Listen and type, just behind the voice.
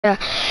uh,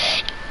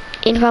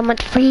 invite my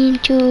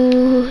friend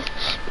to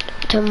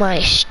my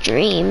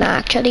stream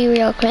actually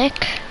real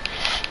quick.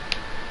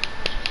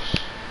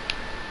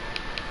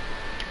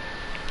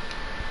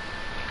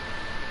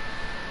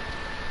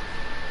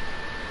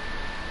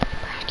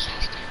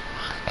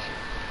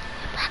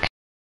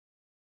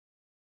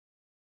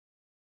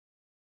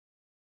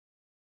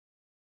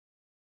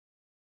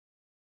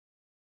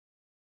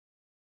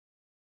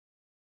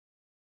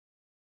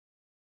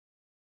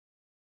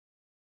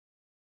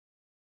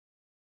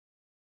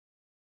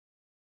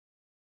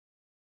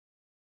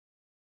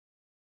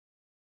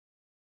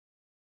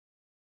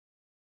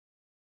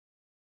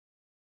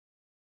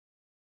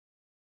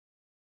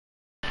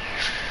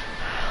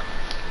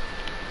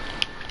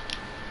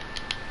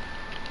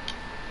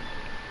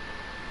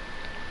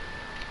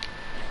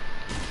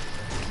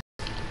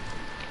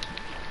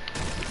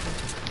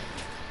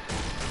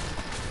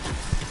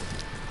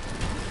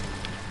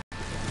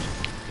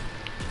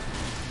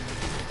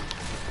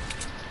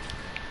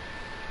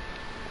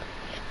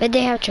 But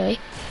they have Joy.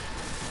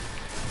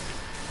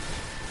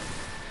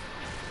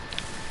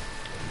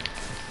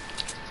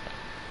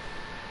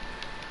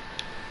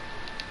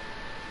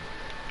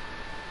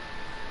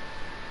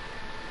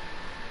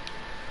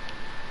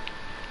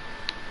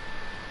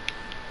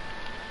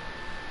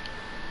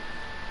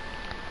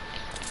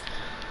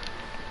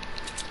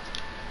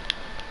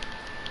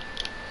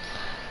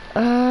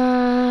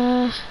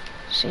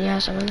 So yeah,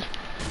 someone.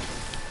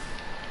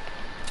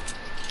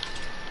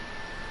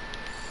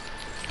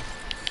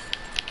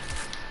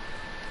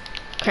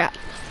 Crap.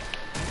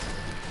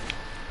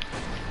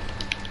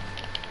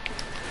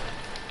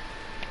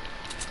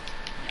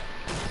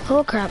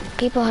 Oh crap,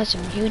 people have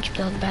some huge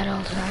build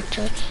battles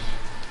actually.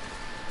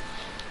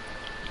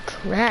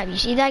 Crap, you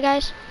see that,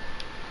 guys?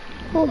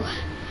 Ooh.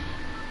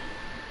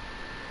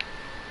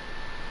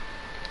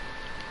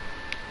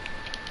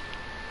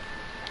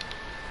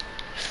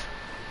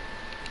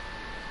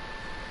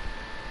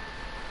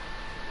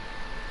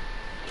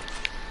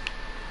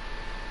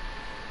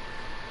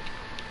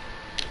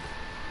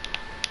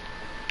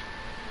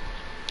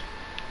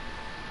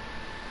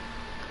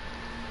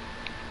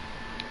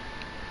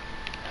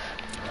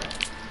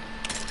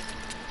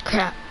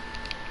 Crap.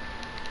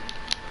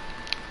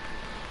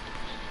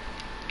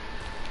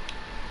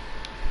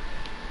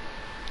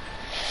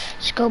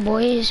 Let's go,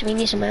 boys. We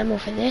need some ammo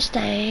for this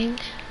thing.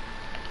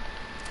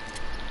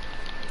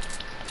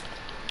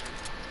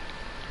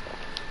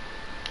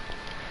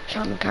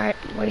 Shot cart,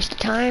 waste of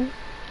time.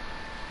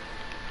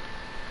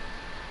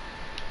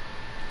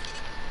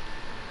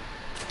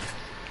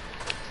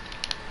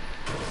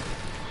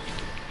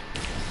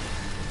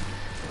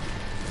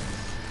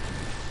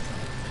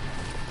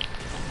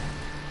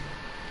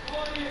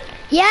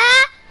 Yeah?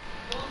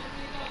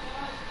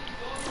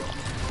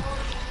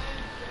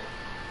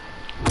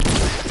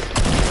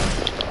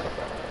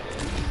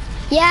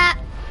 Yeah.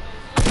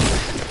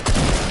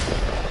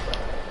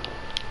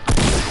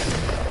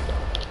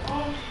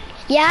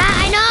 Yeah,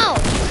 I know.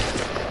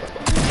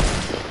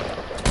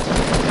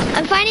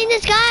 I'm finding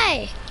this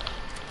guy.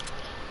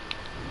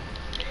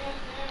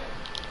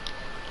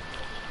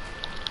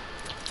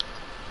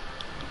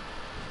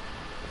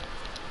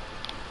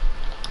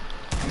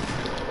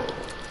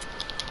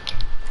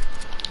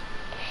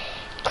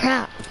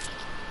 Crap.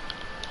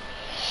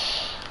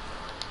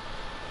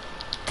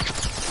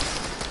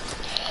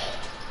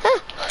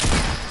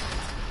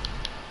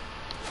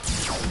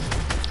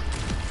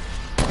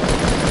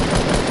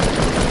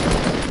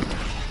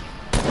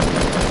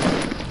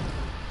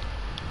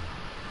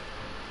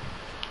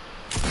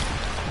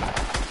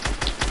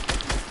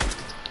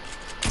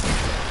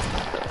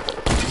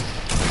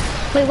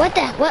 Wait, what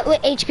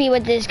HP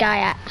was this guy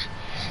at?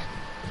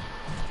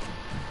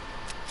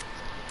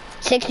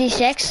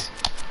 66?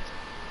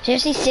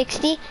 Seriously,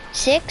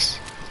 66?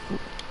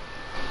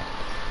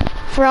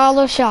 For all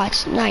those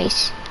shots,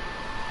 nice.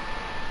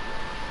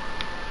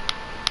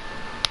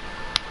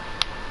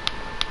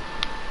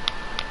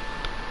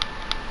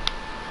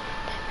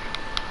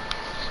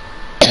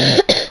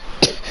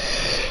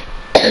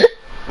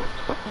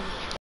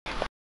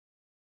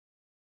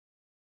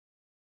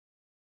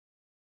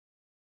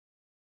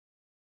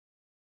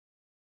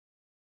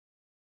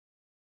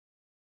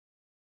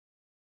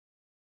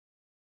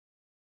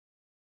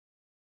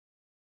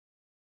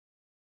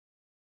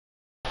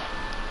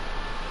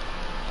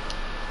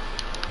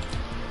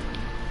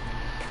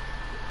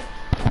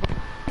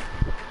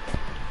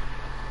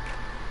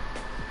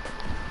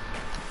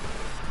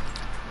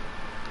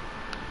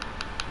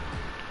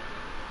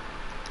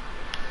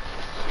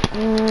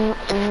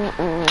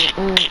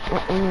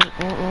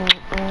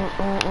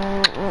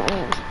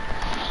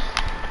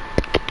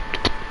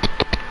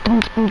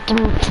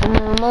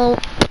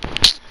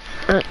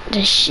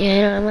 The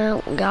shit I'm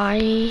out,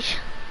 guys.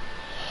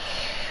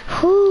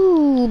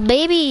 Whoo,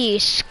 baby,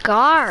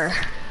 Scar.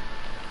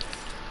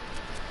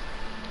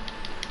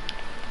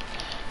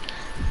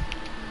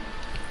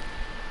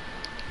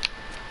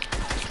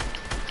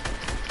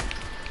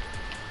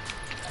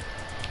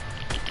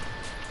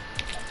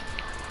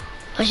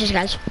 Watch this,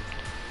 guys.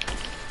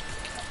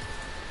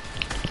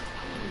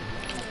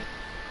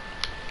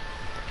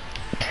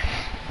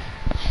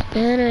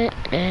 Wow,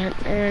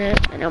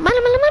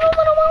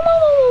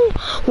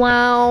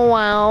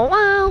 wow,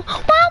 wow,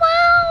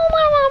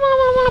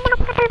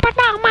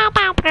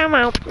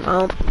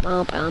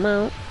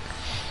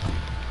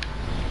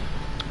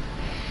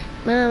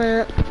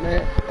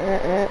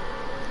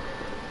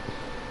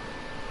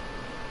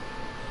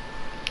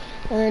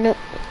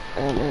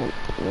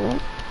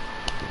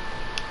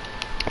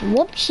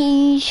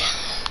 whoopsies.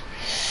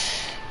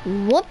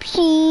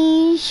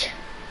 Whoopsies.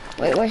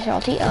 Wait, where's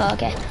Salty? Oh,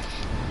 okay.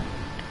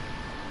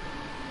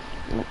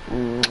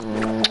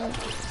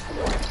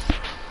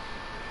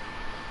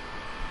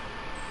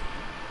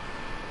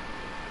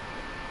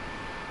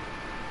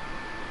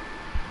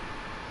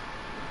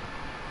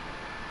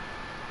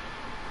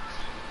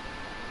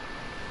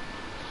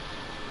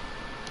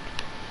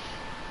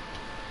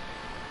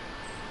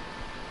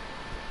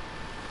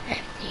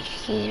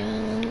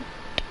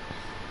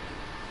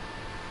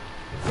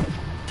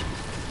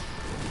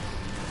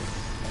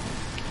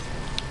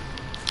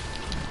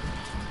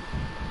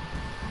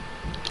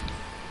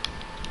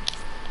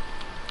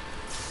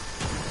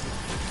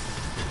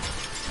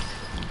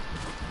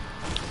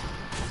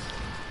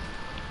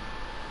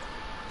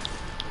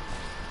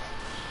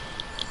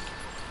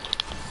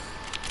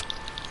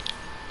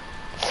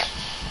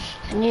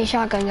 I need a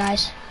shotgun,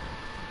 guys.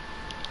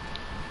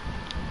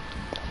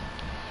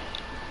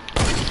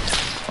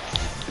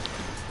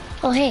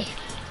 Oh, hey.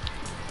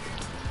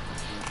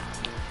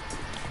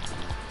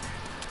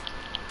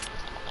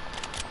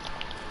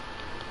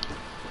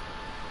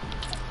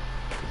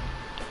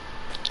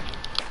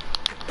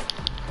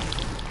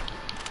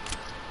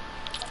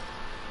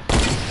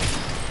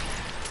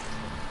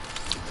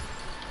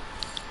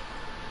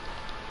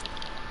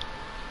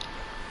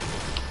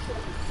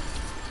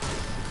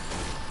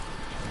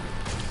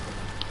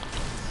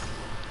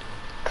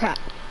 Crap.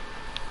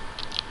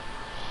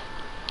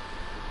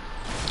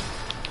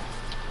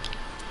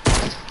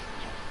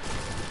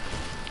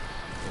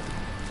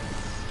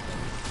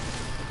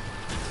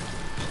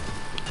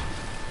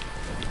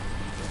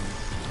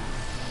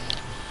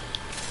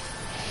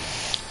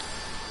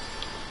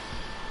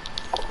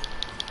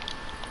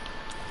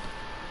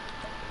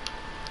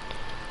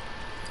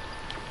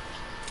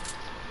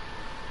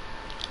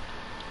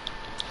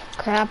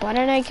 Crap, why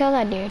didn't I kill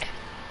that dude?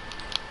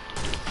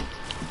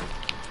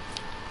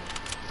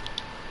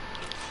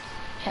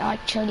 I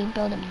actually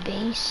build a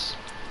base.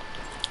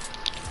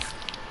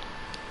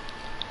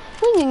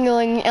 We can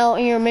going out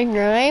here and make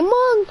a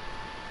monk.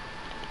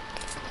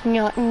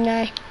 Not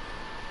nice.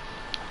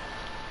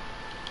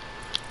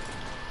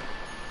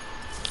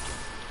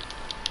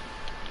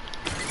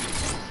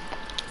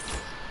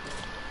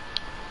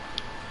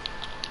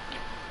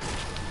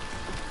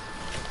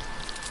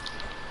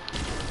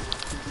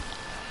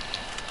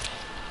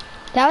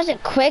 That was a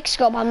quick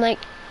scope. I was like,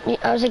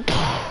 God.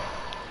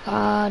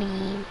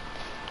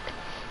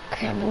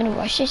 Okay, I'm gonna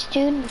rush this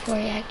dude before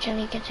he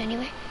actually gets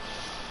anywhere.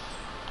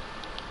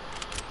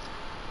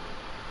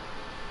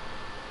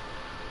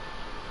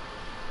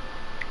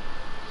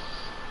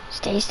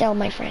 Stay still,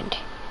 my friend.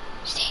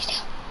 Stay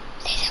still.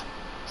 Stay still.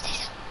 Stay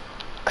still.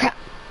 Crap.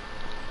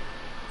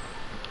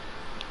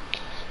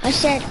 I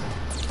said,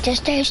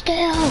 just stay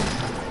still.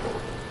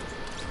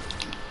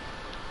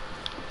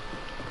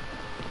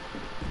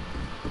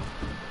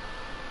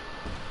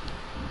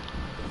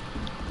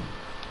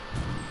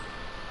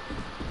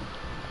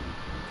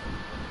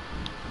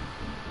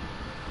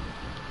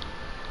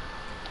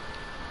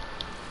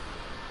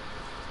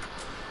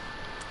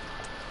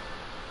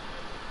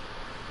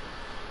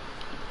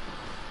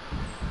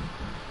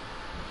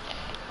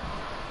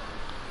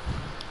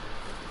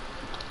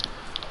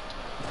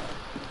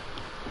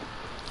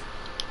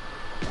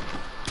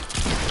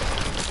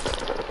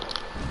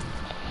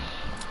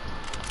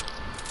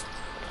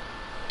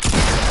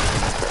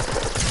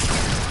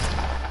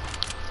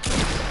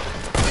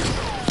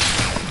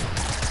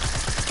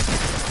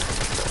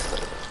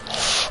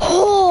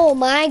 Oh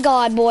my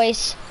God,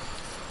 boys.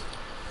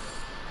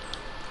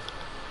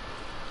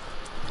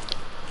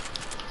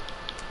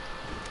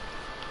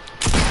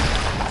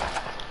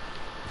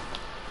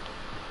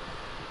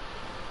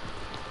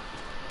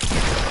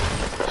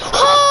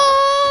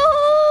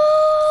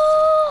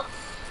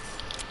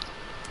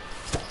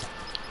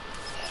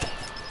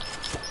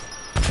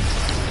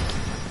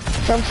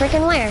 From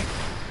freaking where?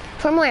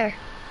 From where?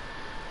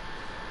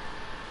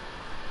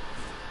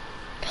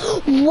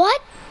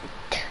 What?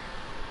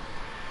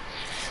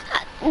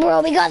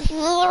 Bro, we got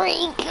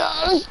 3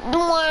 kills,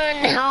 1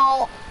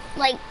 health,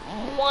 like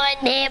 1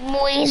 hit,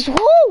 boys.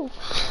 Woo!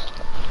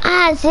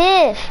 As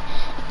if.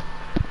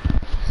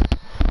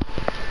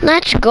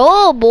 Let's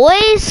go,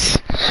 boys.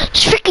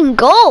 Let's freaking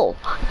go.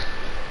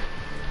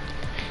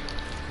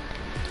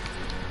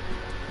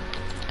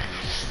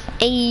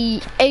 Ay.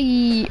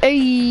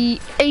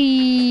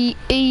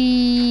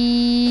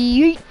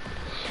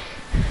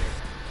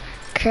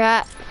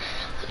 Crap.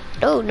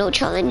 Oh, no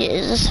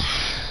challenges.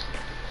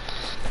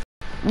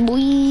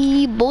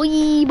 Boy.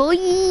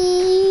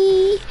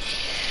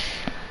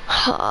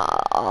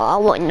 I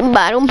want the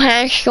battle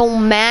pass so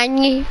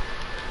badly.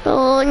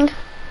 On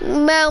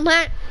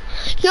Belmont.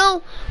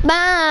 Yo,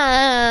 bye.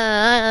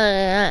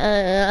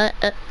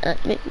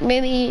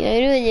 Maybe I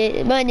do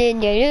it, but then I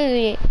do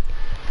it.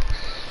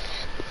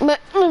 But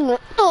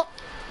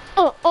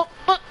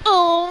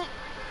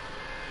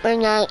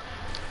and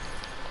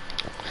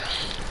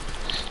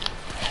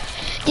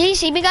did you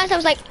see me, guys? I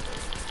was like,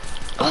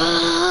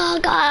 oh,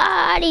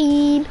 got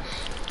him.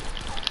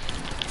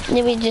 And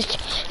then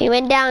we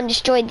went down and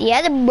destroyed the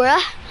other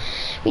bruh.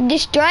 We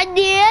destroyed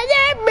the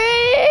other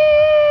bruh.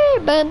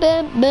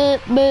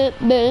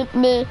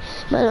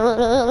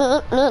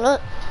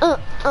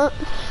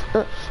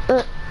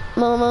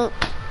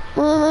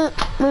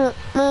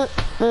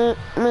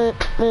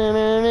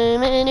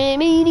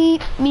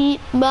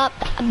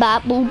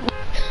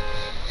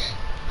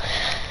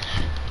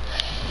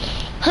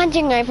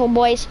 Hunting rifle,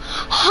 boys.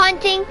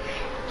 Hunting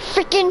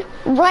freaking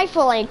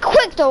rifle. And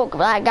quick though,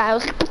 that guy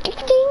was like,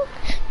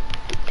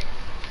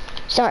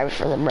 sorry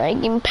for the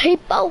bragging,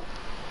 people.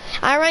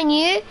 I run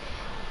you,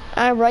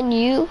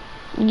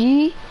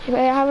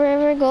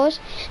 however it goes,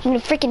 I'm gonna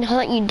freaking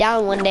hunt you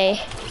down one day.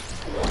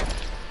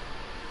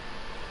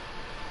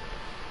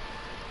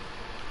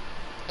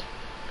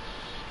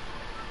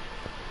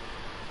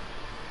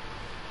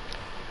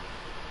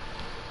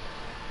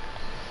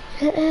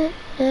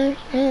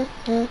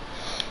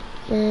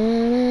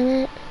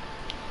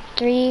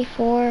 Three,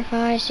 4,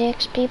 5,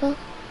 6 people.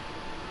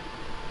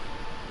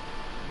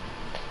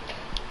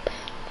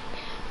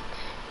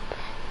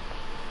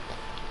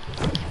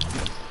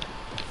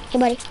 Hey,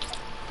 buddy.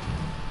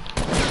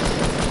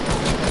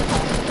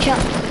 Chuck.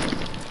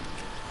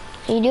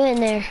 What are you doing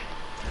there?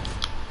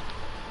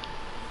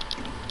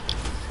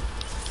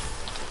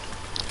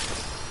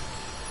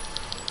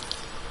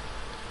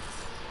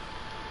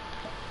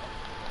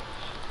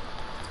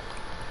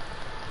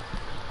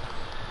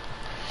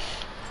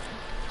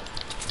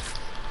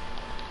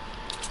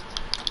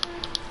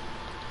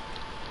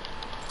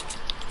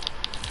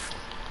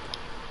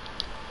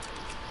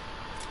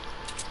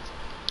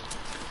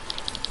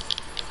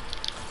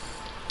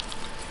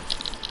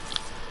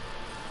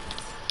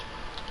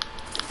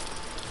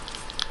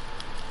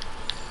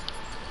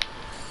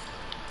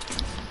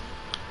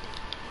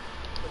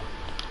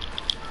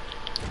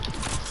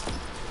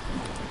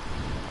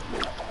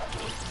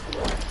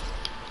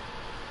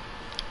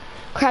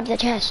 Grab the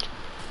chest.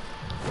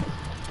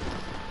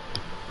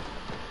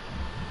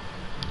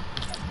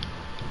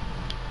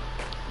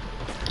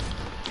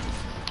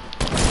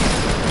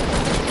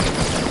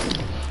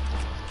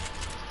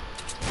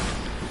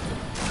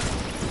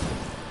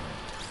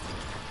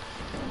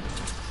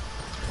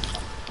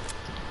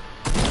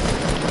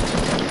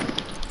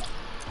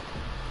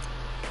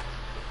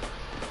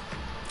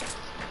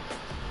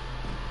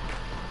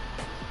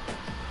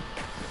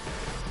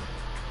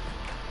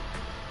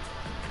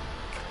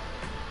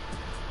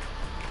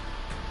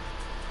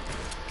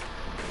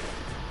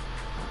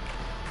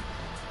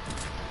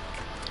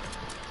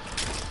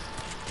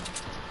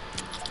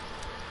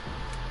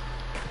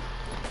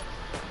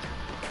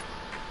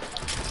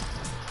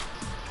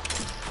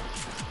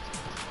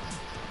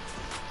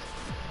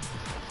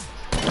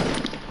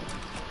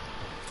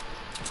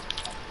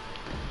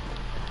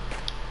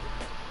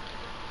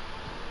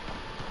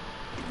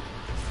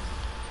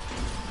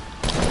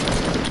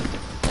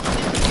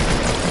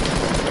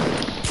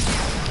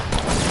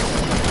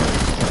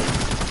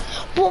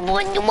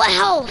 What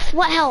health?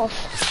 What health?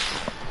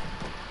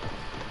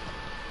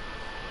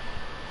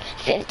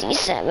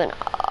 57.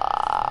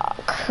 Oh,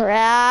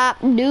 crap,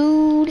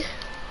 dude.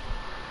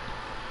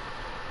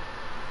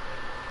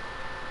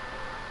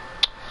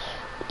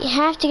 You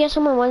have to get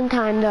someone one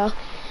time, though.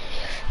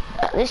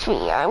 This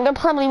week, I'm gonna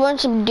probably run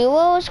some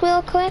duos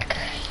real quick.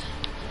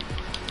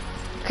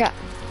 Crap.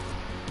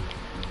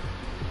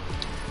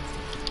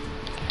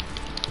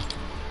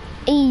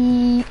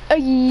 Ay,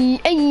 ay,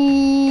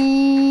 ay.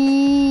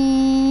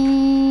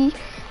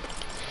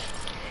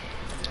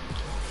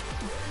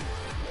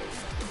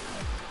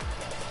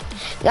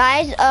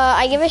 Guys,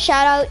 I give a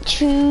shout out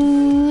to,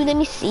 let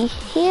me see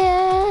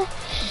here.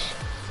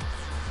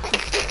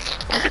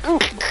 I'm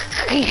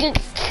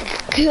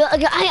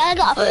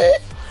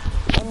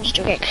just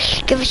joking.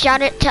 Give a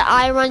shout out to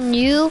I Run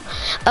You.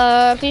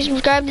 Please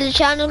subscribe to the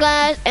channel,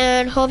 guys,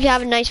 and hope you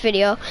have a nice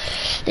video.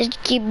 Let's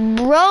keep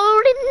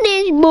rolling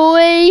this,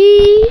 boy.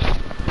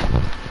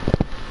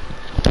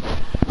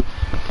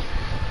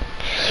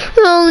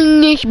 Rolling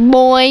this,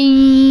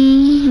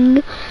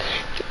 boy.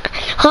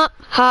 Hop,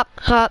 hop,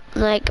 hop,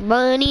 like a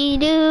bunny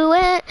do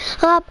it.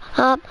 Hop,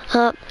 hop,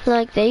 hop,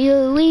 like they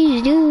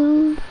always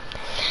do.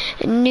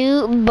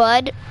 New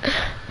bud.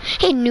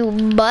 Hey, new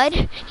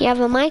bud. You have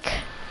a mic?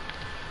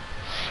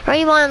 Or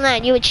you want to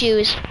land? You would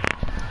choose.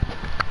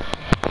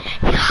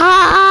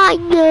 Hi.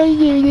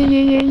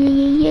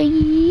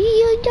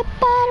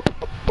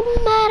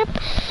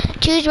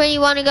 Choose where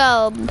you want to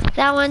go.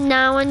 That one,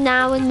 that one,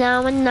 that one,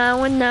 that one, that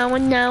one, that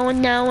one, that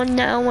one, that one,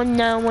 that one,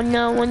 that one,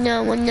 that one,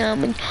 that one, that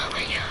one.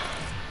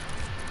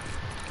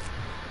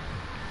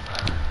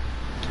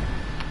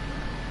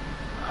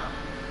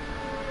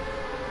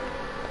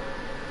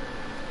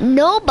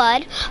 No,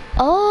 bud.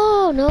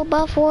 Oh, no,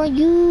 but for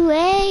you,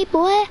 hey,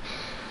 boy.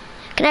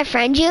 Can I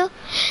friend you?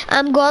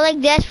 Go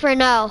like this for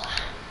no.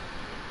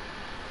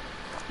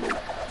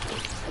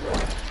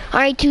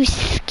 Are you too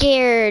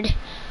scared?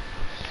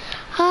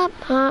 Hop,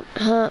 hop,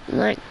 hop,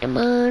 like the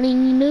money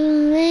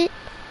do it.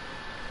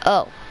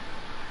 Oh.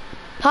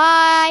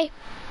 Hi.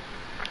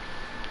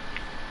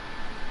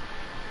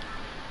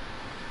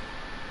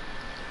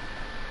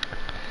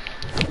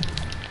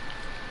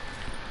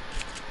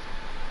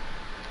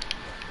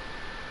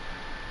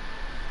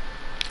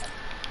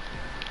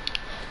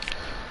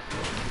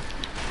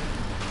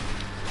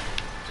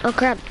 Oh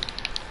crap.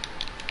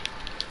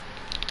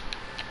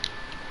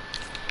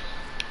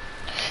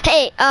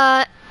 Hey,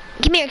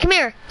 come here, come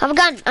here. I have a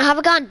gun, I have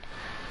a gun.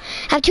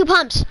 I have 2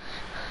 pumps.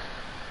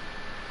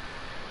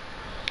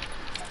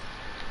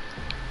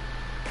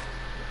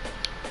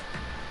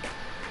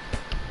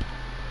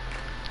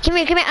 Come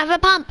here, I have a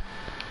pump.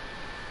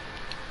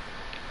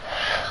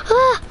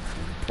 Ah.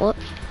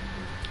 Whoops.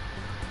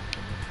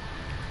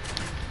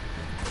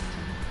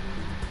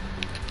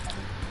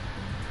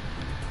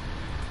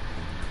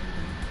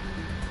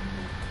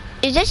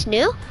 Is this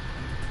new?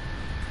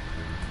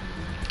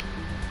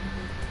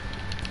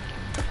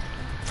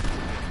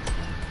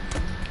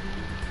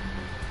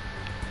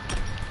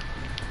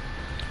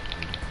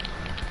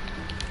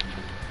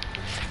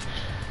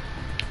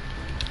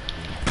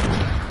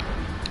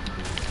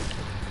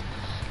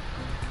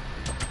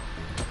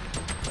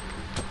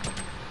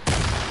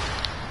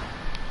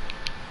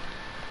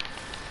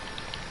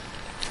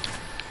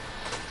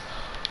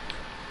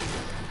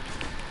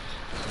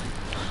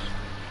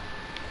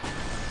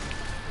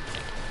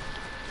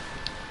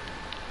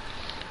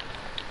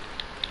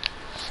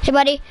 Hey,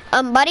 buddy.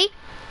 Buddy?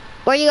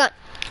 Where you going?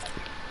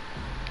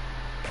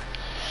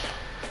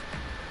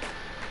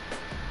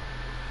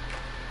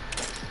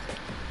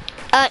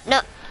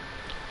 No.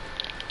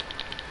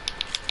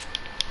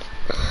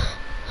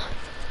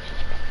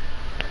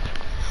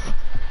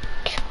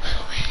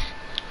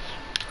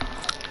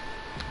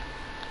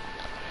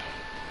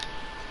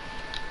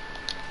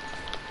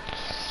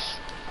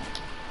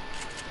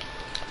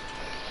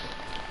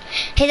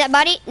 Hey, that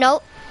buddy?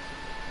 No.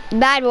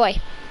 Bad boy.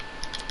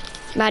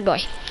 Bad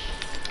boy.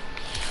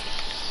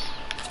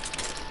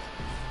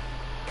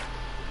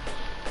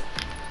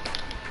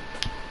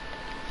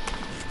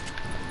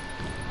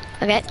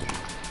 Okay.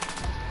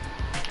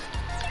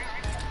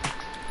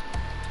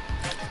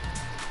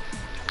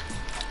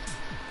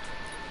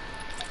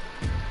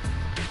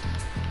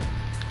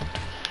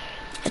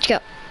 Let's go.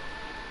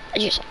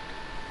 Let's use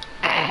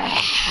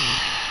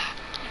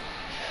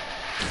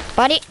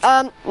buddy,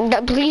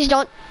 please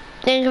don't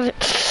think of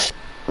it.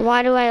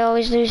 Why do I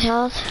always lose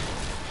health?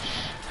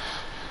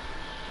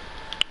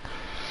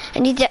 I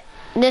need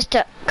this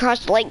to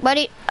cross the lake,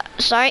 buddy.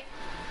 Sorry.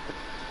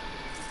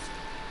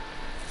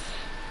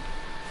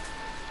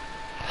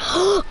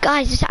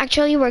 Guys, this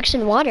actually works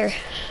in water.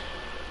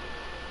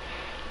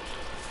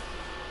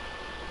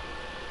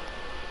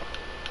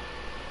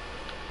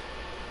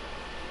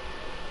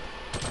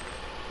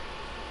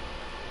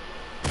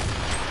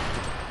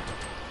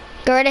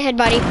 Go right ahead,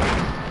 buddy.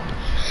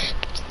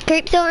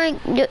 Keep throwing.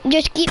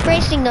 Just keep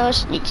racing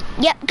those.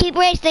 Yep, keep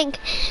racing.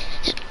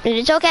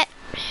 It's okay.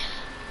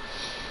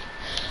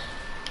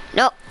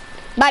 No.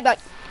 Bye, bye.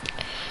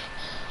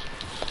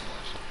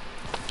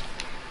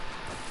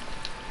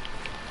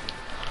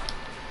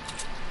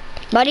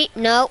 Buddy,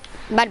 no.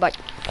 Bad boy.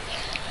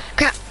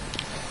 Crap.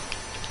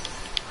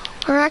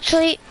 Or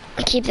actually,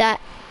 keep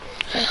that.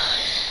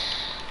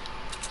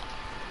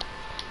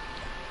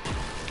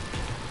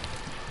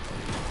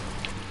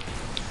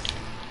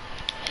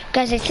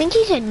 Guys, I think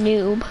he's a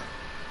noob.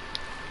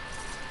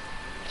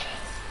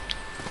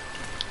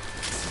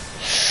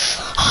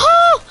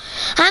 Oh!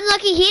 I'm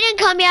lucky he didn't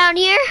come down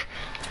here.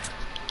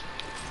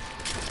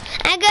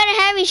 I got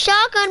a heavy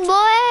shotgun,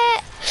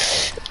 boy.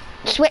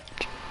 Switch.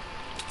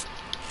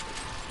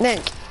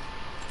 Bang.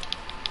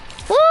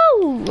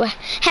 Woo!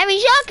 Heavy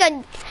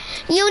shotgun.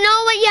 You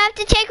know what you have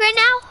to take right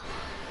now?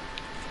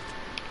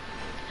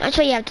 That's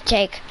what you have to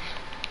take.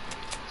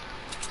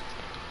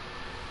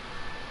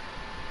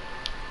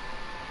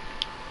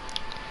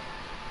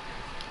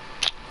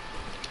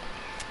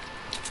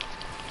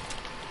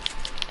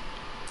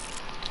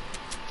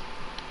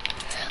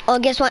 Oh,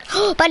 guess what?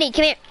 Oh, buddy,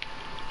 come here.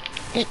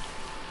 I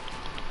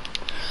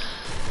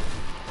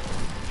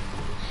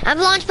have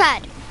a launch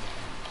pad.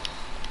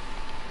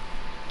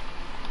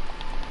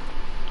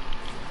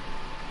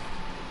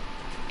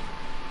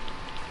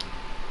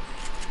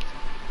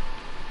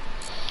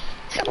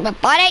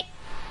 Buddy.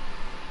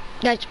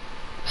 Guys.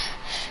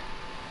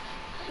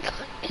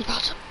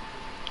 Impossible.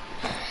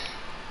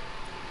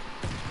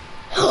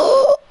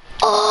 Oh!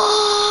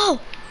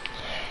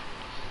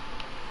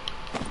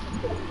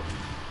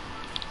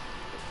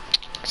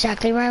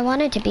 Exactly where I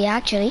wanted to be,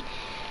 actually.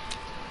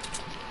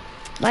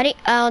 Buddy,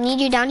 I'll need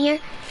you down here.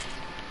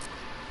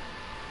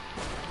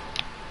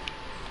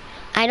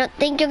 I don't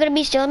think you're gonna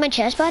be stealing my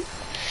chest, bud.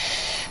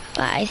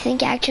 But I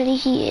think actually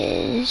he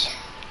is.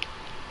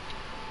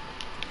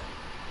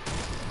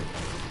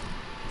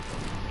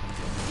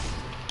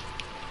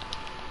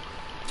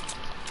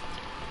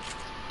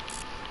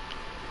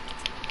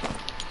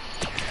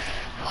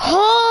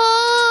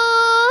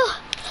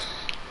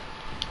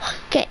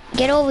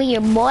 Get over here,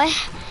 boy.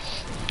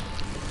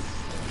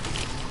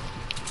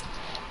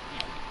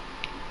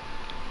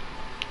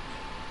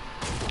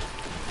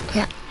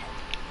 Yeah.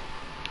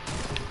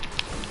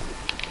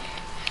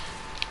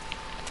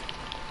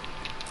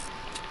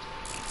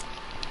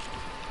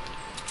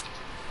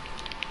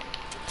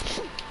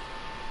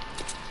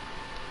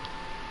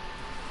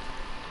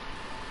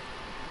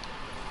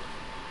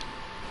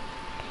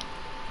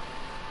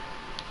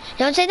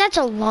 Don't say that's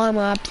a llama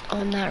up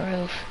on that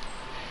roof.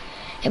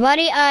 Hey,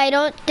 buddy, I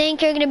don't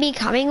think you're gonna be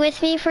coming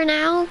with me for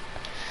now.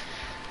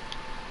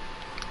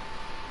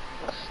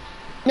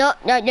 No,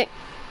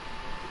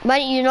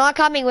 buddy, you're not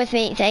coming with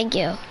me. Thank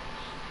you.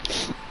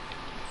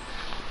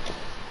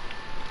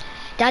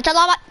 That's a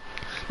llama.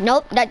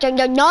 Nope, that's a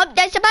nope.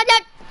 That's about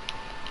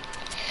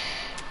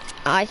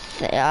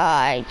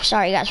that.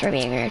 Sorry guys for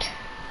being weird.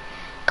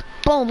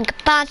 Boom,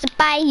 bop,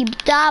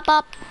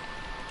 bop,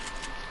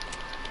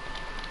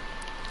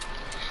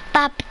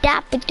 bop,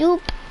 dap,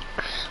 doop.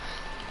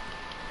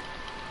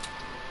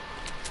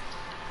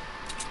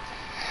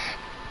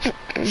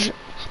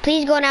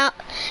 Please go out,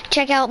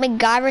 check out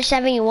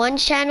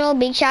MacGyver71's channel.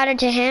 Big shout out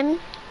to him.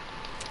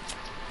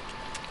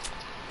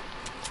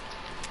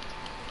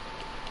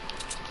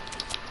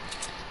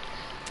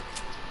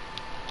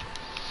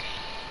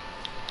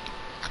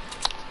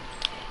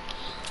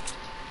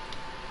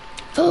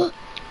 Oh,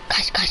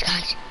 guys.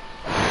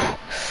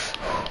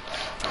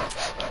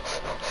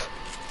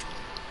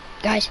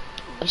 Guys,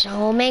 we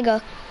saw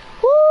Omega.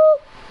 Woo!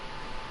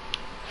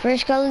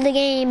 First goal of the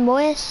game,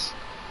 boys.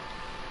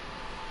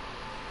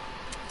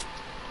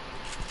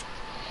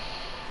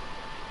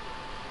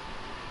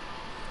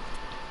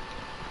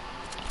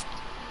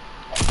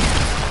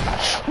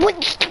 What?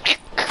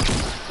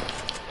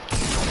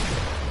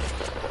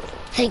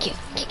 Thank you.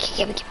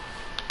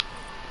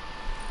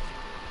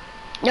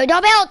 No,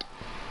 don't build!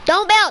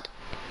 Don't build!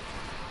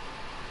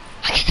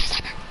 Okay, that's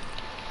sniper.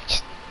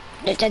 Yes.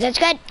 That's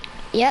good.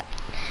 Yep.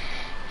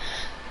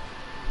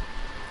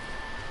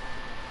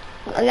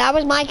 That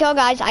was my kill,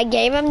 guys. I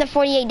gave him the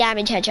 48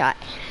 damage headshot.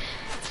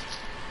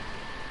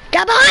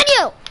 Got behind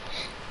you!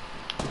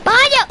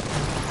 Behind you!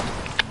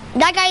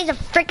 That guy is a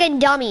freaking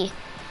dummy.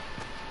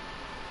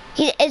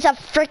 He is a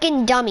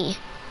freaking dummy.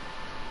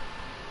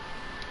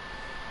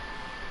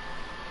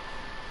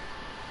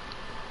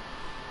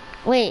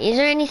 Wait, is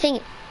there anything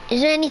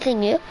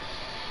new?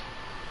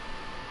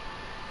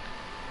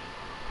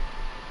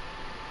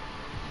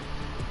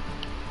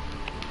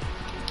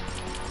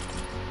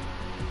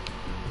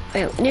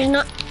 Wait, there's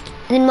not.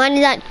 Then why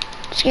did that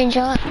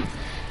screenshot?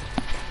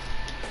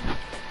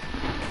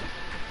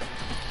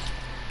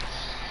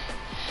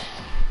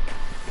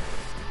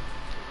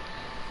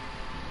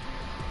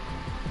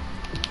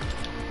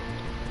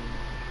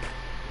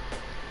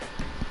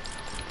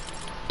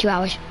 Two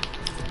hours.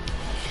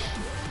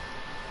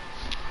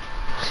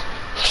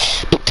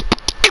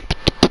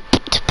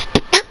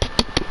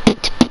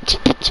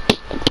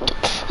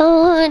 I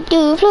want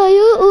to fly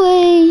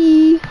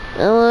away. I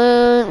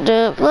want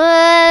to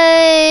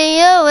fly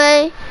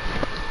away.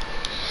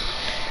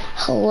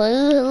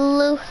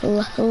 Hello.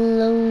 Hello.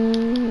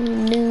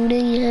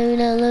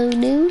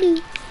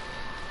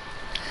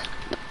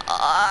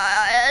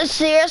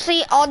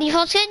 Seriously, all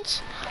default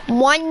skins?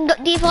 1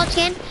 default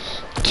skin,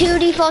 2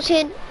 default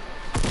skin,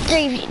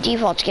 3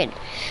 default skin.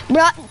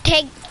 Bruh,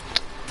 take.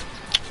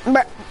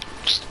 Bruh.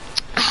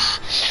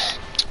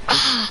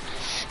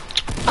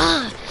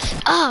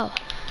 Oh.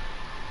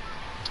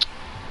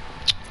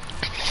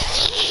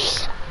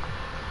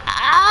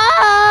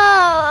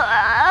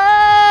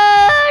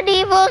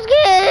 Default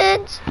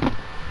skins.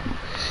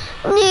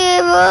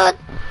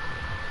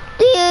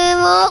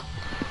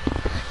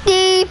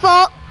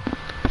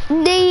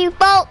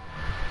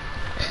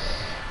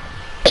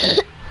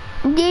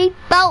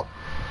 Default.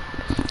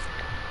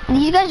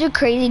 These guys are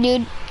crazy,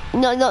 dude.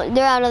 No,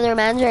 they're out of their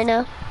minds right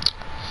now.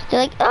 They're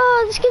like,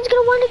 oh, this kid's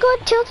gonna want to go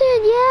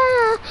tilted,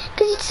 yeah,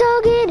 because it's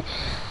so good.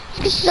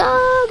 It's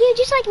so good,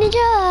 just like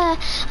Ninja.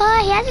 Oh,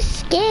 he has a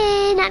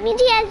skin. That means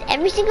he has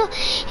every single,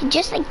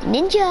 just like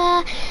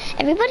Ninja.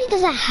 Everybody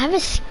doesn't have a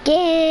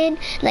skin.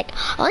 Like,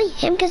 only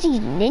him because he's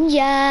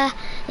Ninja.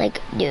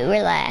 Like, dude,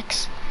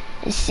 relax.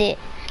 And sit.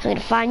 I'm gonna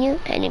find you,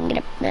 and I'm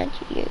gonna match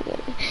you.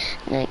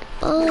 Like,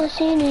 oh,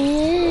 see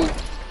you.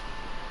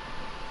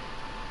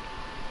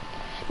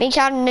 Big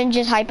shout out to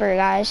Ninja's Hyper,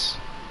 guys.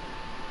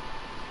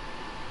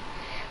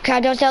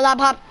 Crap, don't sell that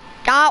pop.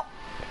 Oh!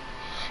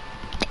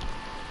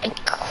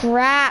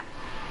 Crap.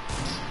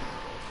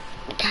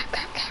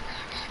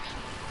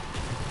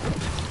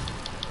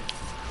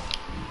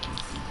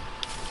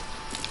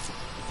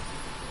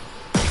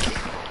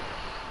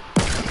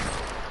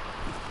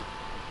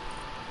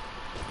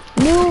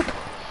 Nope.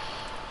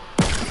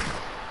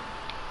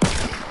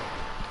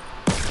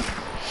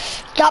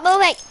 Stop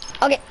moving.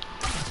 Okay.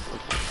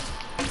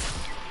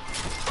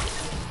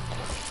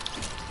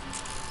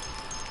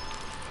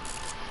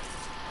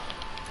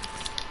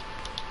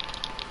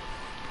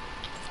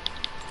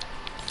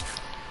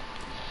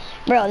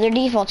 Bro, they're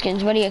default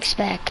skins. What do you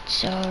expect?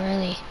 So,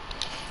 really.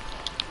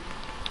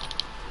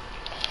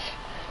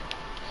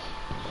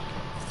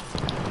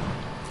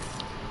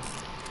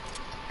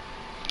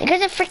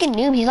 Because of freaking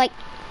noob, he's like,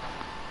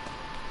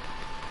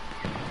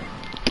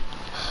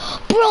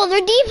 bro,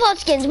 they're default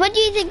skins. What do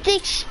you think they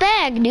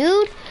expect,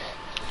 dude?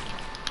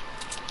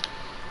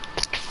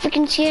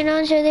 Freaking skin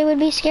on so they would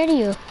be scared of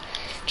you.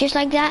 Just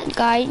like that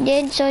guy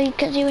did, so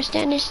because he was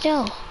standing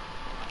still.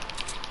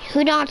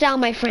 Who knocked out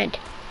my friend?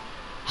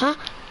 Huh?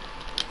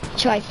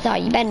 So I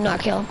thought. You better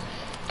not kill him.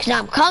 Because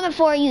I'm coming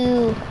for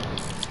you.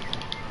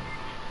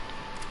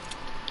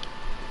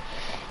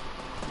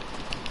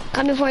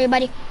 Coming for you,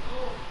 buddy.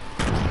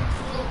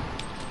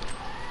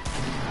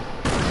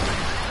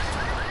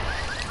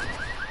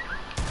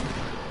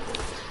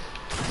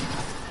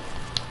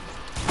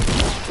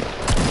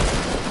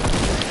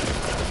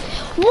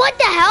 What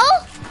the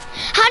hell?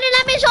 How did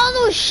I miss all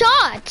those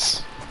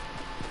shots?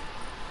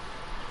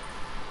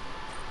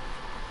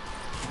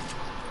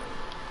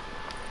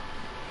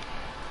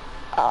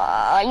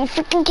 Are you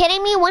freaking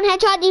kidding me? One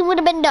headshot, he would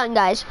have been done,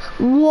 guys.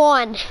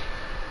 One.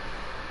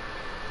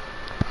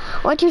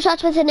 Or 2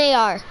 shots with an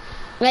AR.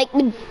 Like,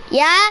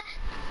 yeah?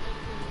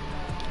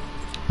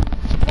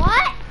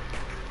 What?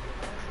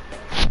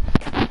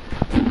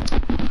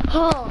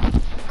 Oh,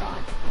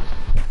 God.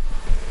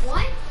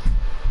 What?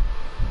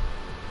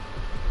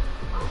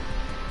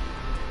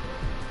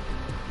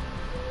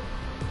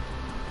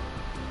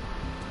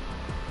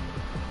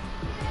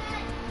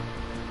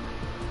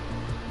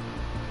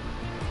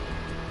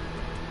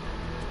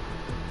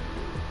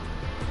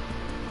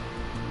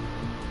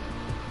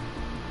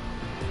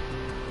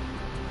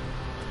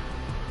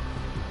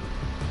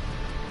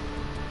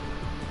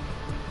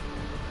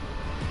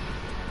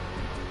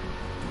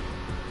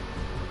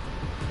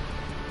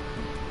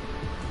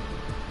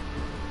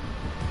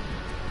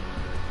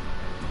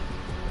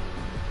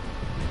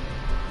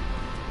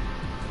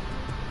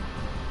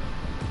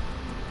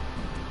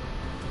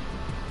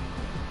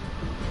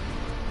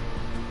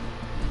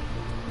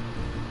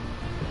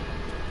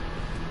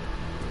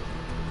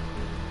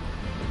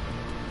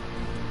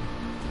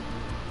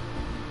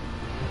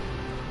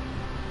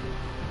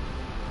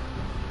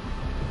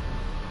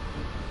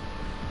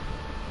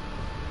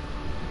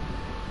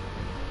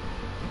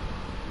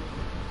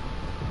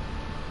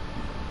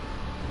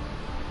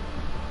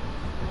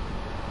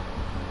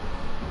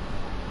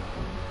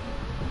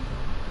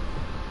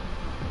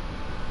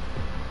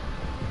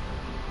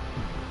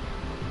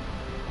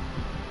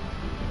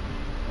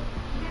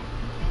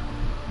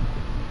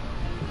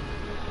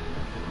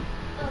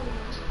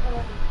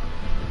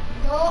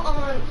 Go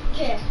on,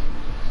 okay.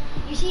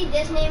 You see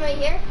this name right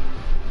here?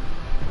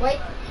 Wait.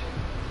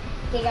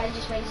 Okay guys,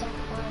 just wait a second.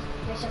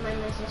 Here's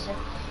my sister.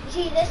 You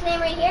see this name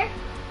right here?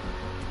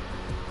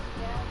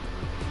 Yeah.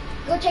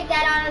 Go check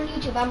that out on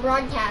YouTube. I'm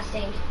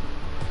broadcasting.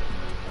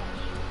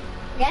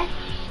 Okay?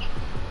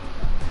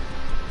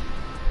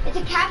 It's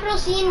a capital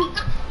C and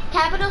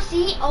capital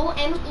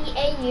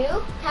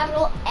C-O-M-E-A-U,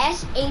 capital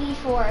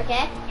S-84,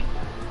 okay?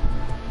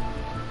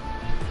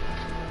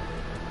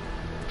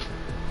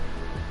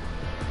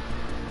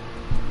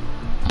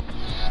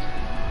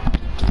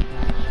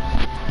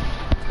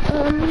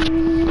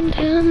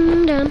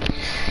 Dum.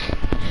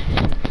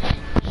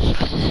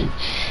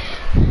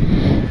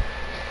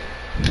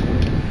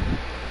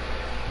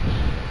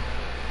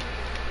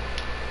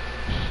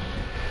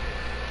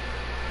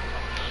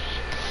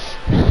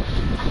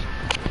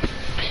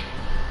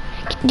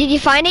 Did you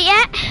find it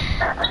yet?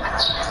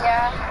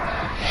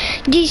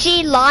 Yeah. Do you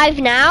see live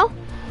now?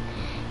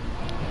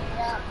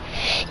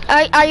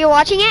 Yeah. Are you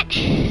watching it?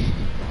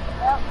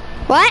 Yep.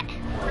 What?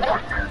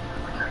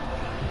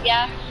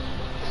 Yeah.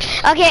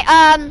 Okay,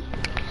 am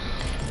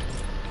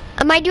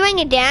I doing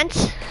a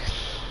dance?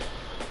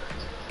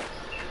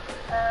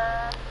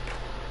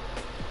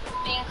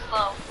 Being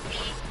slow.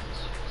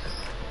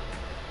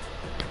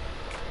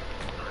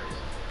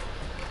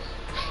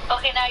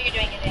 Okay, now you're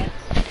doing a dance.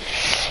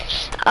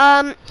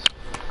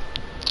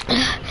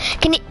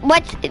 Can you,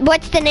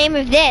 what's the name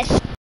of this?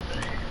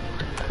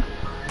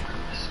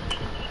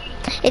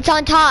 It's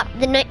on top.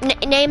 The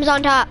name's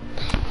on top.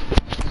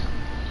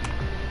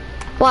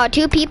 Wow,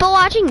 2 people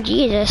watching?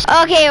 Jesus.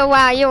 Okay,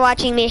 wow, you're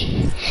watching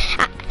me.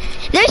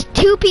 There's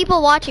 2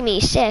 people watching me.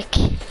 Sick.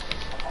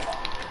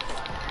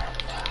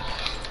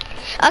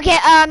 Okay,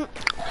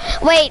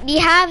 wait, do you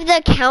have the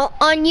account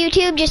on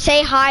YouTube? Just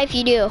say hi if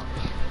you do.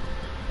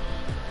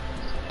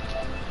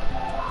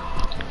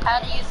 How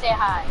do you say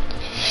hi?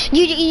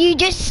 You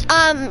just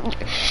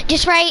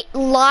write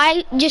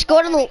live. Just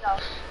go to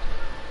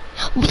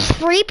the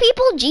 3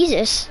 people.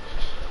 Jesus.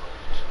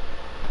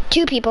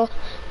 2 people.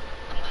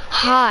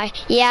 Hi.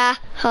 Yeah.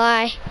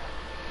 Hi.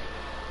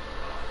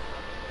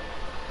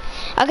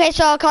 Okay,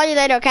 so I'll call you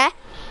later. Okay.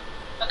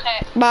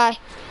 Okay. Bye.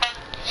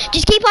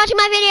 Just keep watching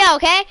my video.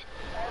 Okay.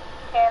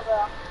 Okay,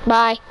 bro.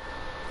 Bye.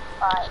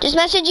 Bye. Just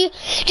message you.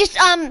 Just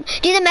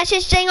do the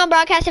message thing on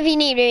broadcast if you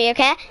need me.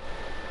 Okay.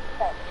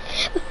 Okay.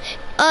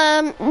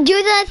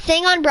 Do the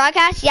thing on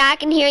broadcast. Yeah, I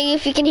can hear you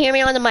if you can hear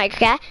me on the mic.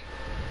 Okay.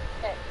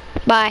 Okay.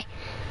 Bye.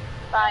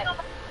 Bye.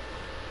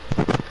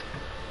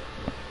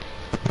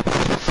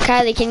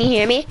 Kylie, can you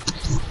hear me?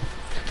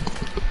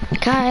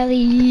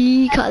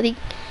 Kylie.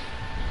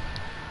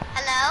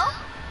 Hello?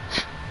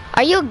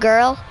 Are you a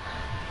girl?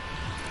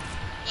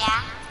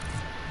 Yeah.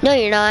 No,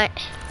 you're not.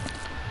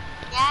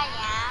 Yeah,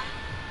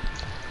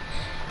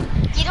 yeah.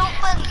 You don't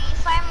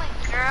believe I'm a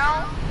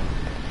girl?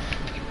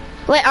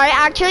 Wait, are you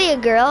actually a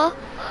girl?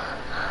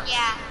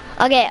 Yeah.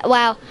 Okay,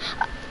 wow.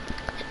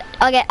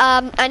 Okay,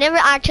 I never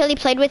actually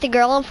played with a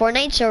girl on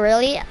Fortnite, so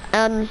really,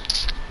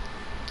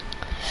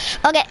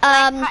 okay,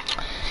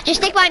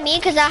 just stick by me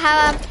because I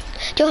have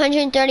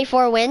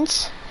 234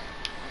 wins.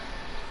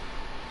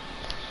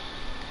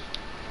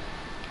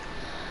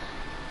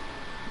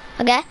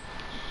 Okay? Are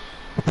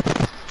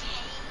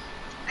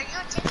you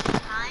taking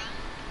time?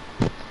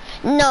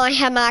 No, I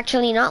am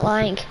actually not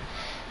lying.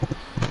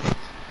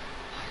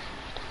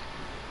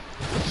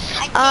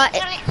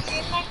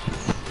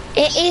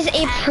 It is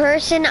a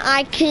person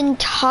I can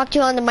talk to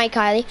on the mic,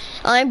 Kylie.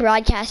 I'm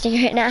broadcasting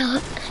right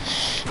now.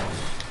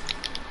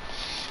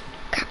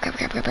 Crap.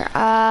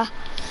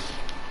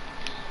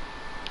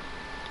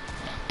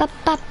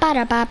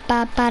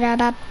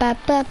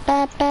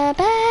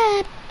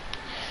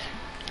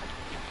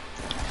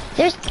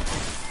 There's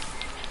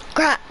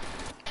crap.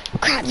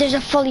 There's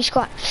a fully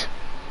squad.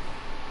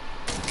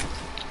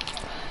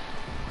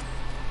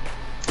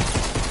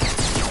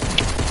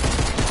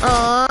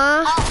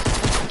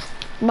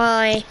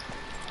 My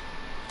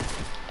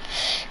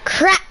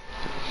crap.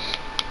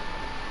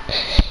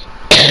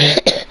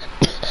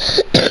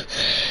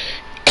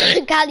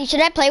 Kylie,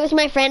 should I play with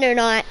my friend or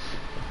not?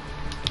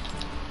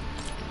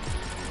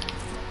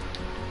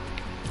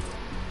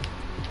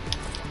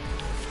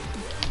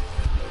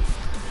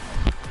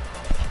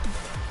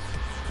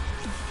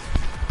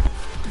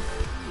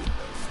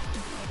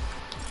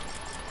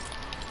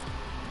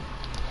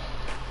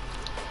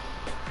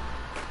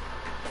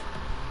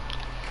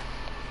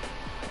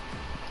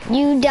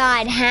 You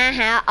died,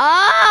 haha.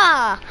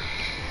 Ah!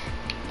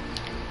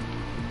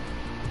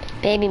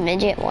 Baby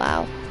midget,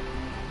 wow.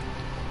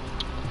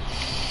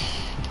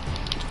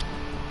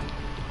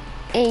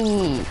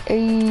 Hey,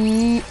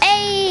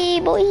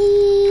 boy!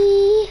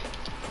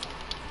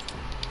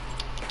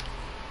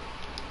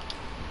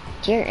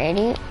 Tier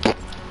 80?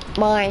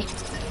 My.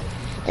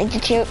 Like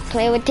to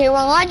play with tier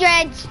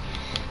 100s!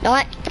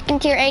 Not fucking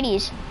tier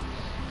 80s.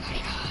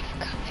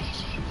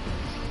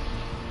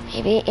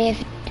 Maybe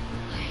if I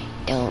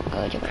don't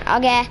go to my...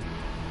 Okay.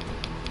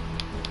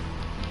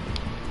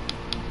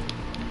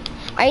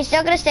 Are you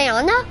still gonna stay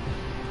on though?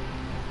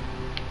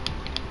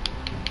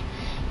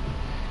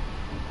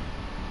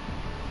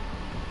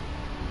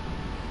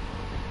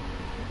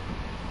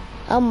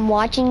 I'm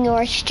watching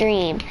your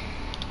stream.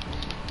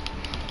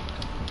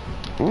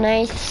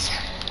 Nice.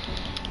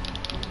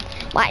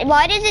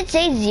 Why does it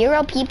say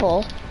 0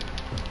 people?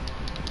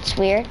 It's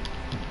weird.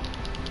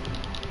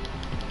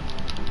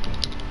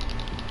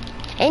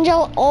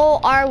 Angel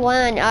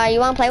OR1, you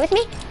wanna play with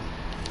me?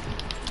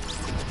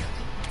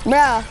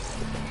 Bro.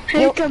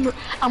 Hey,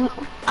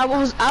 I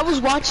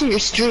was watching your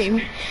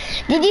stream.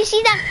 Did you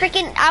see that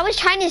freaking? I was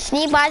trying to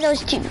sneak by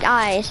those 2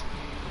 guys.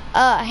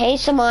 Hey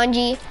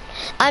Samanji.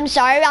 I'm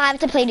sorry, I have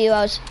to play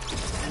duos.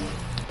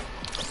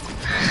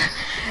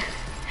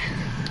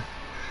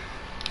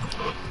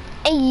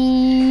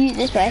 Hey,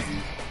 this way.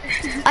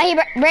 Oh, hey,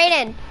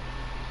 Brayden.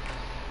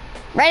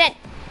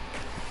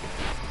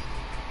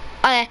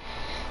 Okay.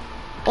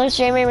 I'm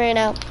streaming right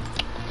now.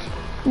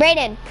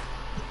 Brayden.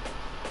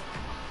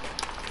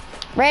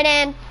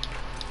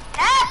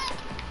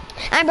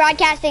 I'm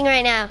broadcasting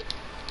right now.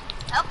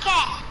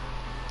 Okay.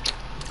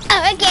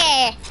 Oh,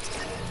 okay.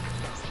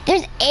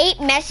 There's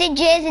 8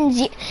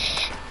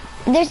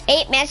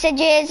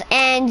 messages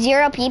and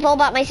 0 people,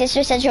 but my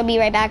sister said she'll be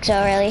right back,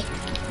 so really.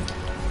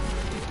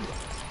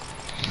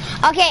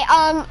 Okay,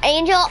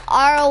 Angel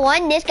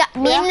R01, this guy,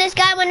 me and this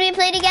guy, when we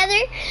play together,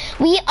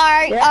 we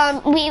are,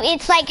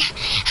 it's like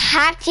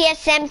half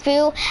TSM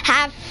Fu,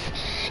 half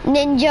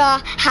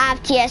Ninja,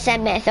 half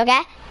TSM Myth,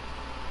 okay?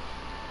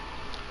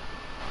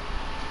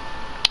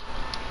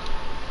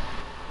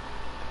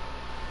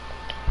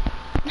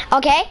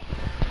 Okay?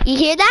 You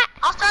hear that?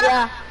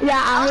 I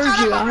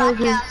heard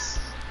you.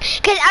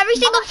 Cause every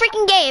single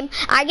freaking game,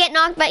 I get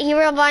knocked by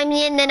hero by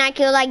me, and then I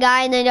kill that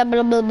guy, and then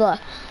blah blah blah.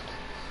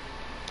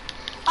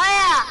 Oh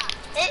yeah,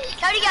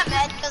 Cody got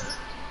mad because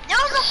there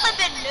was a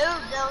flippin'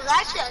 noob that was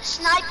actually a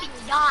sniping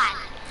guy.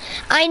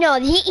 I know,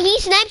 he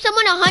sniped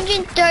someone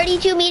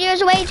 132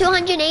 meters away,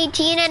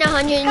 218, and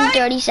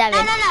 137.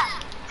 No.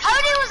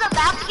 Cody was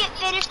about to get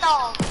finished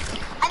off,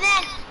 and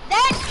then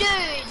that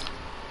dude.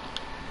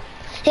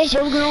 He's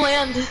gonna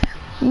land.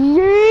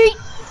 Yeet.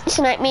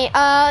 Snipe me.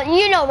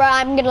 You know where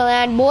I'm gonna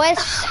land,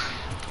 boys.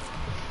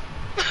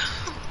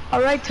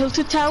 Alright,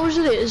 Tilted Towers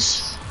it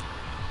is.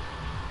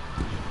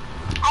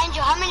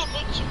 Angel, how many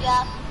picks you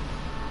got?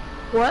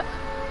 What?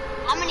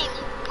 How many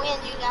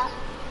wins you got?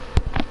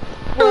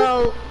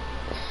 Well,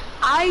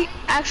 I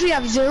actually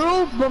have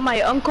 0, but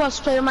my uncle has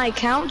played on my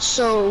account,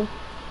 so...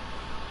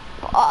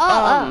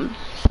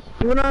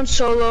 One on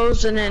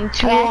solos and then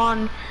 2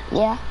 on...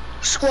 Yeah.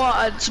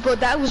 Squads, but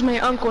that was my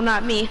uncle,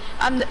 not me.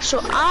 I've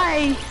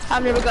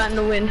never gotten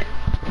the win.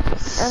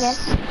 Okay.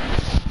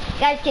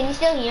 Guys, can you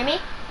still hear me?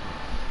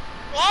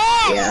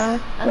 Yes! Yeah.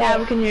 Okay. Yeah,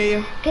 we can hear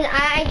you. Cause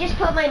I just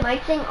put my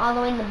mic thing all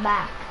the way in the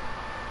back.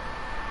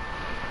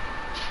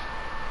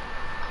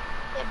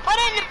 Yeah, put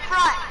it in the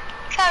front.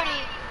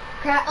 Cody.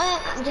 Crap,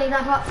 I'm taking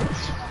that pop.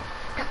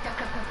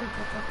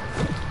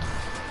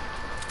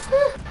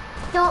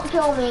 Don't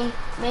kill me,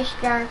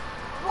 mister.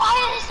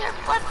 Why is there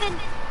flipping?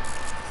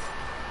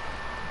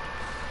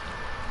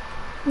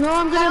 No,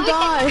 I'm gonna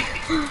die.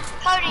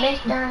 Cody,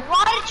 Mister.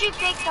 why did you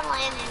pick the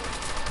landing?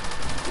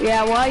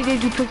 Yeah, why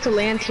did you pick to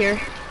land here?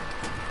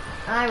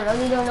 I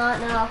really do not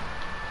know.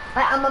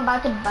 But I'm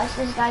about to bust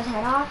this guy's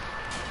head off.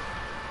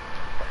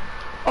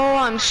 Oh,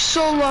 I'm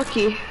so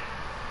lucky.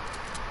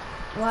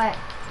 What?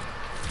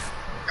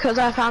 Cause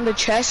I found a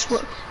chest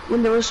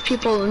when there was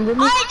people under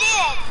me. I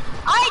did!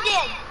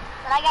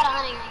 But I got a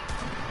hunting rifle.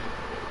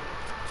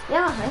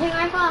 Yeah, I think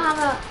I have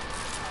a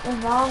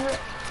revolver.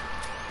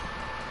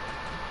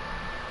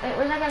 Wait,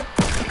 where's that guy?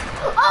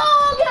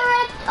 Oh, get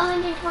wrecked!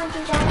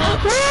 120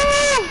 damage.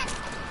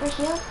 Where's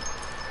you?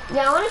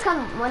 Yeah, I wanna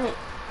come one.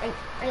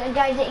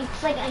 Guys,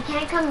 it's like I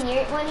can't come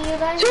near one of you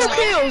guys. Two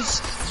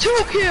kills!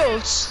 2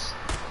 kills!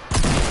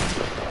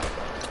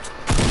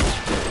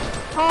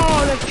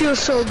 Oh, that feels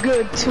so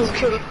good, 2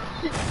 kills.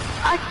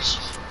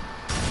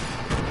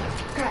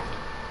 Crap.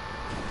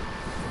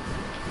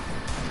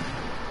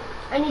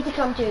 I need to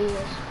come to you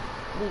guys,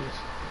 please.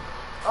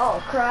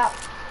 Oh crap.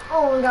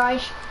 Oh my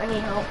gosh, I need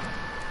help.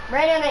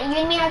 Right on it, you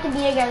and me have to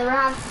be together. We're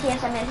having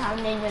TSM and have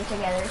ninja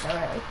together so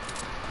early.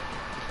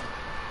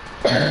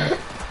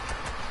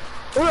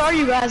 Where are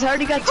you guys? I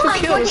already got 2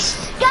 kills.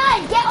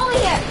 Guys, get over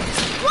here!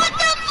 What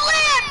the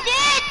flip,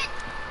 dude?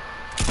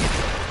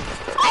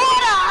 I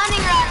had a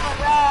hunting rifle,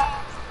 bro.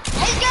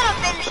 He's gonna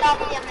finish off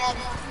with your med.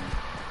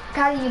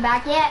 Kyle, you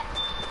back yet?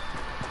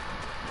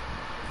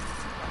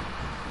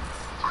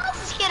 Let's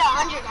just get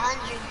 100.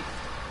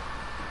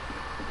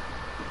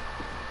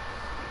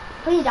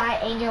 Please die,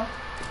 Angel.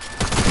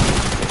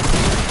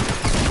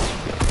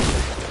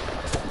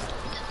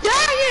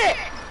 Dang it!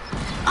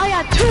 I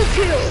got 2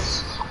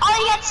 kills. Oh,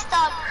 you got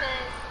stuck,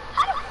 dude.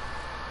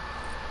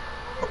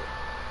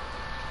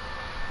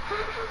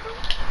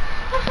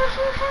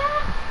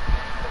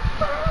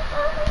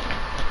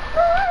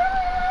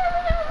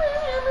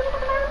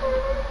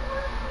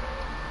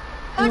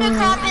 Who the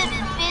crap is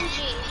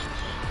Benji?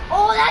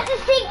 Oh, that's a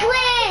sick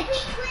glitch!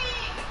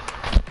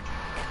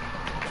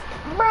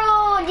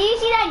 Bro, do you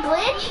see that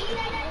glitch?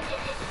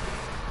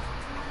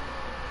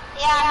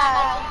 Yeah, I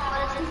know.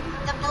 What is it?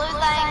 The blue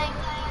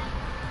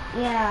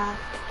thing? Yeah.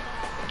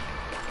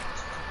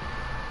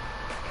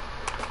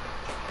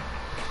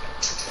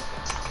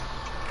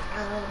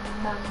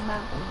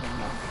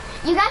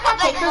 You got that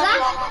picture of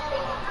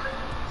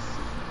that?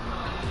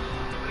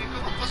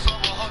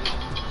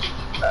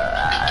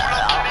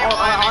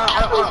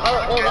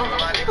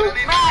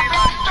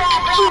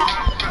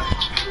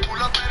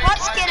 What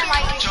skin am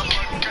I using?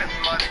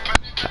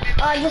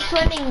 The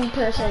swimming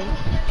person.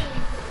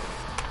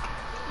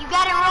 You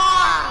got it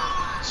wrong.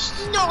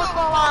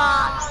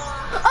 Snorkelbox.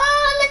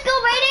 Oh, let's go,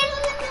 Brayden!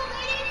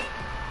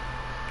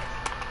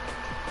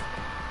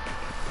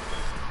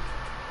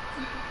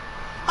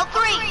 Oh,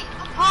 3,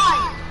 1,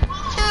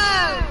 2,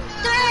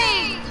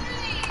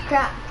 3.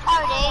 Crap.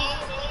 Cody.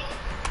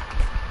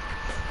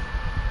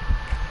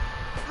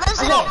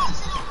 Listen Okay. up.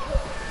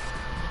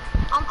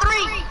 On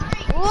 3,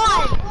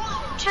 1,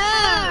 2,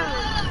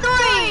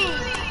 3.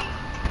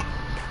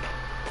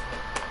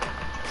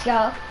 Let's go.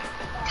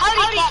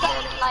 Cody can't do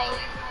it, like.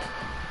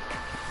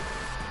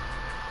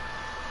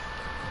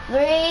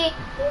 3,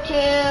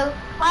 2,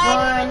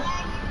 1.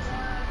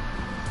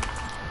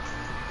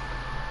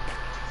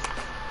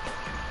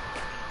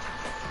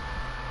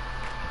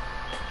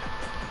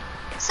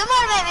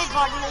 Somebody make me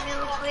pardon me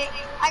real quick.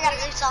 I gotta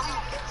do something.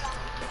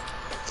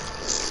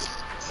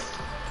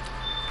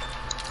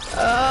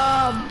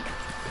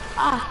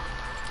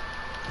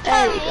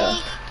 There we go.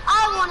 Cody, I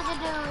wanted to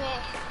do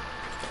it.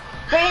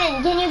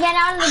 Brayden, can you get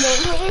out of the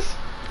game, please?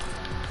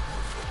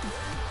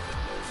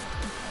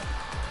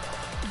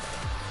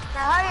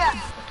 Now hurry up.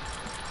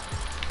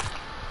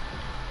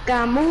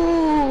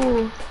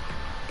 Gamu.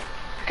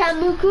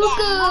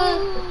 Kamukuku.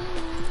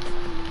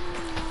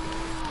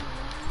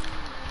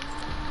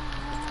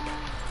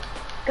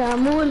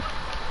 Gamu.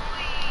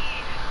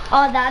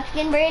 Oh, that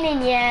skin,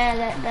 Brayden?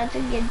 Yeah, that's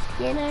a good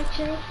skin,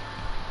 actually.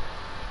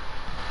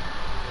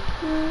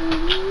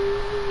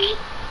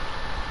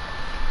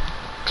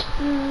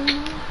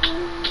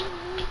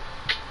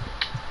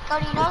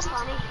 Cody, you know what's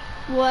funny?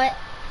 What?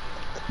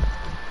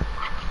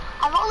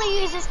 I've only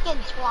used this skin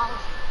twice.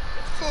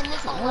 And this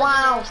is a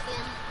Wow. legendary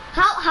skin.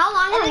 How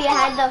long have And you this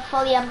had is- the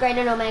fully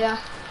upgraded Omega?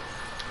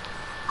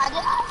 No, dude,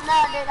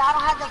 I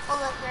don't have the full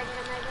upgraded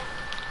Omega.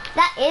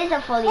 That is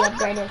a fully What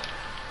the- upgraded.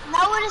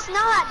 No, it is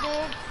not,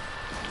 dude.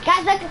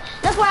 Guys,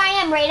 look where I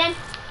am, Brayden.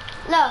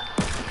 Look.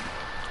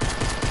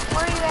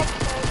 Where are you at,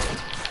 Cody?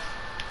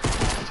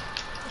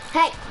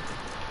 Hey.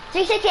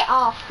 360.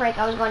 Oh, frick,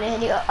 I was going to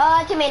hit you.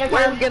 Tomato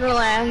We're Town. gonna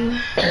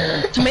land.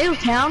 Tomato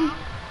Town?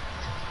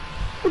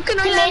 We're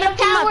gonna land Tomato up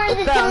Town where in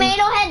the my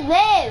tomato head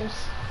lives.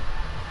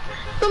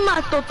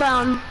 Tomato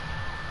Town.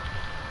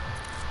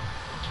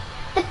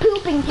 The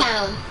pooping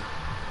town.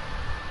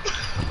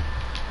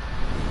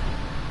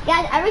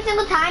 Guys, every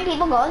single time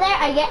people go there,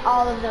 I get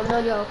all of them,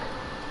 no joke.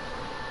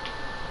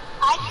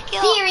 I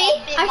killed Siri,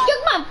 I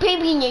stuck my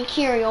baby in your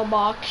cereal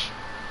box.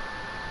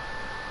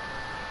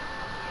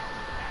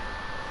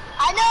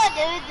 I know a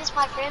dude, this is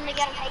my friend, they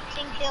got an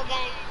 18 kill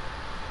game.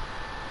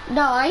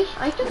 Nice,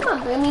 I stuck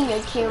my baby in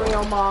your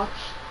cereal box.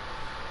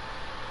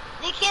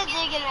 The kid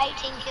did get an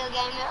 18 kill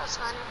game, it was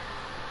funny.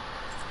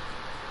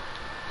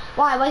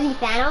 Why, was he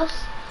Thanos?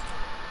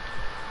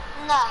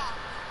 No.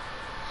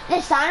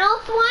 The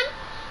Thanos one?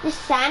 The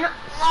Thanos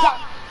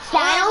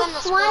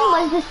one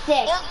was the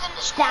sixth.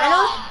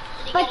 Thanos,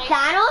 but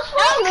Thanos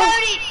one No,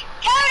 was...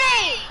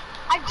 Cody!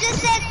 I just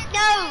said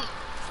no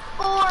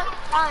 4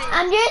 times.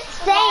 I'm just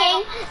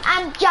saying,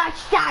 I'm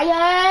just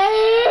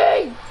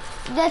saying.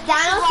 The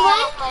Thanos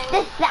one,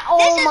 this is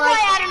why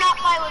I do not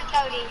play with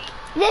Cody.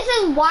 This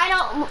is why I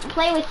don't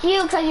play with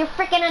you, because you're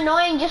freaking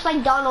annoying just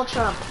like Donald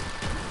Trump.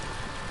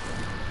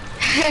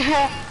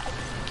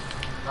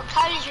 Well,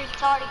 Cody's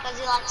retarded because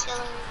he likes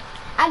Hillary.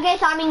 I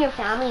guess I'm in your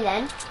family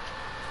then.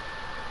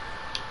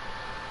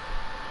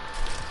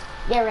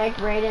 Get wrecked,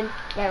 Brayden.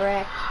 Get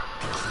wrecked.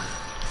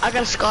 I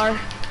got a scar.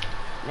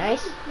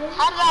 Nice.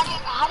 How did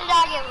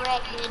I get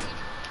wrecked, dude?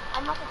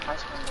 I'm not the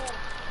first one there.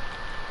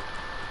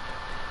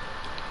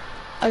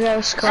 I got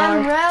a scar.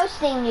 I'm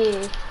roasting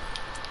you.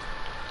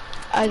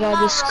 I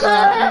got a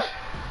scar.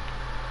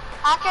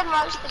 I can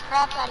roast the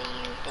crap out of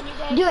you any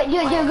day. Do it,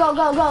 go.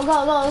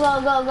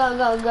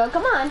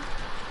 Come on.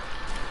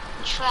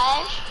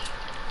 Trash?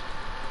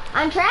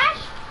 I'm trash?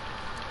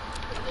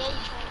 Yeah, you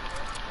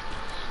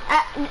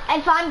trash.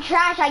 If I'm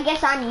trash, I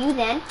guess I'm you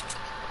then.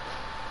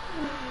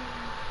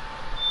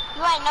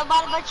 You ain't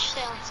nobody but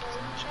yourself, so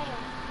you shut up.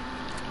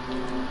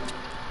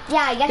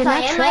 Yeah, I guess You're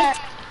I not am. trash.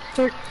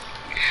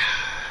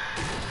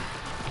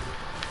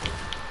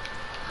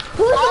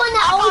 Who's the one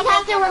that always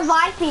has to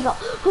revive people?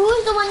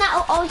 Who's the one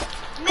that always...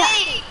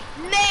 Me!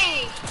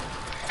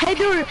 Hey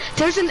dude,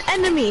 there's an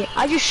enemy.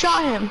 I just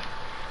shot him.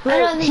 I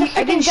know, there's a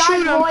I didn't freaking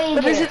shoot dark him, boy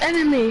but there's here. an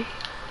enemy.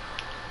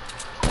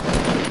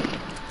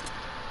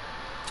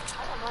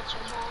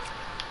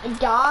 A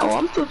dog? Oh,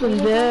 I'm flipping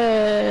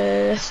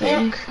dead, I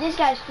think. Yeah, this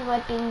guy's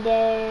flipping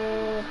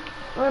dead.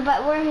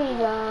 Where he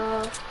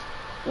go?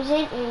 Is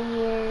it in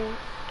here?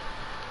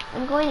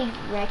 I'm going to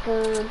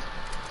record.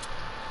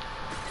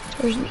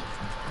 Where's me?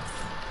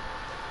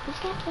 This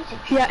guy plays a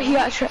He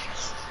got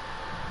trapped.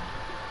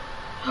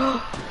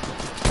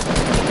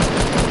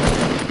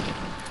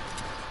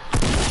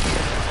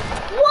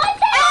 What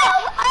the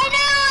hell? I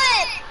knew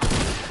it!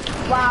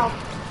 Wow.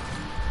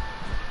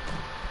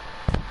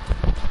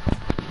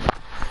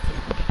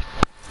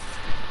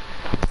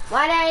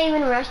 Why did I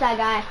even rush that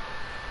guy?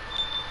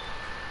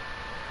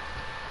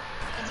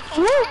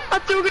 Woo! I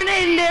threw a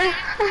grenade in there.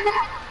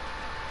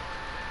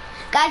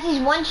 Guys, he's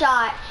one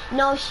shot.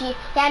 No shield.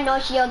 He had no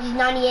shield. He's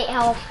 98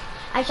 health.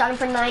 I shot him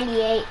for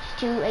 98,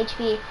 2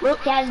 HP. Whoop.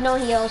 He has no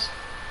heals.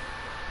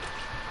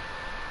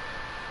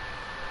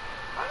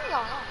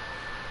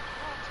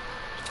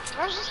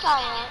 Where's this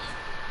guy at?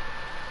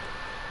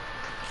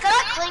 Can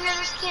I clinger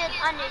this kid?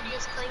 I need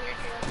this clinger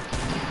kid.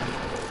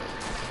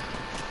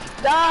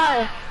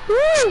 Die.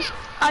 Woo!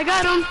 I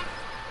got him.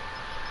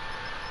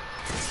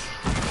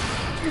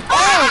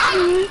 Oh!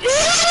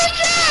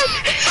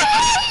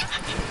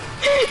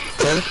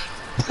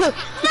 No!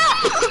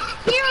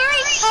 You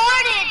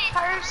retarded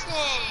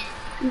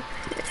person!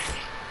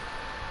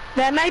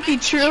 That might be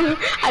true.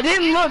 I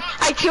didn't look.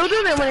 I killed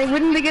him, and when I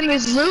went to get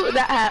his loot,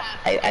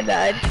 I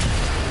died.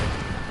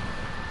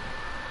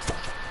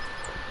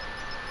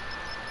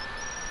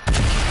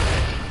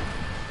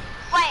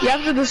 Wait, You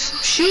have to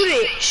just shoot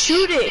it.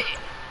 Shoot it.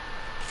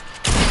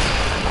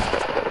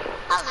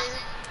 I'll lose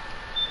it.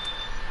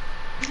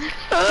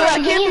 I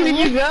can't believe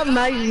you got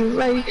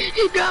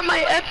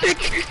my epic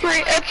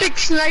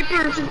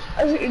sniper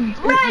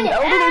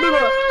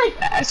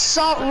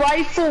assault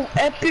rifle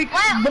epic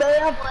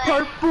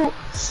purple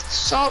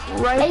assault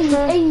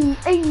rifle.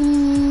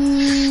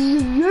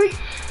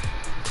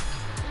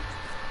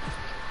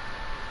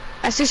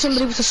 I see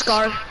somebody with a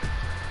scar.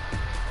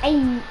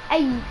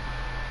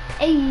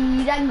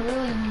 That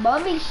girl's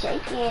bummy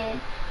shaking.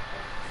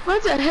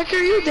 What the heck are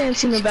you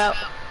dancing about?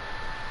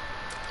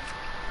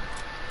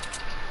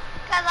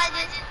 Cause I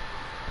just...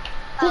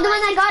 He's the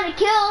one that got a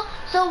kill,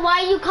 so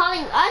why are you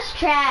calling us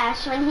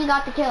trash when he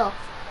got the kill?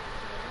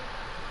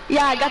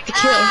 Yeah, I got the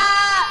kill.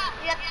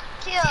 You got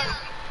killed.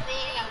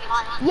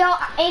 Yo,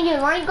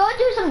 Adrian, wanna go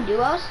do some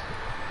duos?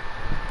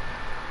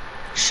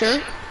 Sure.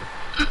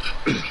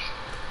 Bro,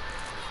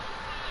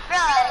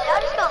 I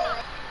just go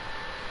away.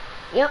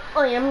 Yep,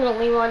 I am gonna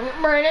leave on you,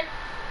 Brandon.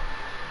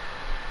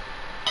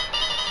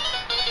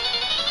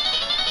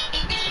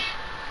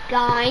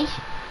 Guys.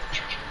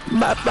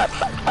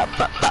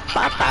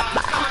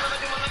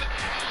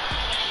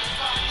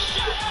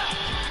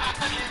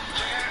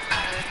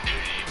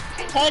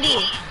 Cody.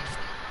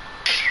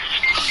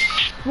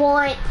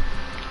 What?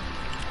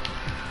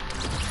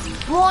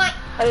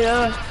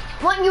 Yeah.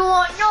 What you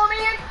want? No,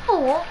 man.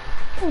 Oh.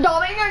 No,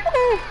 man.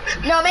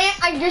 No, man.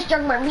 I just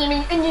stuck my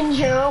penis in the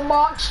cereal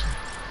box.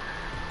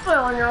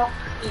 Oh, no.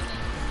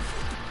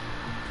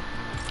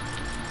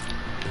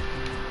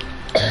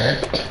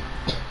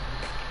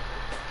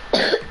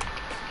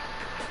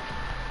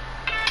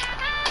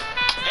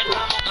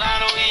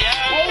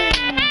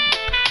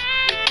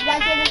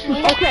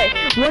 Okay,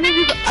 one of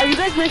you, are you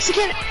guys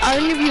Mexican? Are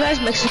any of you guys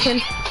Mexican?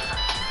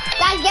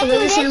 Guys, guess who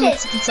this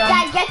is?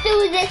 Guys, guess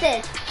who this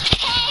is?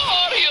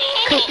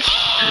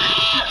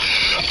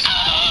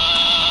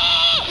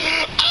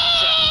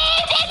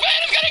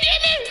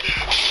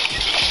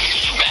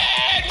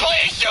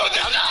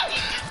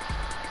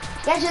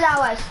 Guess who that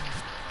was?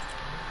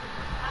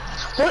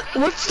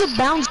 What's the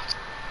bounce?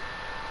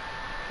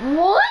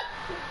 What?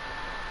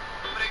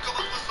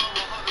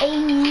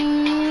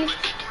 Hey.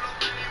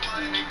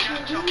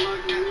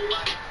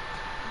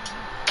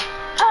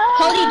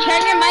 Cody,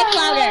 turn your mic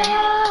louder.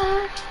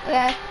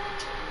 Okay.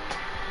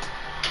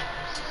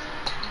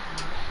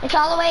 It's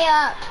all the way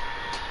up.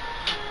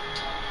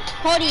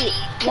 Cody,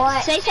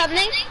 What? say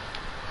something.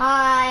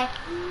 Hi.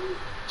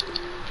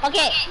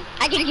 Okay,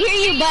 I can hear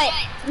you, but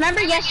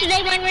remember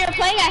yesterday when we were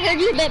playing, I heard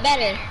you a bit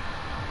better.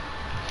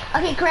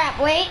 Okay, crap,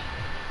 wait.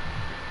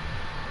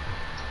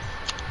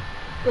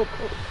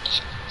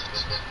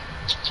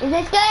 Is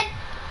this good?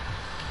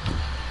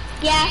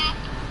 Yeah.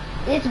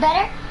 Is this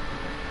better?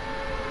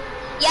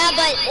 Yeah,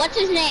 but what's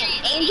his name?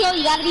 Angel,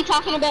 you gotta be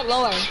talking a bit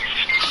lower.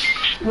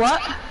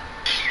 What?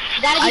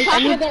 You gotta be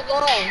talking a bit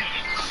lower.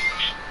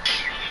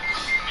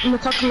 I'm gonna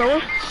talk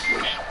lower?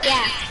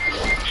 Yeah.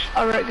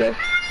 Alright, good.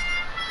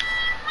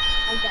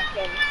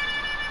 Okay.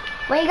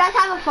 Wait, you guys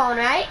have a phone,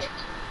 right?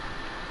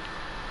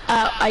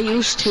 I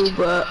used to,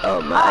 but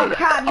Oh,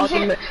 crap, you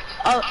should...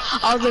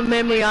 all the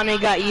memory on it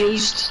got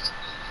used.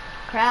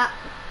 Crap.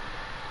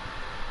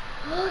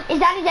 Is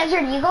that a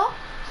desert eagle?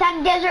 Is that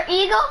a desert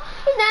eagle?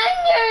 Is that a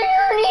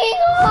desert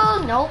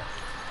eagle? Nope.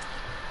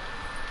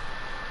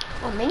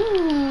 Oh,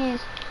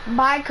 please.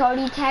 Bye,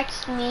 Cody.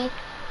 Text me.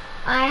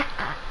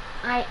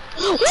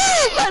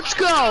 Let's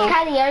go!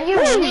 Kylie, are you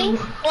reading?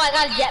 Oh, I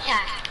got a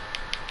jetpack.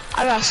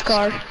 I got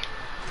scarred.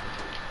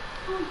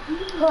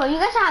 Oh, you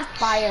guys have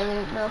fire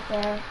loot, no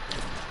fair.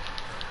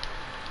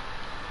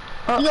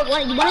 One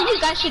of you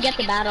guys should get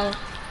the battle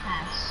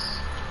pass.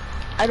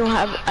 I don't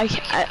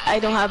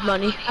have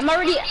money. I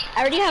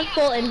already have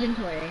full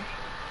inventory.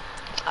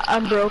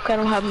 I'm broke. I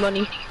don't have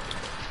money.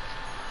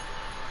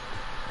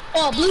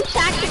 Oh, blue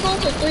tactical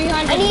for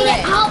 300. I need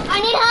help! I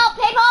need help!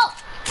 People!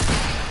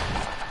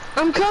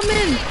 I'm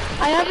coming.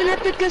 I have an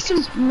epic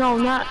SMG. No,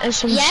 not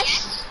SMG.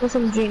 Yes.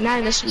 SMG, not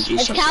an SMG.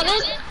 It's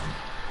Calvin.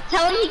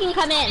 Tell him he can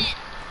come in.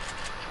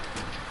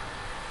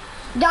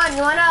 Don,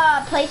 you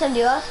wanna play some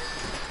duos?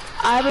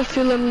 I have a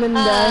feeling in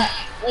the.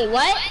 Wait,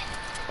 what?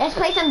 Let's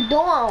play some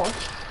duos.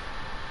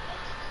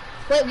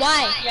 Wait,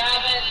 why?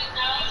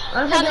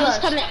 Wanna play Calvin, duos?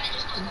 just come in.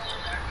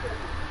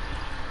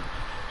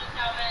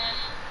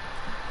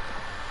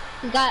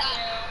 He got.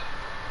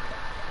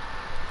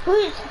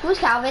 Who's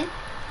Calvin?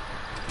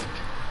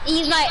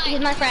 He's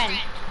my friend.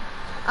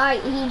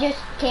 Alright, he just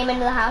came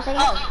into the house, I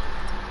guess? Oh.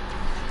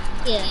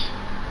 Yeah.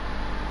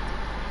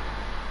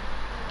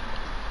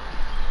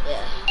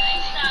 Yeah.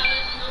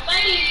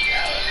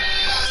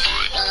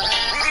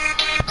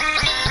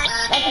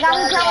 That's the guy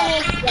who's telling me.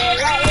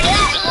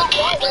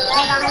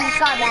 That guy who's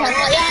got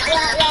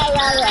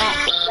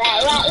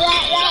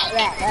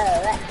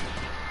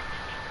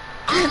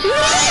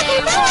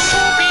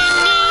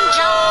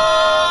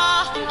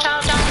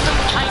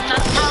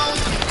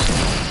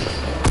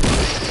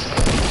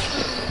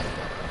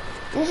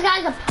This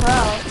guy's a pro.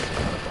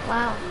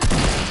 Wow.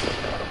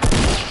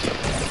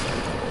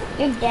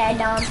 You're dead,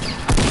 Dom.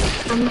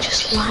 I'm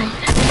just lying.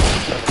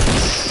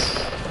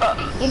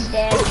 You're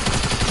dead.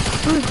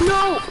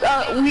 No,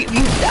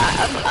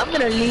 I'm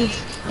gonna leave.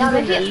 Dom,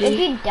 if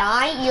you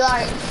die,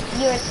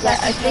 you're such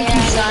I think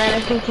he's dying.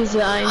 I think he's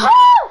dying.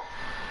 Oh!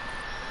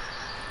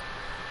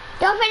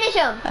 Don't finish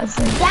him. That's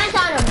it. Dance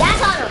on him.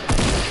 Dance on him.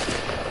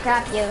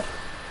 Crap you.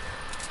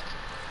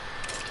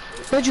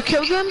 Did you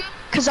kill them?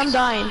 Cause I'm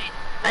dying.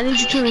 I need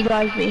you to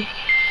revive me.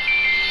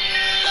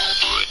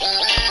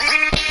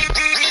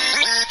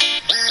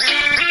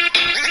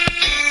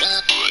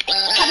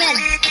 Come in.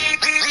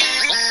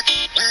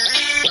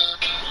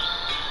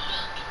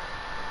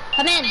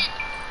 Come in.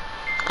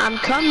 I'm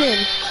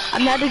coming.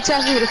 I'm not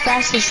exactly the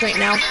fastest right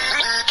now.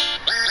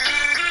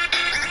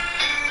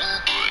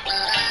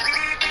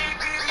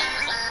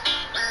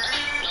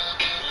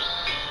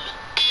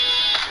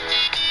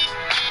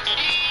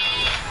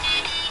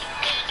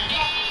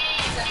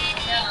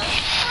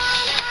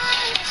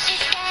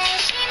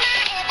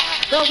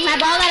 Bro, can I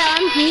borrow that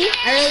LMG?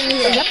 I really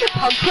need Is it. that the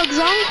Pug Pug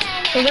song?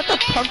 Is that the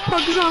Pug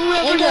Pug song,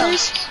 whatever that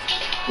is?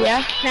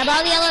 Yeah. Can I borrow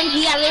the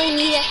LMG? I really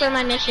need it for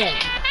my mission.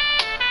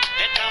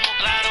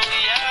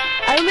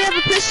 I only have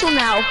a pistol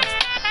now.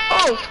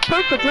 Oh,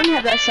 perfect. Let me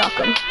have that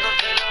shotgun.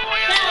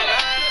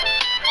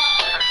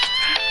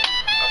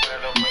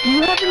 Do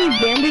you have any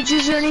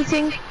bandages or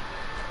anything?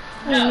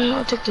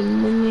 I'll take the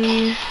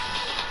mini.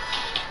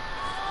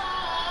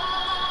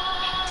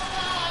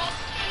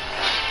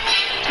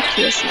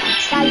 Yes,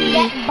 Guys,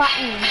 get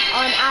button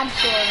on App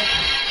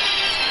Store.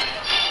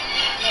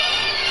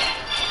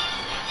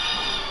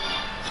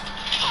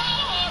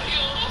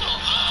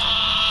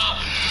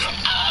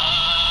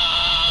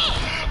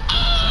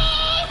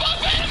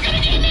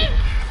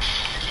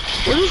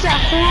 What is that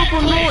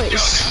horrible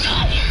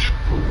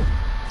noise?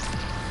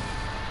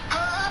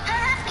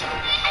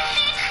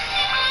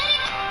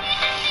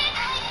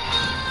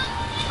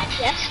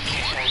 Yes.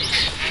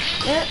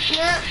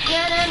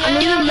 I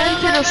need a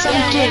medkit or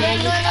something. I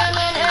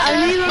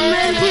need a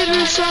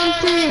medkit or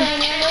something. I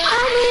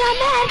need a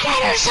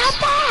medkit or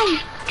something.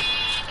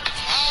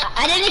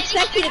 I didn't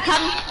expect you to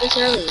come this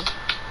early.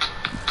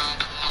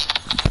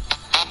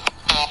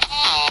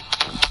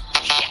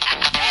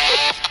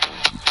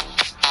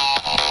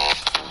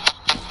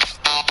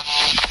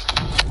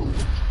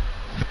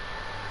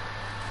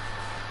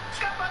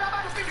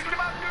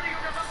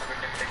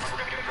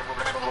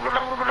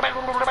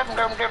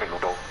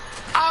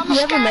 You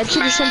have a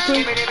medkit or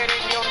something?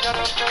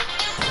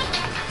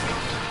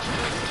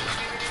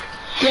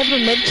 You have a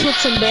medkit,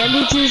 some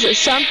bandages or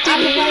something? I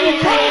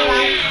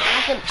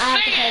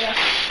have to play this.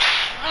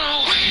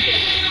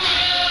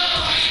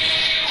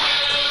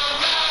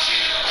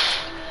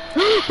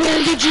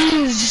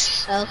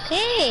 Bandages!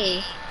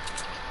 Okay.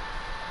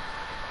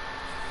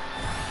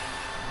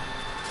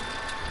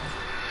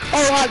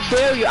 Oh, how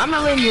dare you? I'm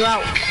not letting you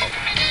out.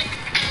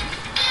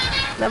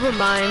 Never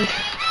mind.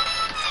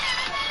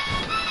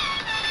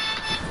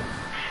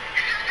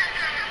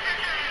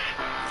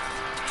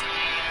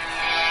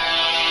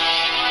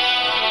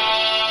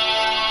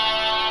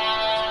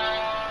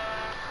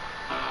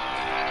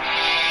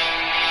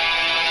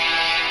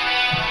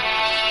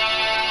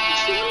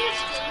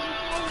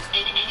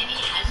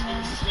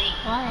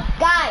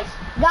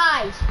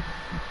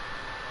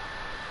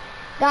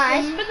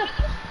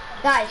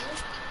 Guys,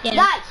 Yeah.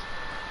 guys,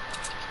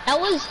 That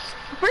was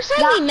the first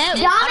time we met.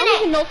 I don't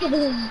even know if it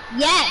was.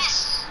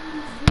 Yes.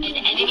 An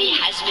enemy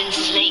has been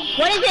slain.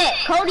 What is it,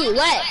 Cody?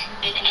 What?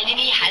 An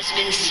enemy has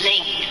been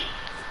slain.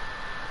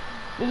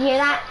 did you hear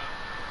that?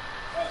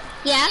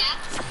 Yeah.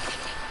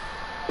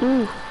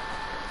 Ooh.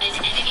 An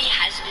enemy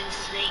has been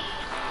slain.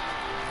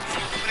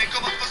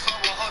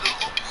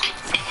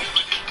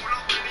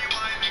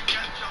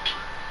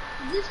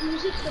 This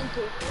music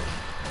simple.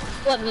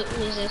 What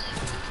music?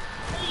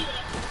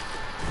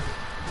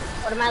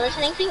 What am I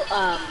listening to?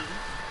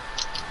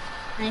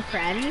 My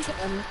friend.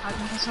 I'm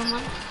talking to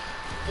someone.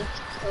 It's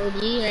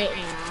Cody right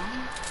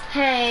now.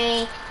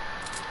 Hey,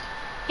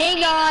 Hey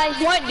guys,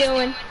 what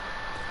doing?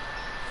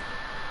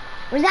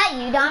 was that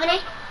you,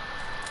 Dominic?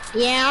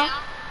 Yeah.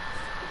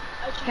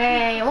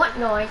 Hey, what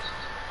noise?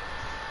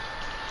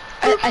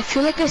 I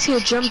feel like I see a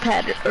jump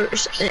pad or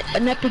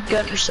an epic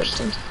gun or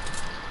something.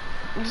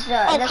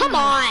 Oh, come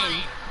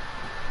on.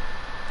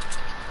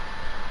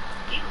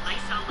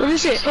 What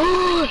is it?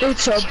 Oh,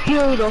 it's a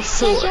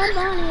beautiful.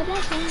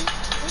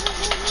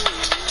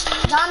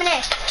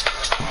 Dominic,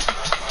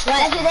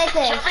 guess who this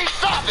is? Jeffrey,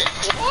 stop it!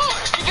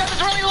 What? You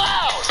guys are really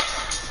loud!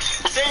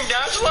 Sing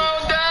that's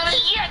loud, Daddy?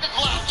 Yeah, that's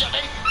loud,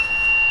 Jeffy!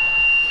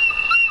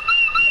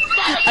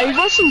 Are you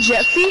watching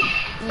Jeffy?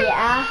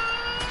 Yeah.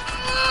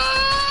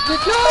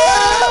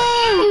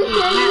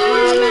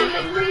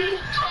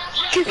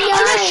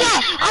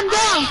 I'm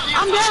down!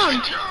 I'm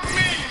down!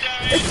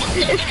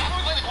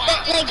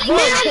 Like, Man,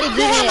 what? I'm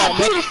down! I'm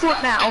beautiful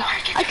now!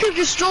 I could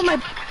just throw my...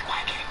 If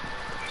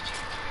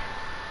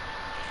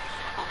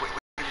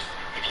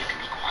you can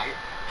be quiet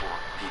for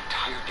the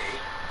entire day,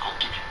 I'll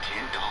give you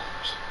 $10. $10?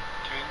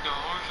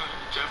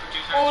 Jeffy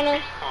just Wanna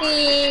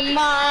see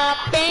my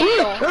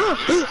pencil?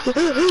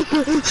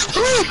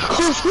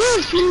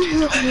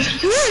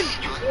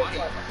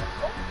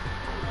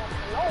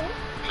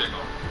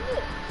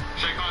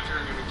 Shake on, you're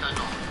gonna give me $10.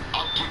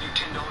 I'll give you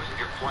 $10 if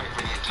you're quiet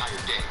for the entire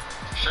day.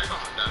 Shake on,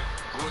 Dad.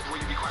 Will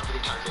you be quiet for the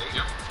entire day?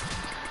 Yep.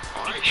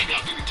 Alright,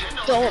 I'll give you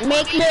 $10. Don't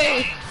make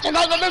me. Check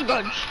out the big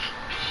guns.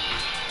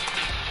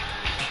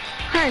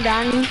 Hi,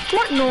 Donnie.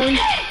 What noise?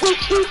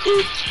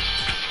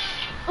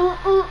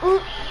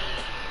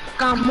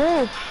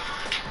 Kamu.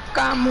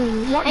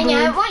 Kamu. What Hey, noise?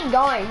 Nyan, where you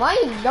going? Where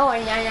you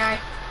going, Nyan?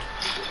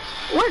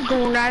 What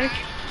going, Daddy?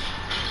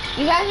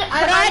 You guys, Put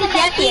I'm on the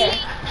best Jeffy. here.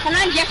 Put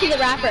on Jeffy the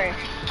rapper.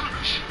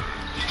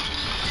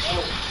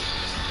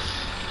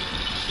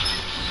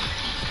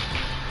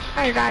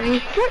 Hi, Daddy.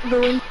 What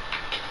doing?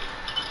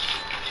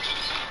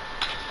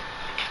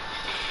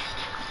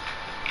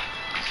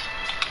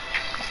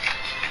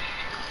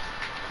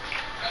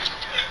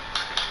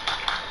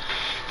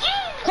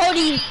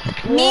 Cody,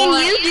 me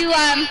and you do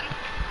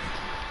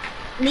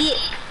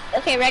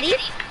okay, ready?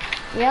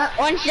 Yep.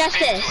 Orange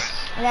Justice.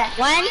 Okay.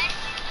 1,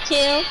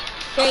 2,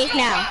 3,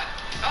 now.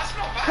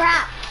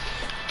 Crap.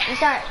 You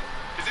start.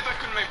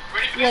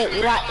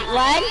 Wait, what?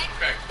 1,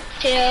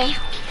 2,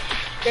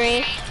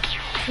 3,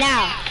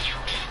 now.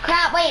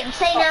 Crap. Wait.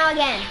 Say now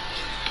again.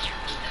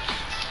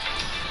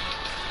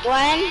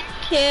 1,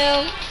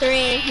 2,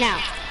 3, now.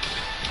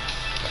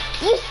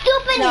 You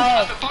stupid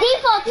No.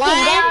 default team.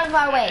 One. Get out of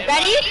our way.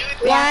 Ready?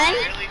 1,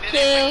 2,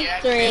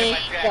 3,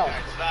 go.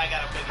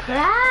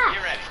 Crap.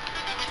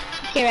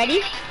 Okay,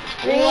 ready?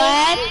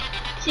 1,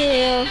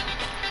 2.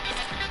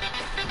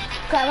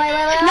 Crap, wait.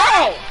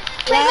 No!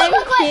 Wait,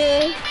 1,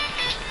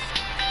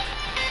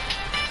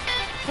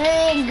 2.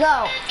 3,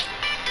 go.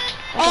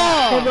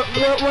 Oh!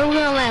 Where are we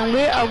gonna land?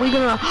 Where are we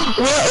gonna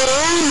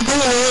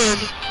land?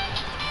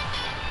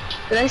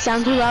 Did I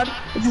sound too loud?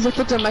 It's just I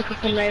put the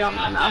microphone right on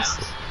my mouth.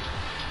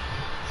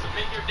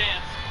 Submit your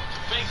dance to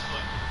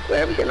Facebook.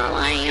 Where are we gonna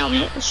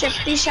land?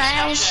 Shifty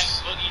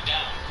Shires. Boogie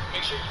down.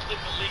 Make sure you click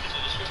the link in the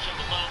description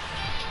below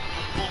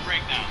for the full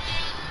breakdown.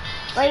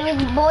 Where are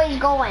the boys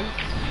going?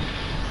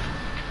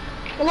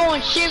 We're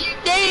going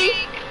Shifty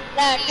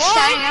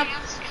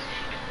Shires.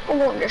 We're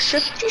going to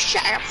Shifty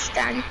Shires,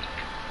 Daddy.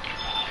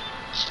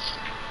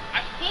 I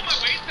pulled my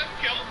weight, 7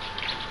 kills.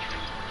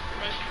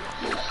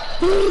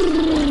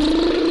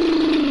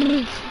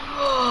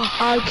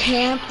 I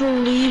can't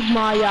believe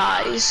my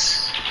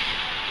eyes.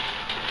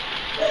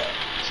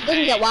 She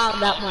doesn't get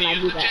wild up when I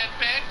do that.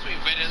 Jetpacks, we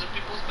invade other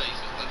people's bases.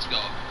 Let's go.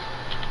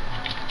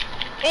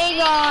 Hey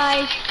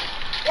guys!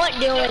 What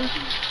doing?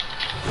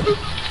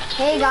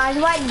 Hey guys,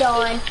 what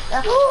doing?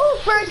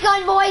 First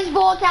gun, boys,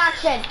 bolt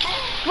action.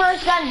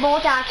 First gun,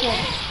 bolt action.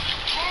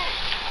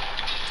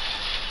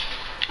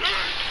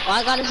 Well,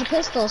 I got us a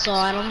pistol, so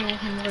I don't think I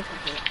can work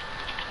with it.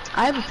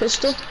 I have a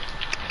pistol.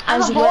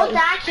 I'm As a well. bolt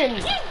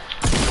action.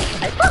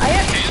 I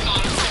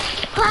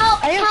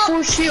have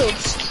 4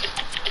 shields.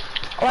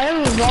 Oh, I have a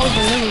revolver,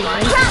 never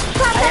mind. Crap,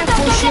 I have 4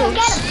 get him. shields.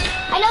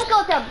 I know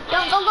go to him. Go.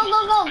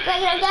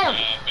 Get him.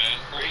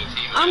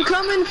 I'm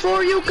coming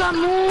for you,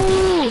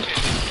 Camu!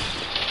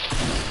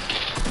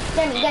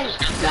 Get him.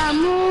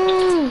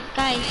 Camu!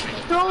 Guys,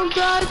 Don't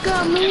die,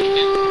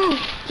 Camu!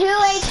 2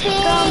 HP.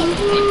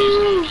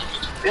 Camu!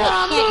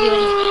 can't do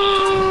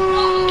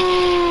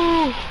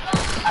Camu!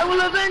 I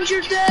will avenge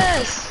your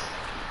death!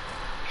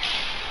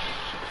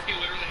 He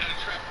literally had a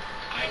trap.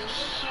 I'm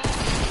so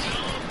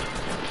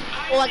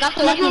dumb. well, I got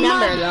the lucky Never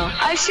number mind. though.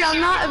 I shall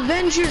not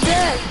avenge your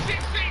death!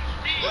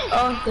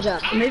 Oh, Good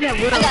job. maybe I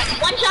will. I got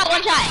one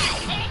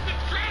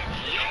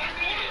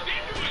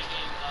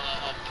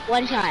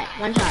shot.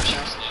 One shot, bro.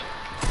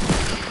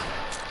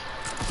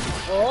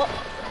 Oh.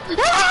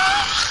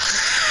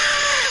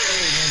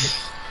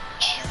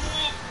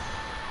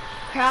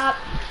 Crap.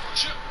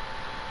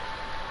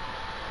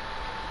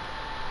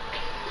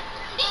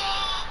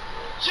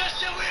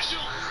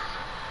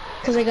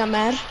 Cause I got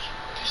mad.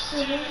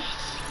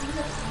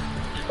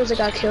 Cause I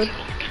got killed.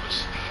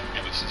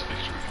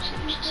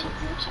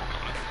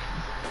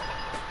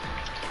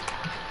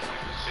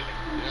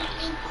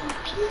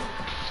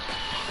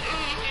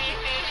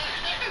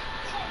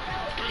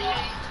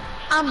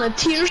 I'm a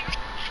tear.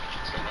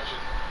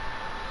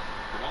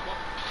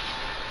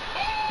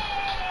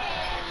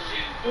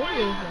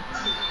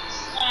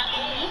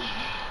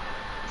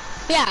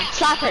 Yeah,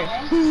 slap her.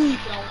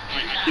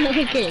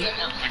 Okay.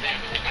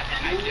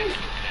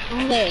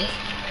 Okay.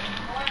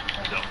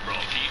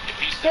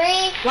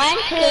 3, 1,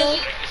 2.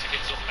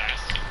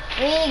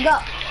 3, go.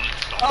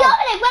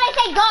 Dominic, when I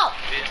say go.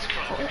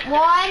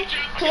 1,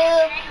 2,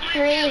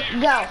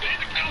 3, go.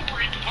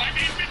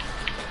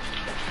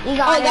 You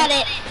got it. Got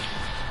it.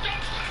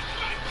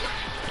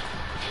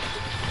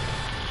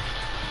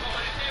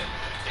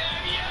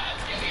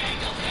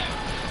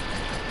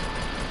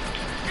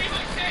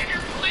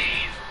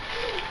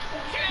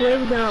 Where are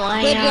we gonna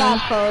land? Good job,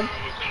 Code.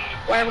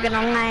 Where are we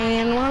gonna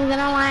land? Where are we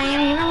gonna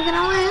land? Where are we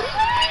gonna land?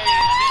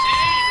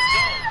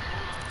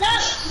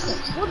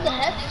 What the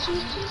heck?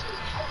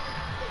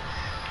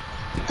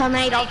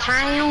 Tomato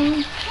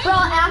Town. Bro,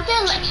 after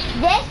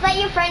this, let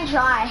your friend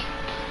try.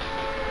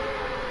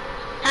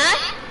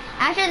 Huh?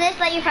 After this,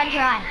 let your friend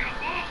try.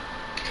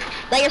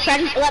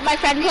 Let my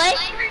friend play?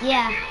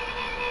 Yeah.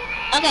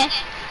 Okay.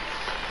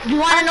 Do you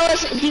want to know?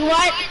 Do you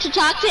want to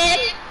talk to him?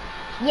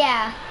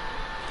 Yeah.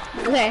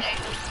 Okay.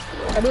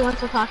 Everyone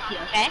wants to talk to you.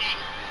 Okay.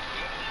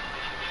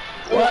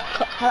 What?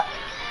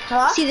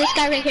 Hello? See this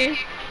guy right here?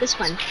 This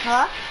one.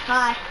 Hello?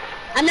 Hi.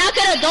 I'm not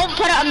gonna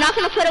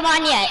put him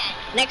on yet.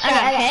 Next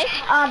round, okay?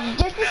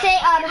 Just to say,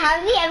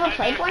 have you ever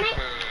played Fortnite?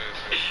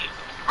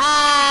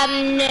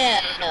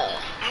 No.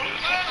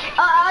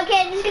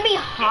 Okay, this is gonna be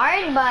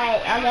hard,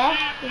 but okay.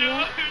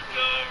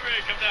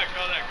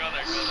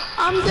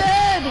 I'm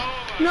dead.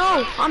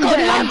 No, I'm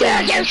dead. I'm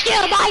dead. You're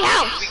still my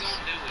house.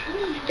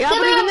 Yeah,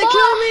 but you're gonna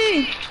kill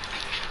me.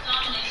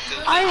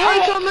 I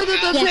hate tomato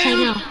Yes, I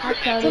know.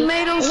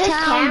 tomatoes Is this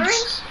Cameron?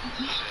 towns.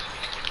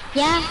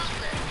 Yeah.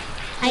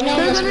 I know.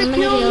 They're That's what gonna I'm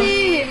kill gonna do. me.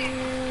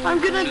 I'm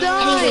gonna Anyways,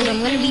 die.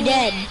 I'm gonna be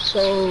dead.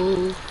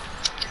 So.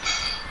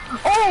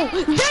 Oh,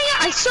 dang it!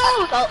 I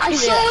saw it, you're but I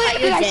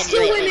dead,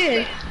 still right, went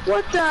in.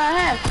 What the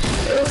heck?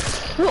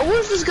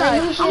 Where's this guy?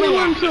 I'm gonna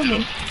let him kill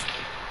me.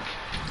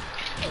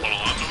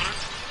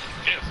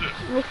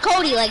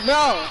 Cody, like,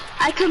 bro.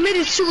 I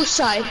committed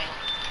suicide.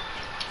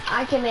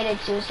 I committed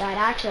suicide,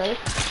 actually.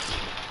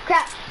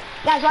 Crap.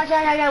 Guys, watch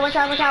out.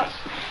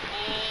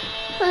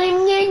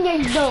 I'm in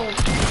this zone.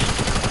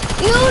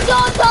 You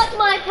don't touch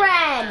my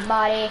friend,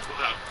 buddy.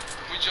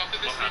 We jumped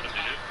in this thing.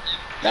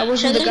 That So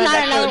wasn't the there's guy not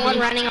that another killed one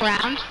me. running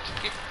around?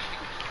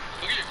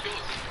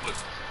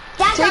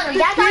 That's Take on him. the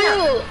That's on him.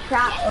 kill.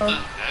 Crap.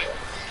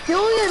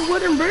 Killing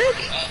wooden brick?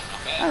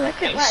 Oh, that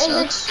kind of What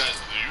is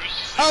sucks.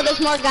 Oh, there's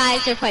more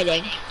guys. They're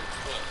fighting.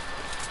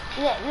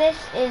 This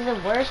is the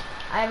worst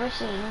I've ever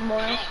seen,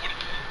 boys.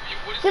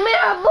 Come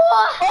here,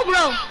 boy. Oh,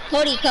 bro.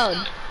 Cody, code.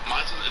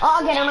 Oh,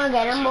 I'll get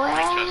him, boy.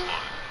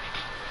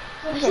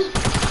 What's this?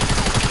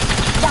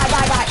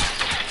 Die.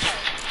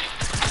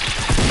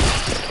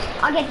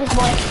 I'll get this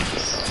boy.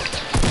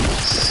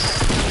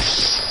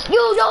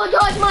 You don't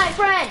touch my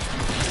friend.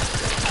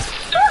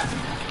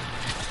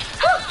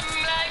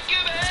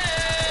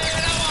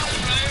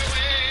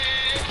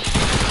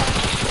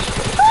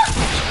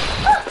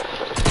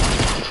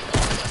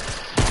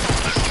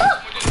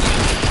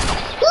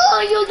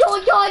 Oh, you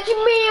don't touch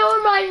me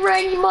or my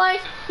friends, boy.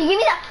 You give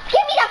me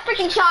that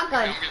freaking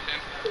shotgun.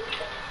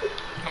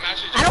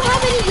 I don't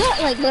have any good,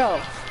 like, bro.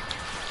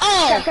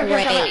 Oh, Come.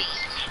 great.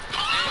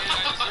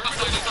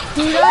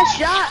 He got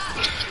shot.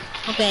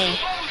 Okay.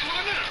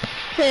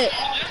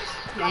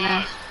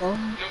 Wanna go?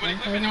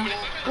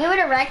 You would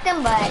have wrecked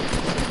him, but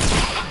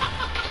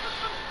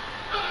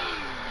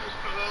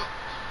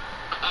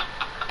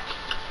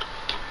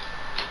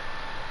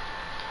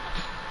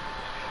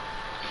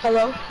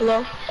Hello?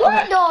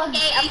 what dog?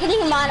 Okay, I'm putting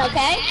him on,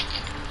 okay?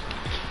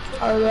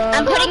 Hello?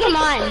 I'm putting him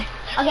on.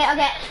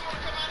 Okay.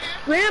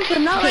 Grandpa,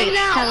 not right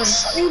now.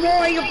 Hey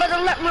boy, you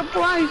better let me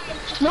play.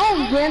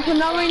 No, Grandpa,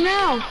 not right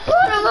now.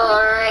 Put him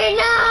on right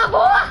now,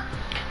 boy.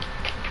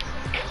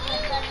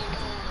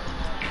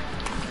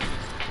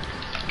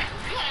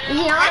 Is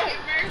he on?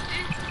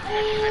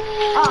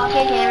 Oh,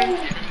 okay, Karen.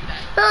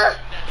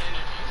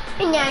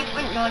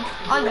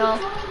 Oh no.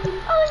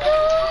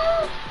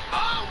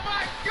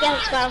 Yeah,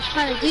 that's what I was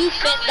trying to do.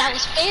 That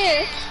was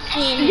fair.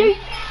 And,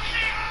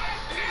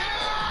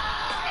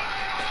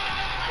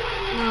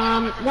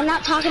 we're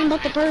not talking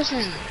about the person.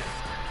 You're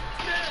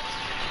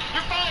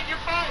fine.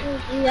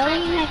 You're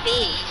yelling in my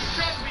face.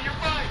 Trust me, you're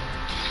fine.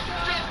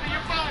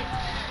 You're fine.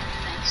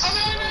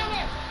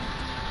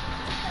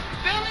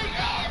 Billy,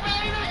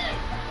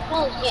 No,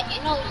 yeah,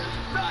 no.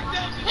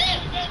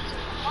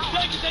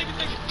 Take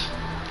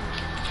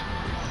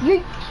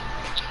it.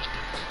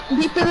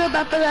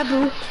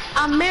 Beep-a-da-ba-ba-da-boo.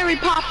 I'm Mary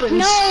Poppins.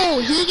 No,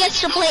 he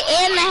gets to play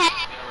in the head.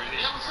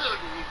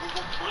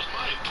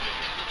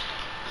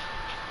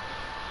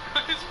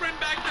 His friend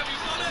backed up, you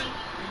saw that?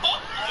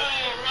 Oh,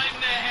 right in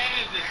the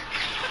head.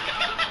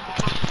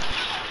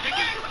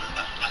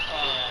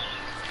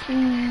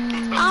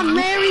 I'm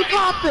Mary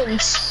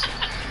Poppins.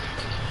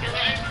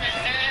 Right in the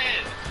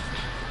head.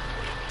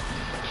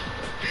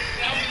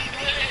 That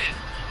was lit.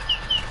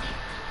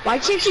 Why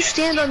can't you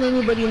stand on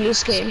anybody in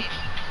this game?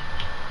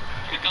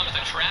 Here comes the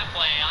trap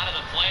play out of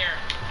the player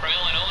from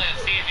Illinois.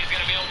 Let's see if he's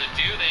going to be able to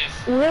do this.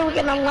 We're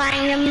gonna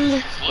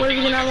land. We're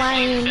Looking gonna like a fun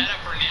land.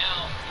 setup for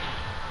now.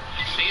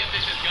 See if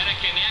this is going to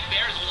connect.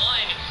 There's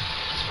one.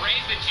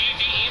 Sprays the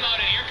GG emote,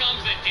 and here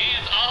comes the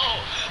dance. Oh,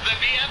 the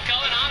BM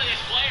coming onto this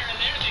player, and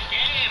there's the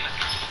game.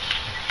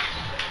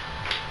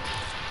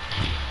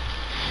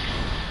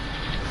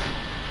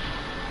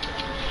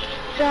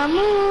 Come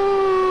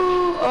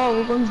on. Oh,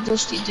 we're going to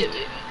Dusty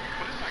Divot.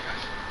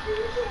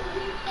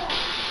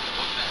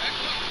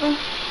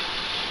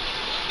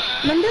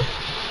 Remember? I'm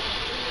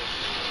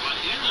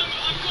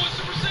going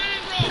Super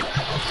Saiyan, bro.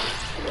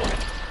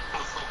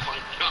 Oh my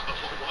God,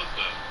 what was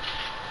that?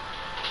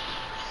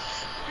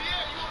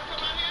 Yeah, you wanna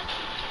come out here?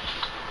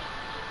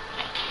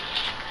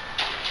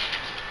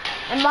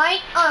 And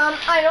Mike,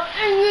 I don't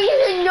think you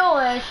should do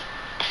this.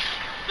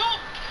 No.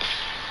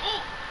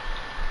 Oh.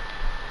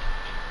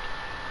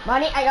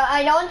 Buddy,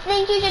 I don't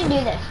think you should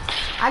do this.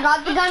 I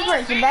got the gun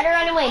first. You better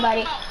run away,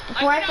 buddy,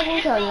 before I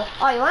freaking kill you.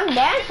 Oh, you want to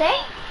dance,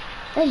 eh?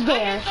 Let's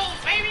dance.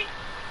 Baby.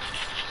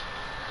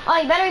 Oh,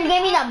 you better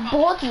give me the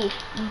bolty.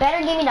 You better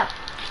give me the I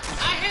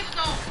hit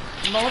those.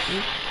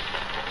 bolty.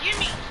 Give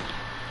me.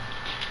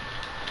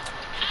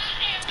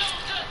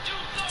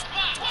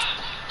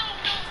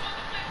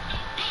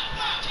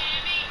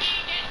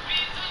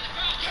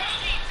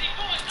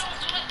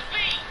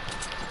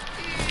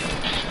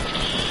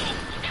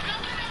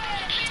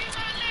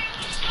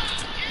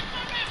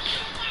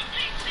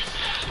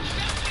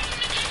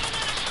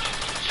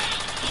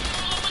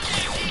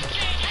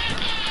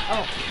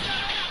 Oh.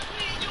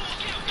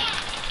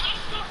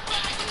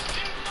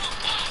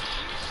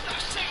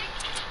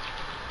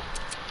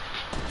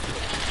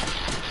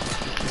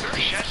 Is there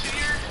chefs in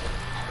here?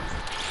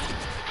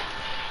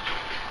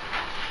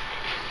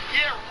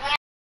 Yeah, right.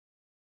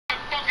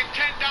 Fucking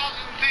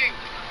 10,000 things.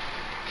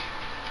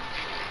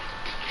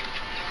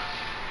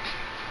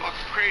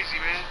 Fucking crazy,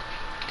 man.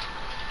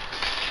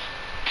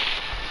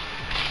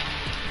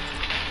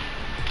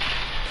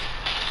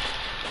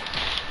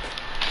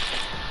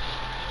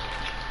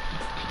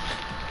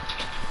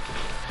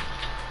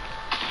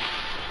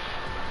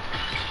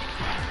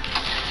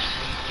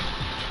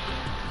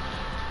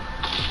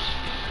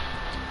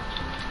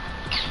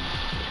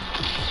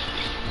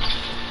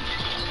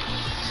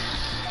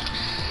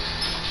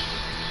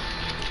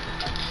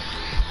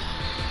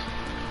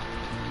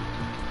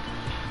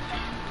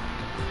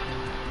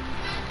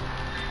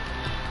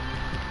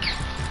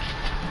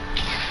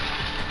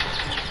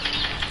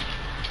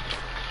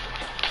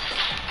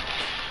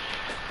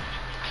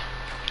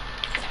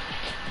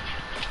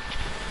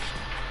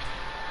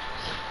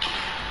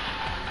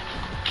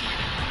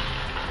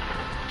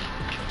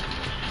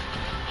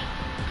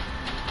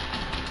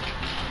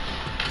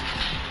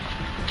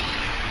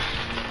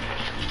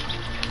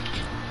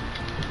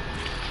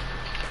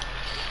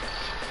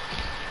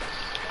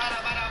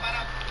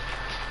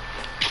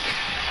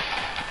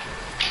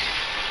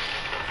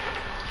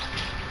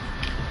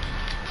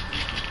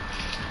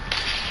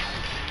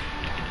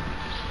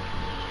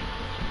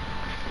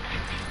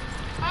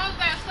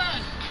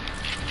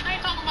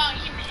 about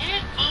eating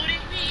his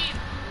booty. We eat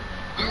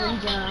girl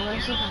booty,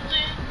 you know what I'm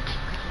saying?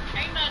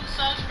 Ain't nothing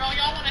sus, bro.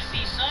 Y'all wanna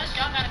see sus?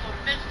 Y'all gotta go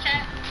to Fifth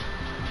Chat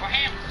or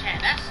Hammer's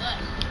Chat. That's sus.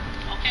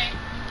 Okay?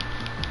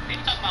 They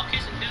be talking about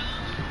kissing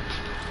dudes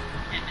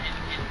and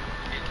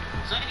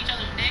sucking each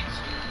other's dicks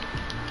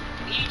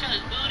and eating each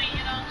other's booty,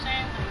 you know what I'm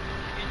saying?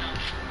 You know.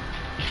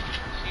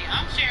 See,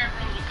 I'm sharing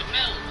rooms with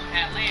Camille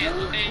at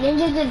Land, okay?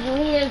 Ninja the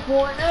deleted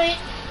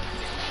Fortnite.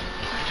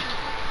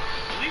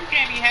 We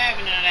can't be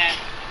having none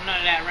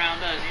of that around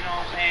us, you know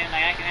what I'm saying?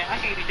 Like, I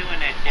can't be doing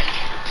that shit.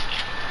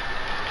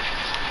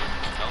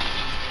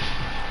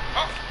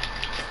 Oh.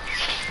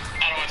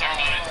 I don't want to talk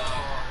about it.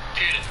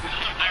 Dude,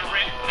 I don't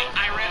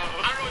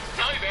know what to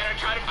tell you, man. I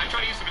try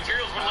to use the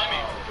materials, wouldn't let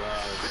me.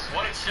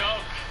 What a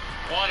joke.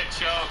 What a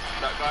joke.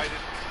 That guy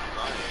didn't.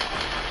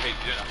 Hey,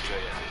 you don't have to go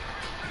yet.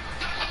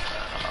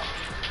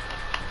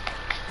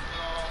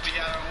 No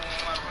pillar algún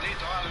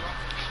arbolito o algo.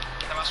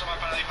 Te va a asomar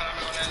para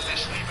dispararme con el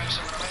sniper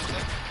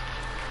seguramente.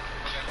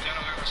 Porque yo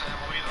no creo que se haya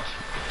movido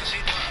de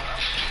sitio, la verdad.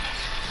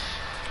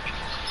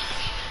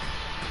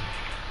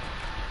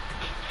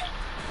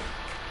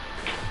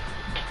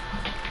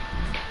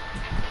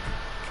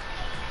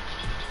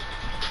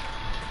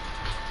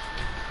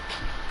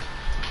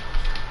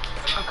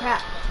 Oh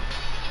crap.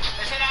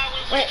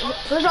 Wait,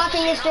 who's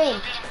watching this stream?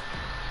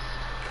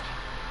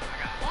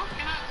 What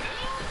can I do?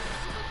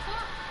 What the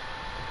fuck?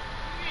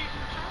 You ain't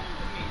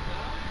controlling me,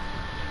 dog.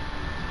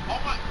 Oh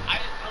my, I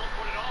didn't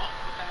teleport at all.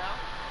 What the hell?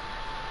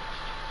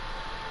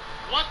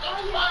 What the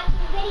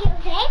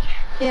fuck?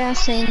 Yeah,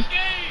 same.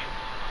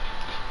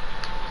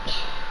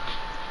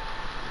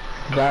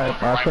 Guys,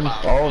 I couldn't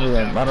follow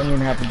them. I don't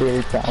even have a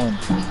daily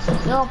challenge.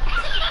 Nope.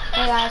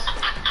 Hey guys.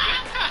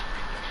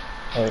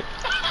 Wait,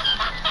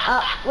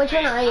 Which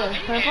one are you?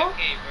 Purple?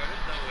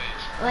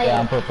 Wait. yeah,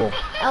 I'm purple.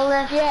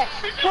 Left. Yeah.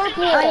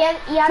 Purple. Oh,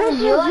 you have to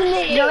do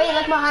it? Joey,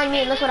 look behind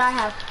me. Look what I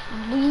have.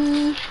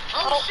 We.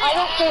 Oh, I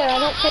don't care,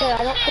 okay?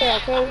 I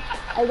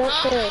don't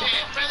care.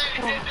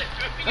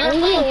 What are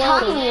you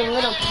talking to, you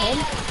little kid?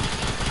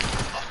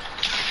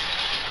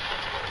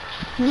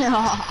 No.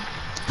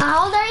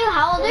 How old are you?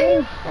 How old are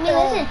you? Let me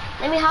listen.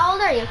 How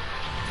old are you?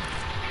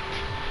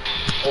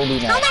 Holy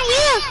How old now. are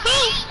you?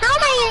 Hey, how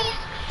old are you?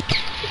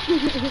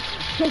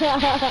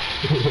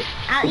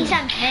 At least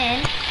I'm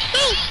 10.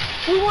 Hey,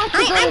 Who wants to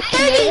go I'm to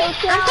 30.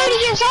 tomato I'm 30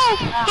 years old.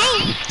 Hey,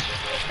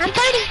 I'm 30.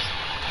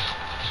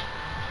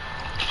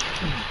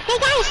 Hey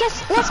guys,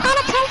 let's go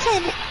to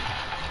Pilsen.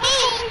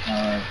 Hey.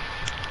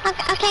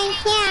 Okay,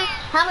 yeah.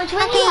 How much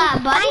win you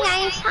have, buddy? Bye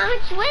guys. How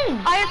much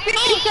win? I have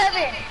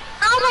 57.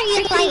 How old are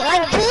you?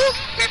 Like 2?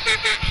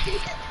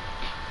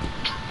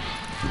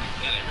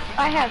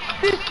 I have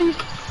 57.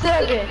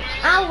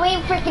 I'm way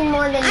freaking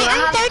more than you.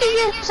 I'm 30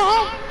 years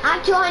old.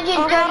 I'm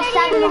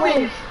 237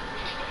 wins.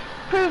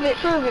 Prove it.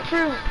 How do I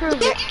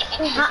prove it?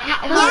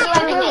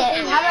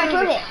 How do I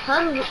prove it?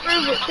 Huh?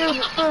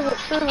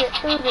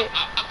 Prove it.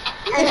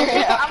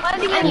 I'm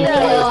letting I you knew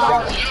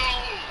know.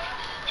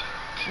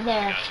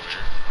 There.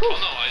 Oh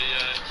no,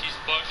 he's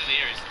bugged in the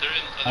air. He's third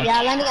in.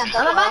 Yeah, let me go.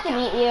 I'm about to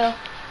meet you.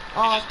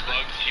 Oh.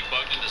 He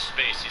bugged into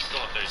space. He's still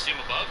up there. You see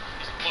him above?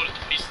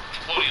 He's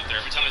floating up there.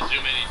 Every time I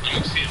zoom in,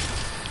 you can see him.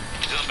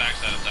 He's on the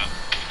backside of town.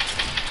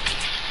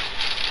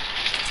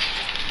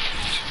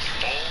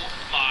 Oh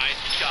my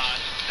god.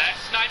 That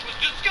snipe was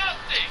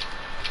disgusting!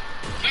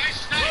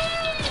 Nice snipe!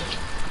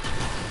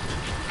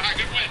 Alright,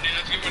 good win, dude.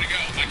 That's a good way to go.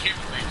 My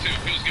camera broke too.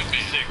 Feels good to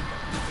be sick.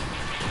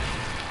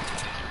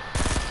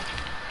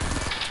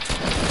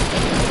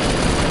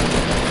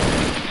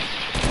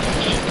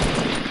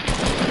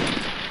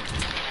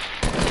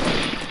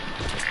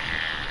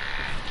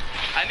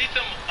 I need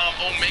some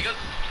omegas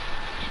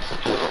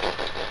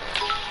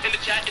in the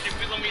chat if you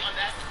feel me on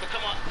that. But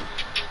come on.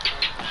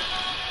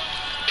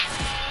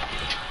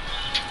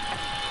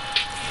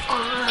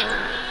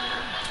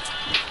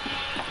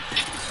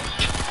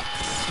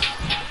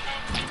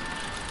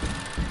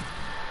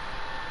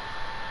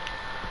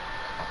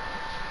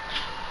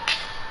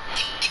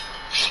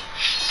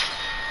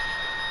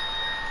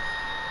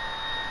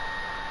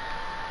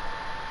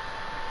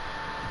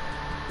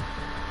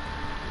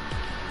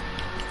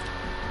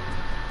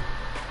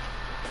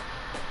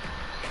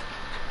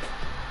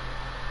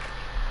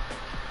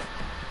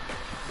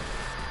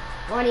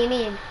 What do you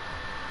mean?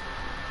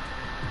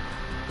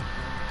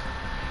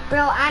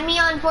 Bro, add me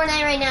on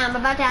Fortnite right now. I'm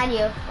about to add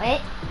you.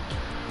 Wait.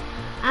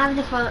 I have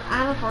the phone.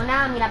 I have a phone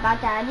now. I'm about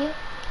to add you.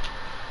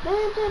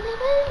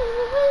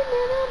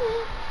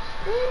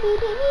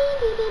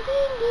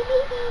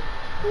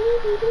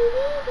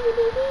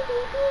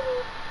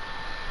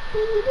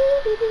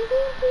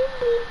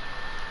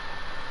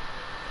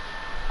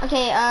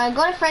 Okay,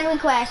 go to friend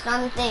request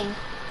on the thing.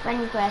 Friend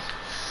request.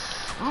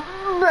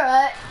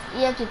 Bruh,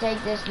 you have to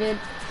take this, dude.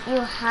 You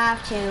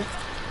have to.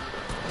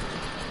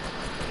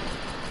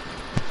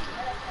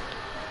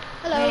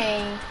 Hello.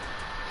 Hey.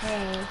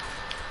 Hey.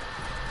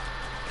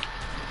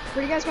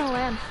 Where do you guys want to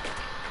land?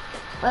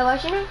 Wait,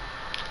 what's your name?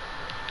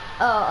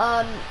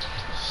 Oh,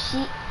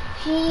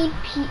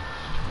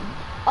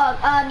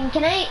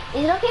 can I,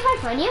 is it okay if I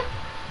friend you?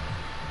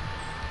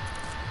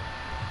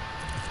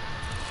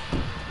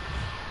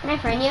 I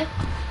friend you?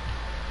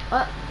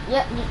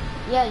 Yeah,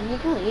 yeah, you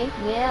can leave.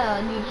 Yeah,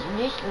 you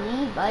just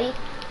leave, buddy.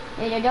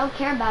 Yeah, they don't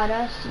care about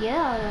us.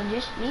 Yeah,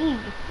 just leave,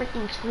 you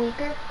freaking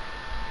squeaker.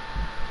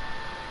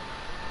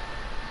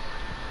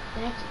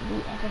 Let's be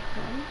ever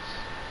friends.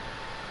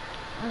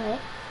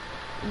 Alright.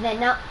 Then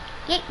now,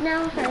 get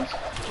now friends.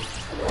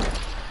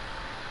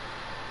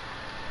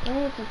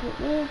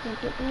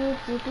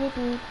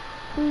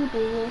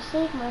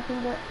 Save my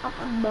finger up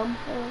a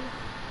bumper.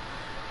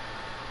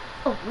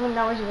 Oh, well,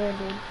 that was weird,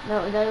 dude. No,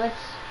 let's.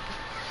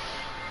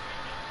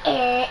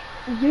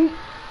 Yeet.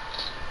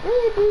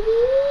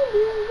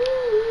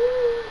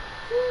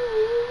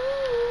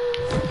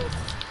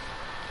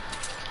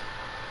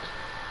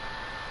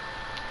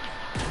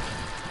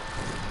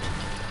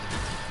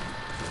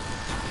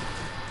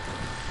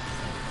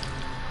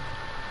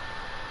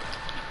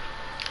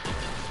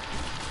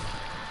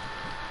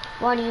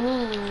 What do you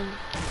mean?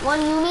 What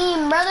do you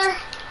mean, brother?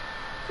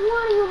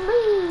 What do you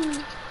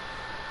mean?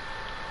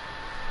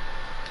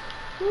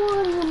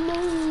 What do you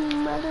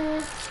mean,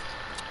 brother?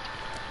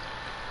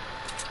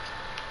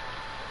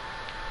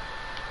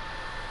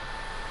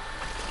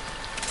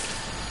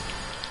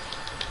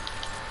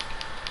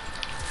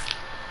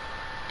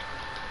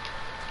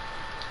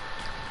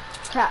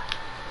 Crap.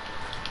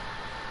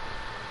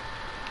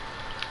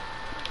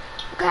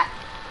 Crap.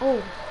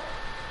 Oh.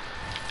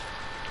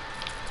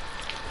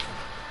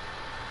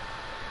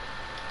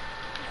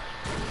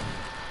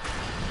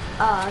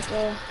 Oh,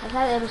 okay. I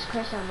thought it was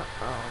Chris on the.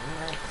 Oh,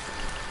 my.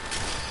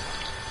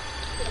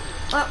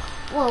 Oh,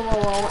 whoa, whoa,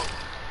 whoa.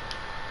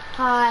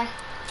 Hi.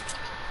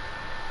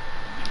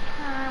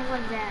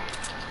 What's that?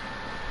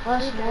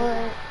 What's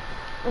what?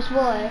 What's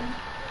what?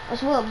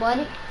 What's what,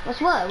 buddy?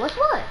 What's what? What's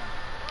what?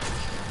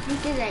 You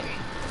did it.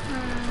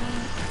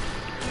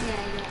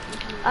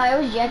 Oh, it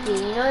was Jeffy.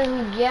 You know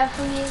who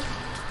Jeffy is?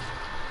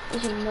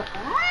 Is your what?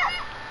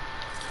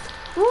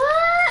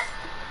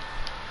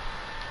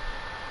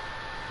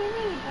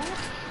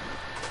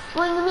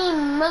 What do you mean,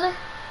 mother?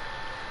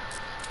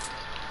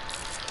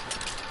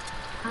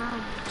 How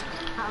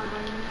old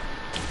are you?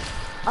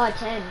 Oh,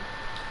 10.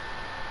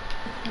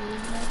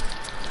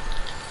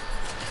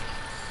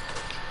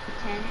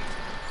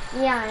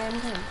 10? Yeah, I am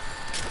 10.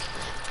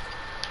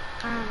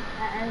 I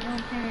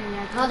don't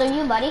care. How old are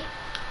you, buddy?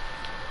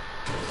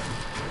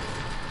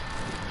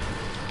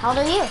 How old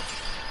are you?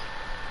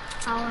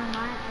 How am I?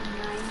 I'm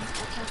 9.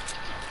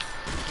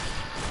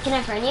 Can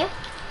I friend you?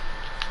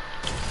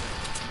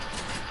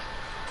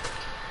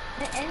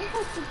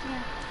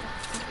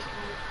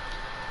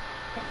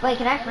 Wait,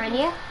 can I friend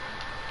you?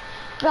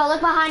 Bro,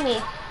 look behind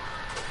me.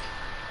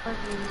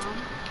 What's your mom?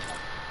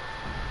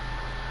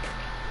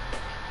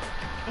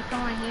 I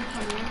come on here,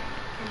 come here,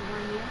 and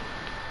 1 year.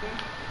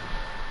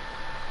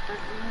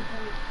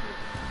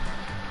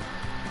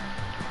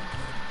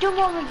 Jump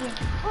over here.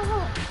 Oh,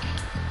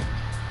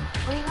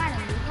 oh, you got a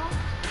legal?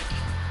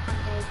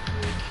 Okay,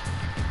 please.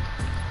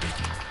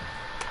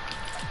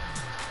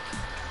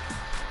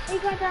 We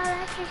got the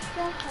electric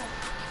shelter.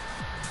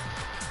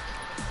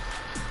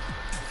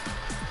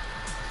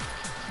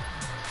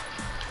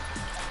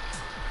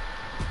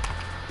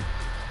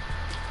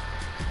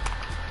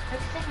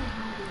 Let's take my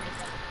hungry.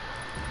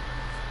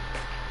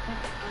 I'm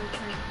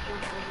trying to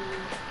jump over you.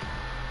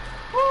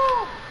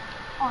 Oh!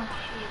 Oh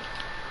shit.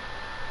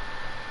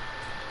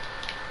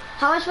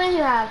 How much wind do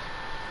you have?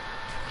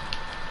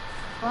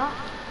 What?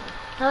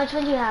 How much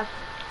wind do you have?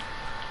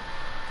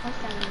 What's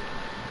that mean?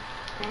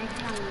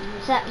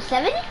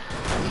 7?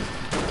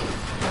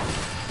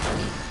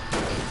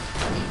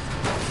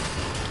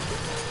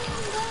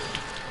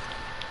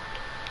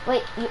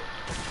 Wait,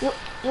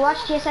 you watch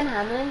TSM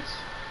Hamlin's?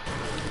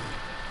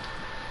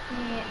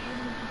 Yeah.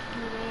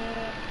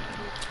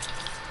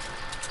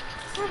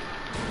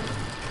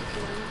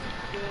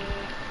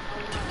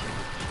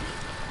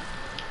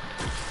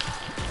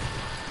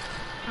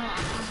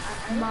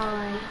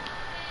 Mine.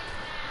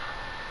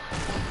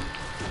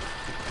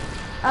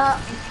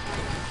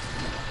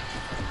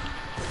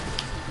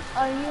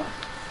 Are you?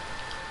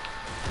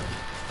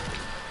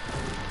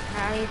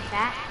 Are you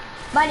fat?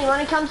 Buddy, you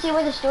wanna come see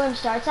where the storm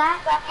starts at?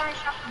 I find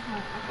shopping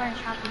cart. I find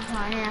shopping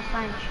cart and I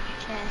find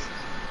chest.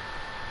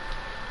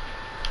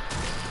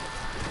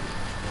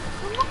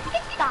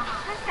 Get the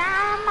heck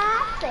out of my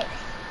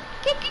face.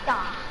 Get the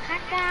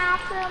heck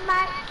out of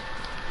my.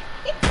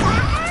 Get the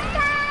heck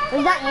out.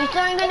 Was that you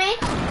throwing grenade?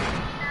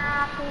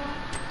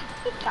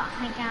 Get the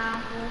heck out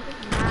of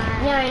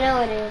my. Yeah, I know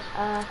it is.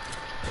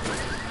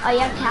 Oh, you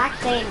have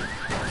taxing.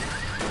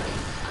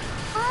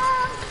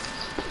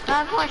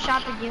 I'm going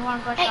shopping. Do you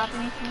want to go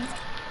shopping with me?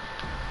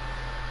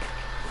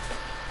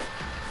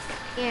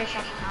 Here,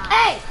 shopping cart.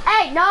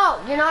 Hey,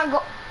 no, you're not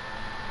go.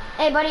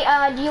 Hey, buddy,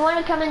 do you want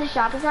to come in the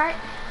shopping cart?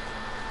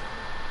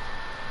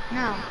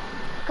 No.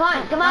 Come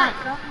on, come on.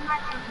 Go in my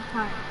shopping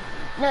cart.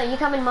 No, you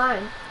come in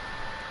mine.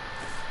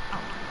 Oh,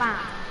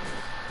 fine.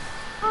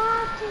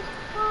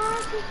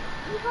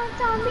 You gonna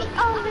throw me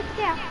over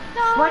there?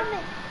 Throw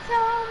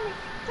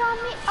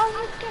me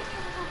over there.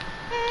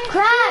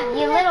 Crab,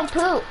 you little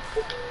poop.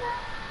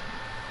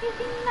 You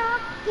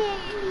cannot get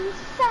me,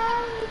 so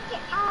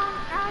get on,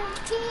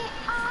 get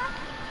on.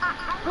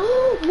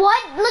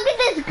 What? Look at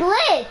this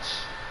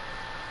glitch.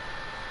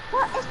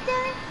 What is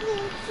there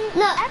glitch?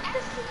 Look.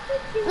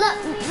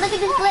 Look at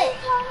this glitch.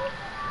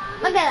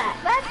 Look at that.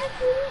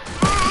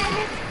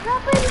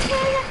 Nobody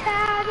cares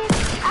about it.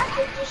 I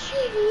could just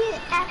shoot it.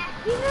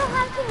 You know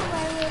how to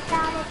worry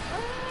without it.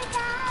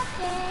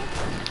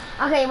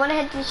 Okay, you wanna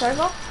head to the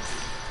circle?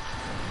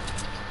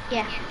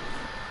 Yeah.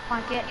 Come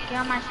on, get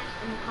on my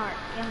in the cart.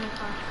 Get on my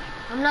cart.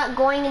 I'm not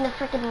going in the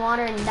freaking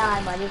water and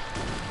die, buddy.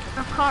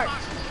 A cart.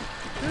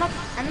 I'm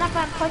not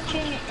gonna put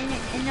you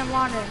in the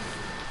water.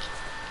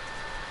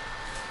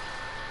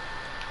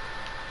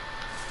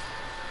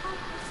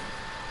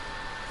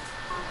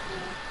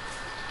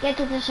 Get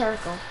to the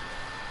circle.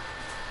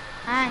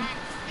 Hi.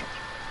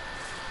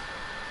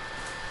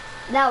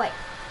 That way.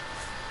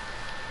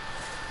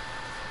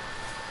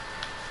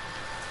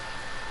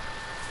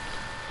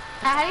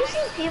 Have you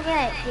seen people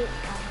that do?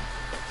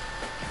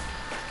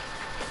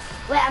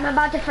 Wait, I'm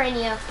about to friend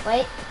you.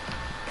 Wait.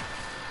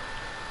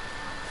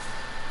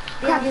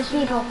 Crap, there's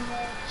people.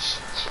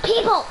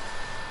 People!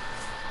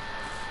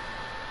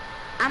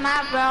 I'm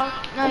out, bro.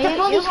 No, It's a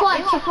fully squad.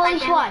 It's a fully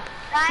squad.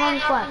 Fully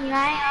squad.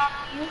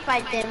 You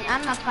fight them.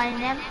 I'm not fighting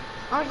them.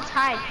 I'll just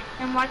hide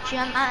and watch you.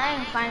 I'm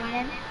not fighting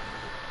them.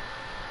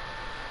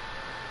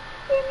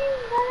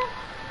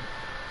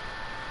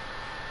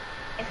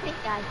 I think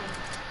I did.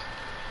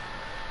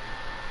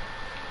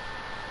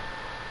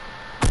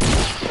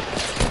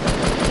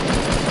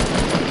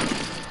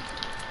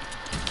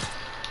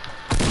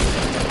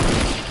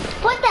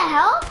 What the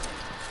hell?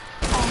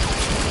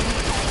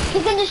 He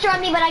can destroy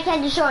me, but I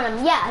can't destroy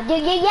him. Yeah,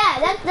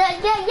 that's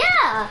the,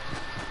 yeah.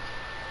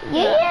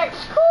 Yeah,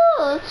 it's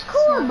cool. It's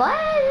cool, but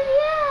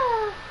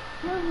yeah.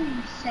 Let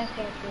me suck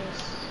at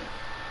this.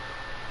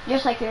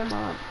 Just like your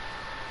mom.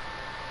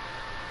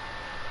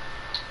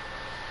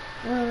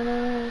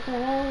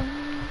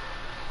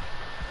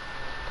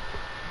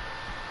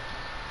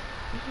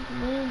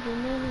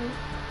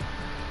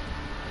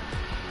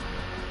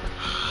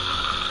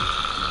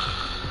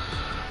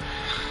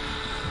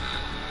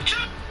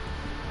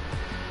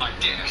 My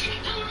desk.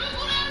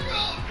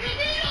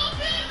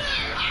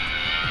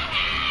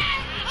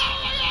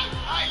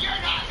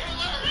 You're not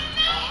Hitler!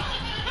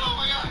 Oh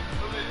my god!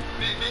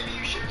 Maybe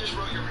you should just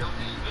wrote your real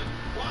name.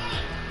 Why?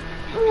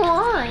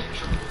 Why? I'm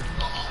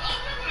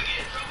never gonna get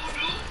in trouble,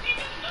 dude. He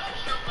just loves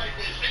stuff like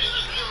this.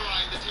 Never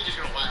mind, the teacher's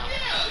gonna laugh.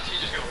 Yeah, the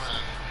teacher's gonna laugh.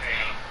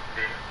 Hey,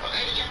 good.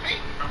 Hey, did you have me?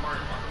 I'm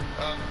Mario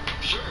Parker.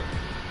 Sure.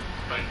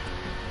 But...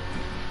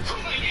 Oh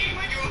my name,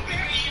 I do a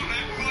very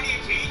macaroni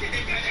and cheese, and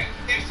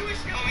there's two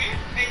snowman,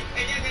 and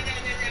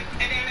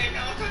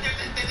also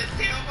there's a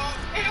sailboat,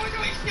 and also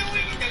it's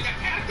snowing, and there's a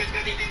cactus,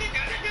 because he did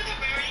another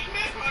very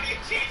macaroni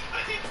and cheese,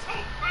 because it's so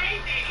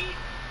crazy.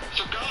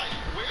 So, Guy,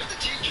 where's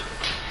the teacher?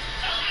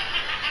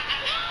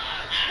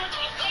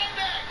 Principal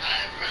Steinbeck!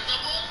 I'm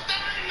Principal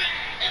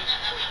Steinbeck! And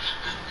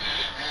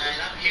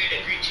I'm here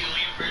to greet you on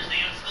your first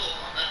day of school.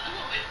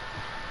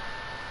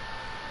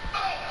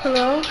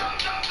 Hello?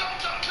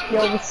 Yo,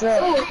 what's up?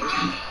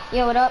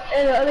 Yo, what up?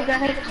 Hey, the other guy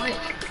has a mic.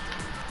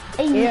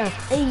 Hey, Yeah.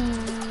 Hey,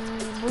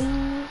 boy.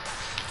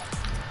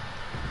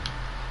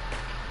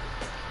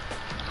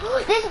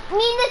 This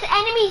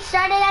enemy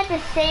started at the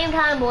same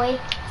time, boy.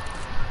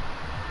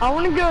 I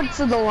want to go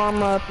to the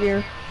llama up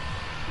here.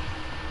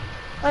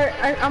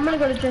 Alright, I'm gonna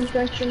go to Jen's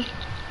direction.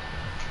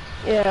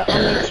 Yeah,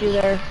 I'll meet you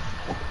there.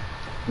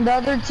 The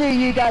other two,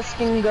 you guys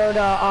can go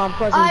to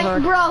Pleasant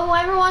Park. Bro,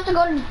 whoever wants to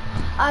go to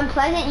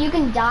Pleasant, you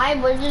can die.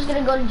 We're just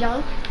gonna go to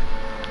Junk.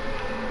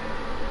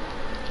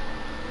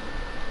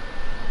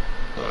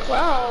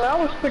 Wow, that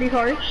was pretty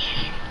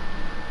harsh.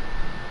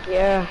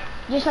 Yeah.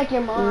 Just like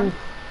your mom.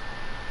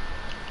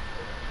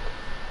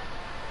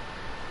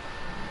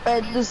 Hey,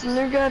 this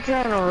new guy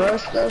trying to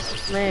roast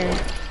us, man.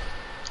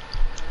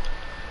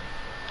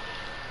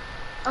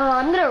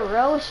 I'm gonna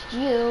roast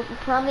you.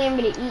 Probably I'm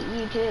gonna eat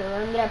you too.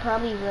 I'm gonna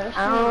probably roast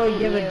you. I don't eat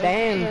give you. a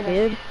damn,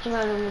 kid. That's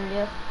what I'm gonna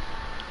do.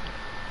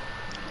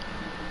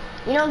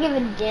 You don't give a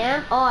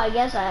damn? Oh, I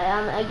guess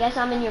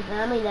I'm in your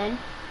family then.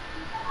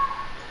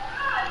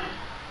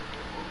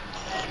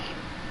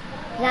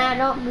 Nah, I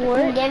don't give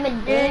a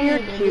damn. Yeah, you're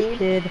either, cute, dude.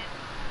 kid.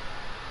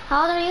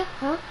 How old are you?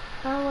 Huh?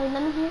 How old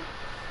are you?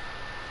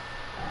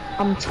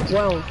 I'm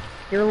 12.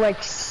 You're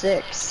like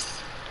 6.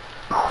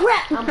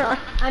 Crap!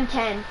 I'm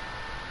 10.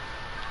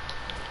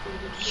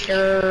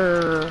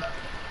 Sure.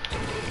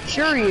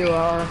 Sure you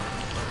are.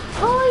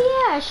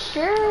 Oh yeah,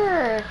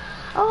 sure.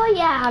 Oh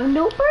yeah, have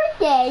no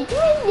birthday.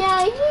 Yes,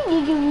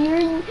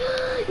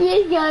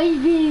 guys,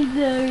 be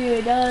so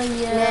good. Oh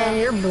yeah. Man,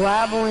 you're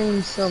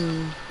blabbling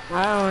some...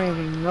 I don't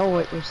even know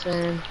what you're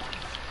saying.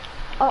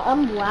 Oh,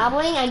 I'm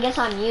blabbling? I guess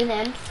I'm you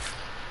then.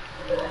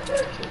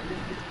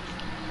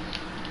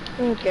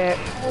 Okay.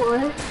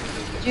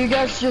 Do you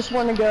guys just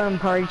want to go in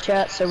party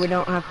chat so we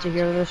don't have to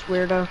hear this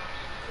weirdo?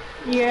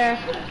 Yeah.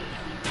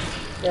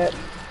 Yep.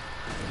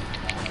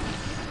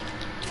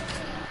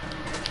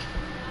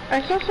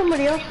 I saw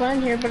somebody else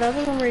land here, but I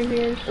don't know where he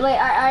is. Wait,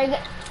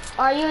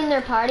 Are you in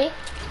their party?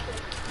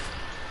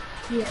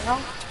 Yeah.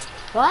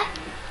 What?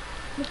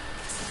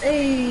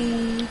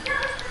 Hey.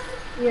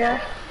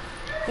 Yeah.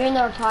 You're in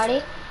their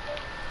party?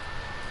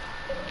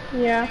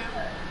 Yeah.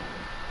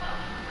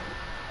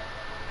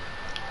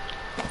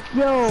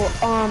 Yo,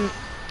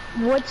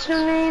 what's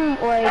your name?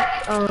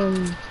 Like,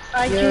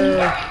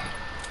 your...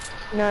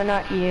 No,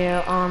 not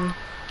you.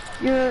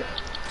 You're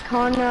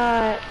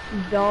kinda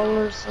dull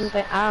or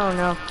something. I don't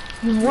know.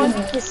 You want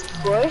this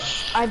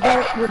bush? I bet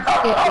it would fit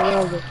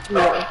well with you.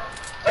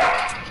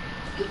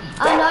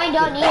 Oh no, I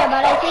don't need it,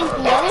 but I think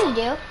the others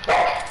do.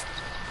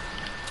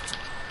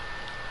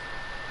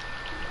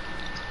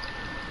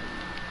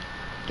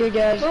 Okay,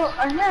 guys. Well,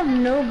 I have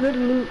no good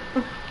loot.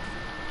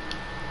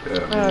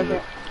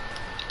 Okay.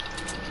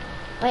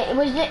 Wait,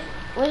 was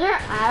there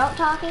an adult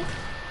talking?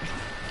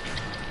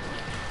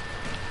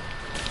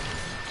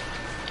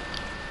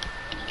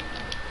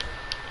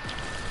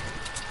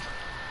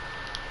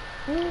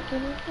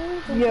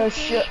 Yo,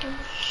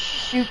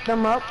 shoot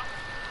them up.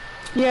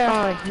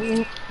 Yeah.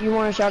 You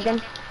want a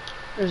shotgun?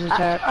 There's a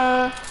tag.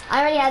 I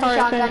already had the Alright,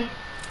 shotgun. then.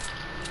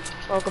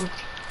 Welcome.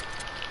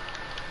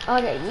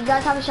 Okay, you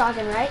guys have a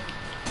shotgun, right?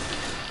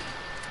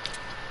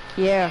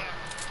 Yeah.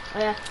 Oh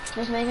yeah,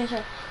 just making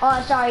sure.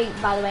 Oh, sorry,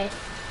 by the way.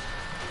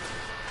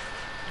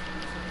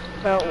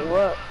 About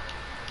what?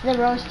 The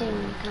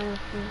roasting kind of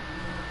thing.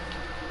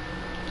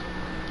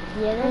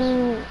 Yeah,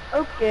 there's...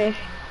 Okay.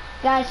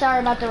 Guys, sorry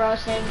about the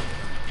roasting.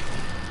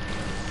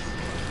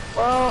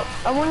 Well,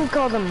 I wouldn't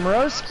call them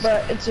roast,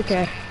 but it's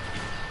okay.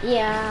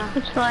 Yeah.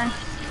 It's fine.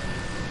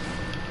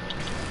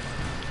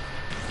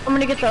 I'm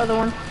gonna get the other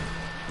one.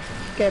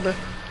 Okay, bro.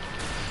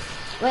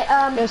 Wait,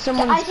 There's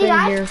someone's I see been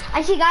guys. here.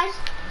 I see guys.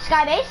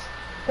 Sky base.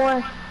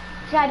 What?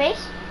 Sky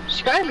base.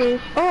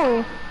 Skybase.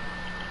 Oh.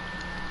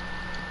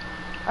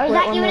 Or is Wait,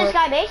 that one even a more.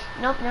 sky base?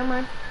 Nope, never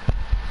mind.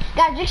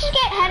 Guys, we should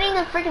get heading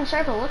the freaking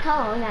circle. Look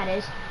how long that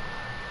is.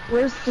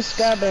 Where's the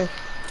sky base?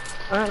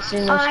 I don't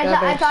see no I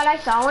sky base. thought I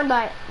saw one,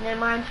 but never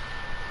mind.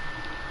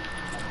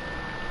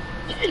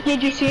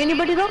 Did you see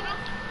anybody though?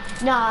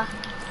 Nah.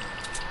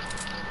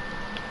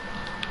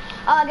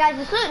 Guys,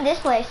 let's loot this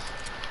place.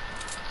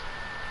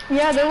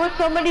 Yeah, there was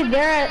somebody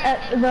there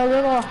at the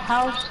little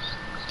house.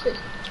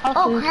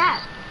 Oh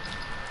crap.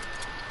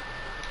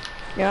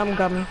 Yeah, I'm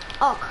coming.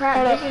 Oh crap.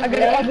 Hold This up, is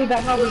I'll be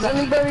back. Does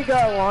anybody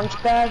got a launch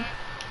pad?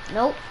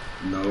 Nope.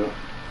 No.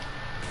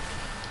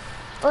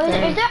 Oh, is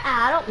Dang. there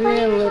adult We need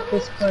playing to or loot something?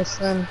 this place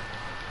then.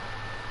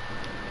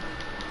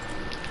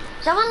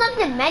 Someone left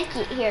a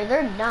medkit here.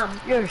 They're dumb.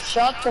 Yo,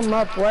 shot them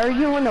up. Why are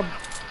you in a...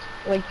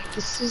 Like,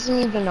 this isn't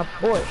even a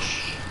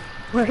bush.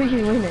 Where are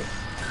you in it?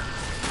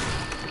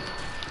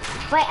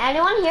 Wait,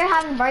 anyone here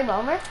have a brave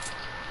bomber?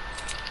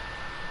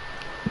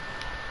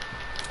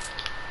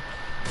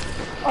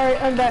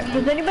 Alright, I'm back.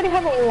 Does anybody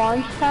have a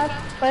launch pad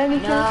by any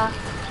chance?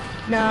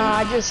 Nah. No,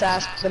 I just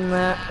asked them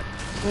that.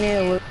 We need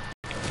to loot.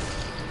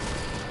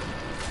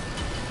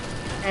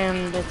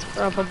 And it's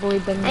probably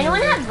been...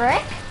 Anyone have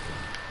brick?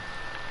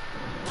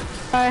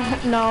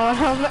 No,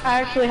 I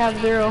actually have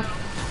 0. Oh,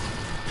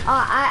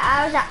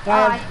 I was at,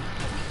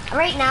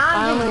 right now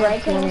I I'm just only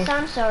have breaking 20.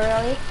 some, so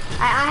really.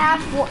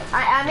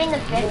 I'm in the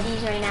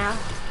 50s right now.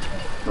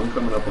 I'm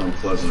coming up on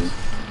Pleasant.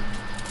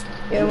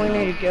 Yeah, we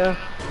need to go.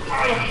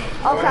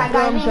 Oh crap,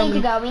 guys, I'm we need coming. to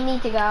go, we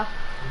need to go.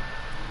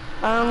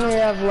 I only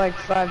have like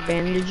 5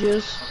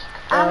 bandages.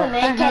 I have a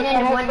med kit I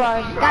and have one,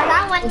 five. guys, I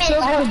have one It's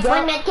okay, med, go.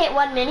 one med kit,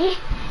 one mini.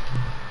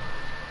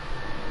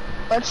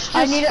 Let's just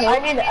I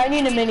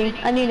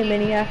need a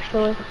mini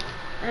actually.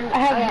 And,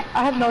 I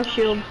have no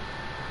shield.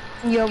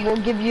 Yeah, we'll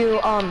give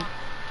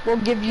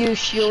you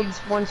shields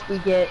once we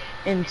get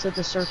into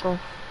the circle.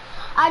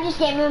 I just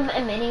gave him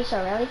a mini,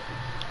 so really.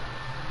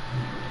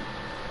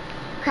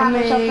 How Crap,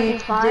 we're so many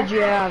freaking far. did you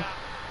have?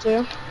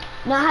 2?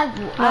 No, I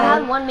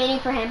have one mini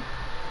for him.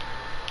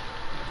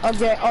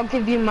 Okay, I'll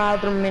give you my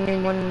other mini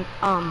when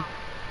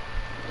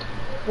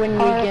we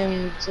get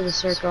into the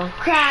circle.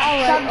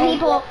 Crap, some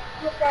people.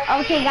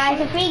 Okay, guys,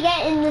 if we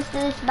get in this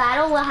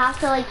battle, we'll have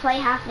to like play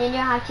half ninja,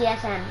 half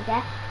TSM.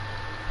 Okay?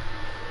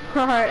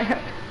 Alright.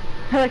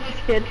 I like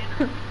this kid.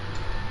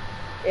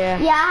 Yeah.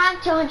 Yeah, I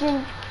have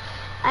 200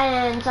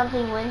 and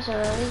something wins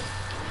already.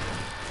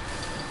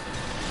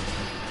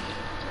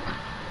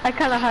 I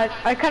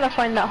kinda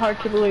find that hard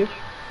to believe.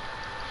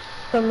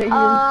 Some reason.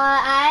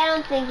 I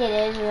don't think it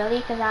is really,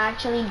 because I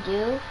actually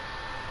do.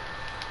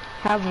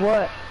 Have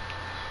what?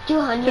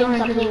 200 200.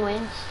 something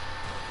wins.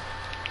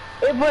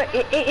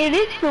 It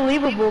is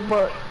believable,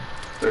 but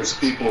There's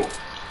people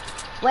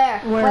Where?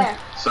 Where?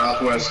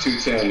 southwest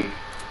 210,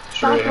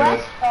 straight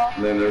Southwest? ahead.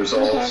 And then there's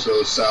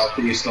also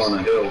southeast on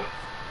a hill.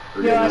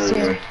 They're Yeah, I getting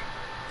see ready him.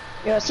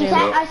 Yeah, I see You him.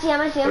 said, I see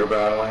him, I see They're him.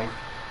 battling.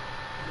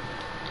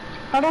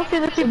 I don't see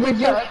the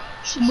people.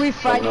 Should we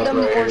fight them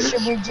or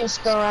should we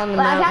just go around the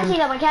But I can't mountain? see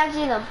them, I can't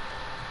see them.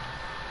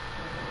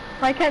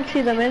 I can't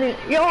see them any.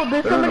 Yo,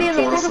 there's They're somebody in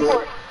the forest water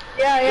fort. fort.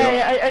 Yeah,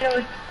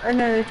 Yep. I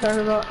know what you're talking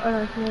about. I know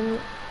what you're talking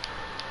about.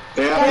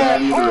 They have to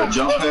have either a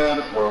jump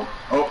pad or,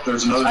 oh,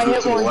 there's another I group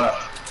hit to the one.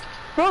 left.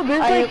 Bro,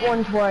 there's I like hit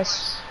one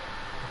twice.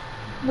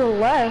 the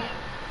left.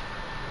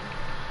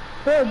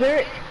 Bro,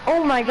 there.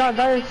 Oh my god,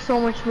 that is so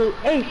much loot.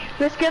 Hey,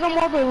 let's get them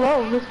while they're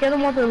low. Let's get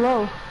them while they're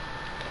low.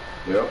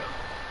 Yep.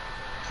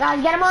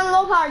 Guys, get him on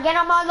low part. Get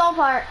him on low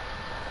part.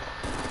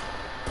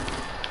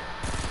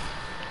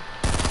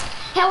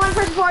 Hit one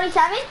for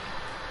 47.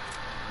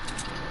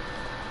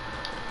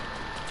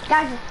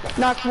 Guys,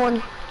 Knocked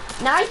one.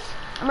 nice.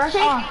 I'm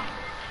rushing. Oh,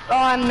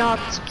 I'm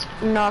knocked.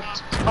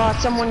 Knocked.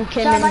 Someone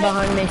came Sorry, in buddy.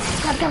 behind me.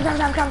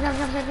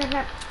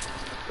 Come.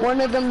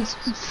 One of them's.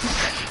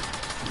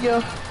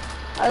 Yo,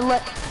 Oh,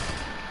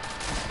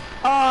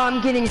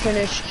 I'm getting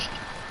finished.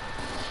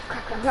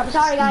 Crap.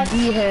 Sorry, guys.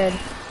 D-head.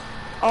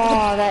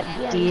 Oh, that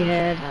Yeah.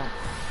 D-head. Crap,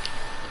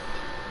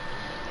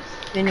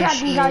 Finish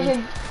you me. guys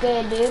are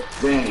good, dude.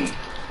 Danny.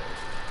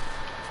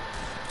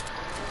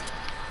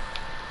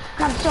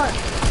 Crap, sorry.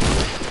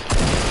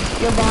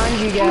 You're behind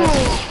you guys.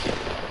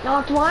 Ooh.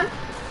 Knocked one.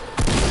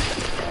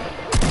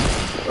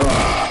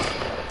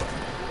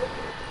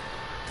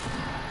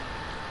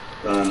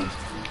 Done.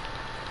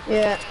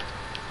 Yeah.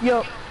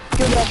 Yo,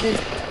 kill that dude.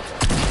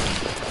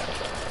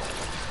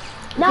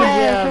 Nice.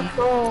 Yeah. Let's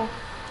go.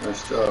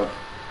 Nice job.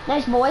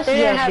 Nice, boys.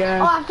 Yeah,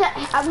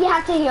 Oh, we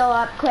have to heal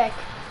up quick.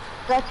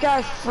 That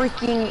guy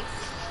freaking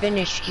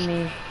finished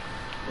me.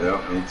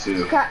 Yep, me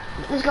too. Crap.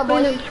 Let's go,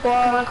 boys. Finish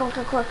squad. Come on,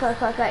 quick.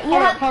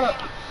 Hold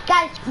up.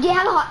 Guys, do you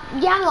have a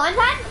launch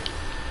pad?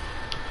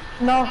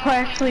 No, I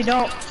actually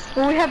don't.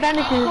 Well, we have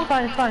bandages. It's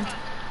fine. It's fine.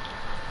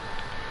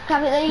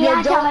 Crap, you Yeah,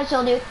 have to don't- have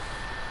shield, dude.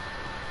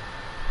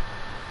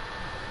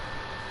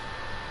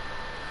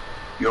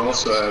 You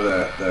also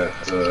have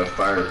that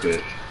fire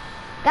pit.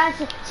 Guys,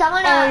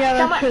 someone, Oh, yeah,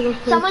 that's true,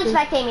 that's someone true.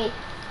 spectate me.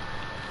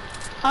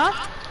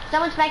 Huh?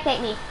 Someone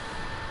spectate me.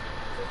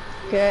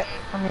 Okay,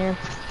 I'm here.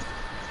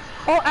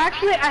 Oh,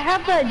 actually, I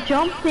have that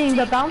jump thing,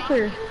 the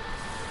bouncer.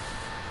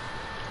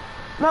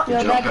 No,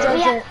 Yeah, Jump that pad?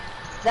 doesn't.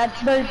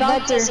 That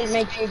bouncer. doesn't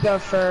make you go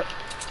for.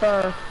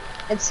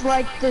 It's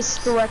like this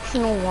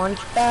directional launch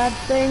pad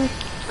thing. It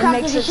Crap,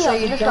 makes there's it a so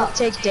shield. you Let's don't go.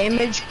 take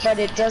damage, but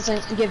it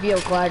doesn't give you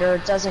a glider.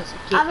 It doesn't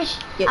I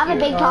get have a you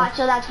big far. pot,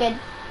 so that's good.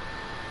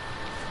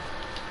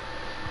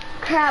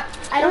 Crap,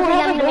 I don't Oh, think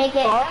I have I'm a gonna big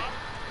make it. pot.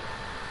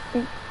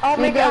 I'll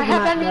You make it. guys I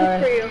have not bandages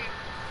die. for you.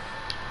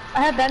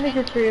 I have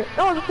bandages for you.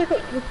 Oh,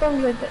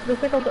 the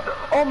circle.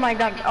 Oh my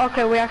god.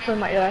 Okay, we actually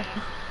might die.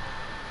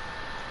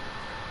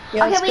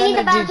 Yeah, Okay, it's we need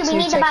the gonna do bouncer.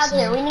 2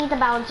 ticks. We need the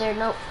bouncer.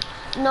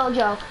 No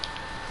joke.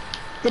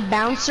 The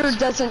bouncer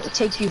doesn't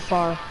take you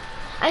far.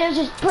 I know,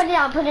 just put it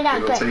down,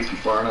 It'll quick. take you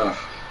far enough.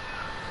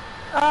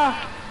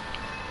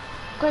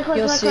 Quick,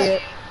 You'll see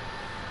it.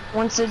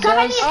 Once it Come,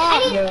 does.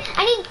 I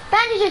yeah. need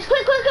bandages.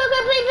 Quick,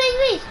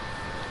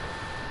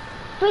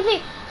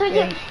 please. Please.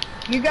 Yeah,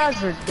 you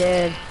guys are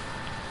dead.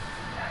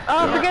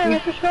 Oh, Yeah. forget it,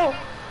 let's just go.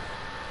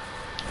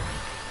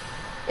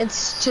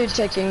 It's 2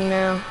 ticking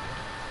now.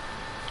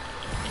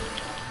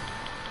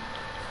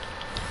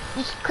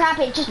 Just crap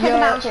it. Just put the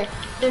Yeah. bouncer.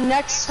 The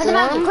next Put the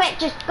bouncer, storm quick.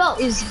 Just go.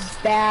 is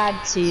bad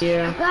to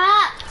you.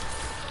 Crap.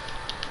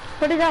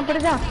 Put it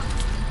down.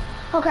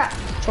 Oh crap.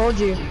 Told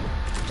you.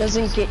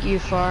 Doesn't get you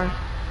far.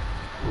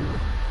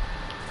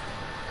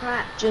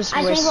 Crap. Just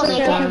I think waste we'll the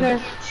make it. time.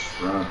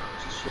 Just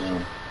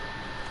run.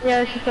 Yeah,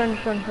 let's just run.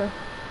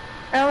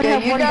 I only Yeah,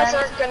 have you one guys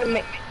bandage. aren't gonna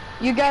make.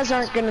 You guys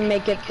aren't gonna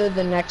make it through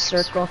the next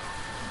circle.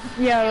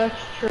 Yeah,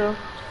 that's true.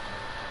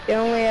 It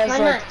only has Why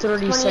like not?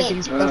 30 28.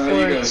 seconds before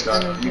You it's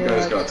guys gonna got do you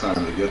guys it. got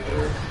time to get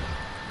there.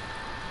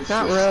 It's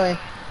Not just- really.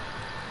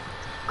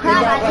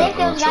 Crap, got, I like, think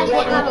those guys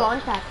didn't have a trouble.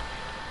 launch pad.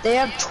 They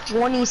have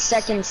 20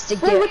 seconds to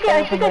Wait, get look at I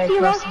all think the I way see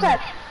a launch across. pad.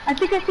 I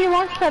think I see a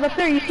launch pad up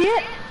there. You see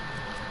it?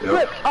 Yep.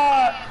 Look,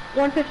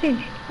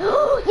 115.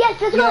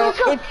 Yes, let's go, Yeah, let's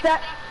go. It's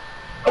that.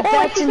 If Oh, I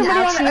that's see an somebody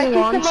on actual the, I see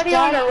launch somebody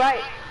on the pad,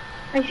 right.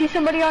 I see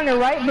somebody on the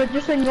right, but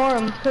just ignore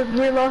him because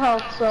we're low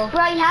health. So.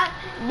 Bro, you have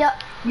no.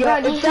 yeah,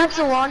 Bro, if that's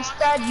a launch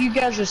pad, you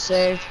guys are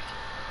saved.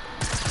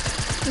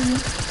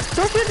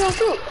 Don't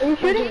shoot. Are you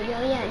shooting?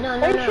 Yeah,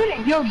 no. Are you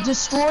shooting? Yo,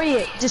 destroy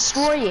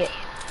it.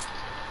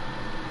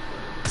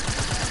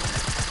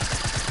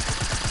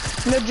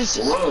 No, just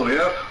Whoa,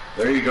 yep.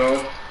 There you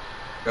go. You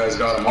guys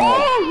got them all.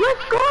 Oh,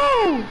 let's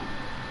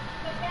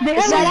go! They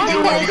Is have that a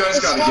launch the You pad. guys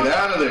gotta get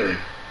out of there.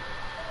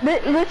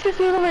 Let's just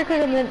leave them right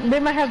quick and then they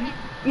might have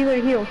either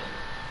heals.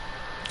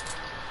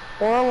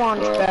 or a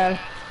launch Well, pad.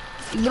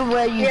 Either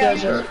way, you Yeah.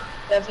 guys are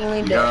definitely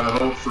You dead. gotta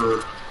hope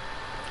for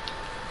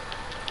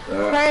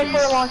that. Try it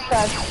for a launch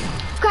pad.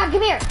 Crap,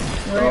 come here.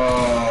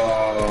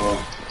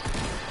 Oh,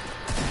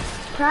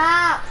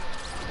 Crap.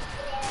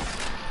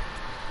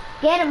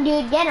 Get him,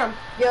 dude, get him.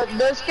 Yo,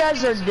 those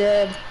guys are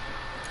dead.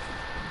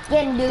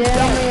 Get him, dude. They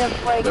only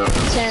have like No.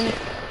 10.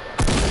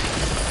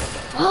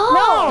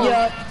 Oh!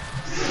 Yeah,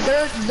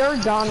 they're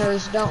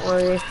goners. Don't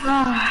worry.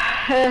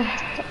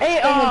 Hey,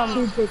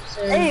 Only 2 ticks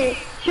in. hey,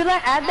 should I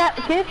add that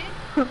kid?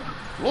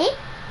 Me?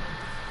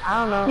 I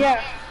don't know.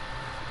 Yeah.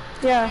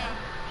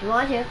 If you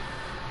want to.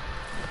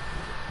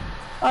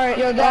 Alright,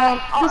 Yo,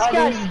 that this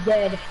other's guy.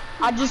 dead.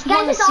 I just Guys,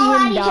 want to let's see all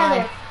him at each die.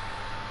 other.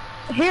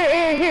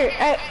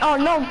 Here. Oh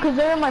no, because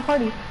they're in my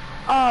party.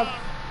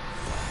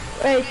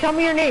 Hey, tell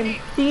me your name.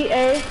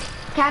 C-A.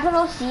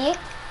 Capital C.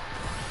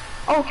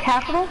 Oh,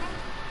 capital?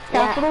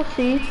 Yeah. Capital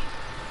C.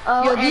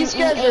 O Yo, these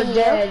guys are M E A U.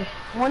 dead.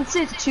 Once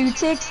it's 2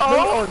 ticks, they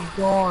are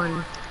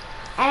gone.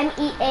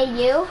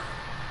 M-E-A-U.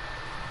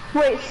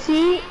 Wait,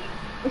 C,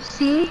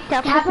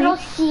 Capital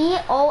C,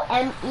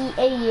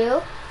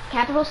 C-O-M-E-A-U.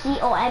 Capital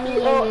C-O-M-E-A-U.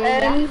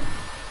 C-O-M,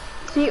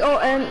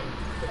 C-O-M,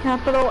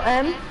 capital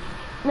M.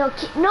 No,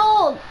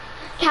 no.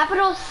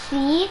 Capital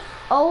C-O-M-E-A-U.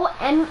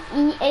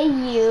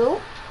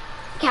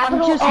 I'm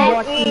Capital just S.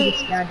 watching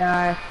this guy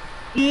die.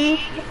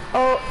 E-O-E-A-U.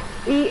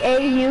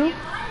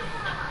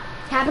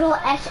 Capital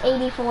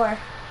S-84.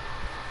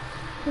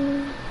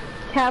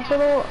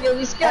 Capital. Yo,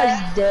 this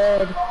guy's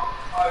dead.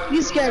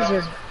 These guys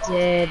are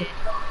dead.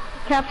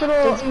 Capital,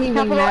 Doesn't even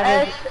capital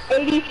matter.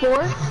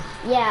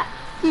 S-84. Yeah,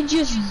 He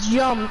just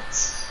jumped.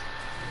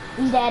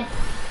 he's dead.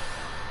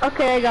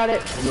 Okay, I got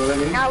it.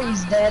 Now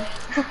he's dead.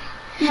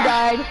 He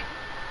died.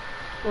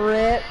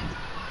 RIP.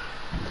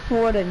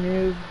 What a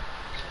noob.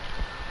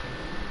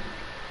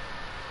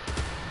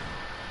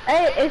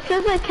 Hey, it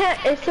says I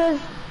can't, it says,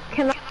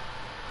 can I,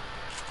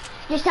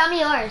 Just tell me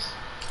yours.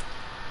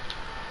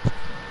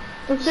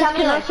 it says Tell me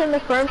can I yours. send the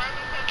firm?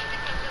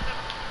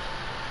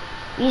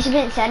 You should be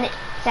in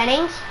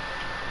settings.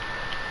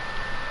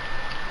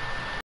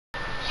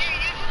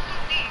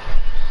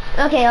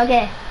 Okay,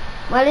 okay.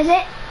 What is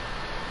it?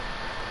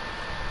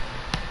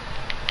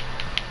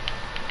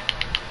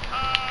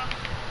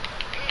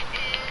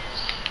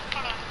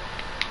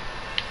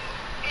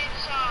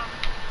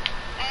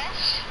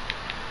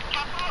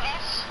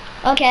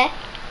 Okay.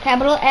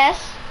 Capital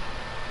S.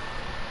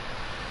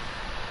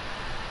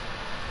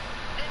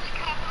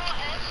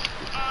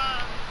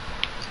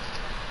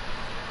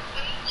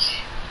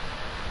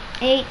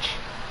 H.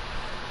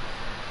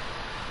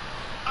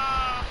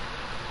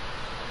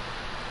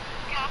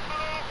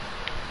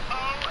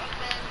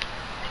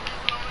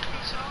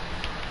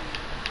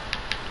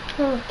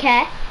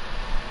 Okay.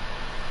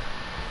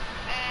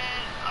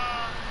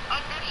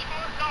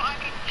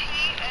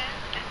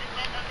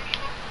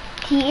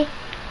 T.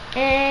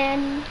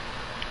 And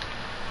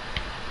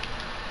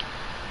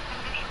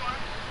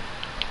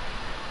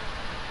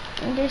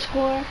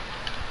underscore.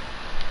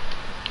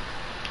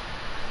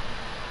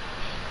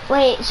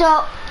 Wait,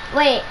 so,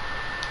 wait.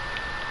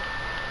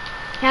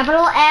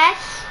 Capital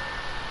S.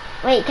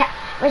 Wait,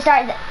 we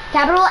start.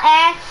 Capital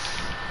S.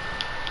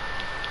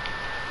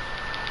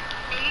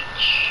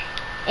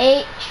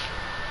 H.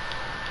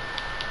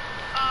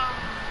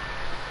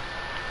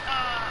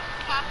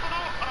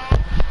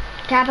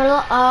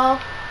 Capital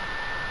O.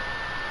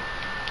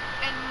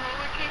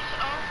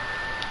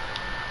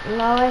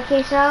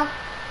 Lowercase o.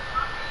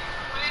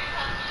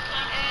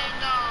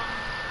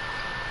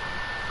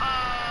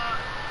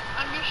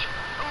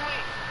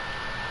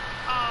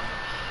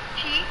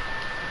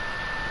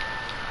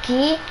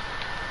 T.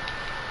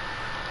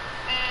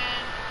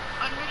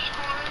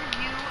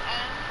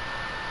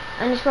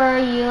 Underscore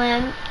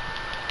U-M.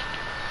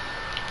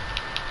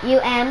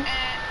 U-M.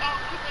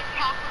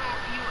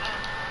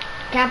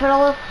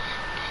 Capital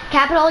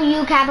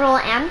U, capital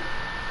M.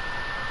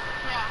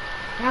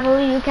 Capital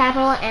U,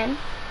 capital M.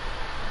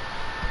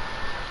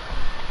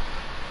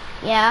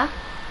 Yeah.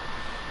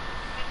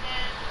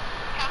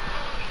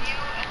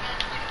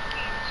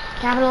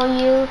 Capital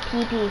U,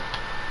 PP.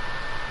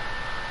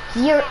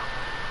 Zero.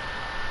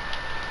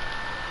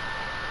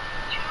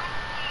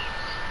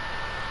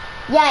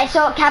 Yeah,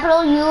 so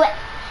capital U,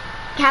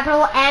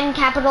 capital N,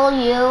 capital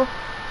U.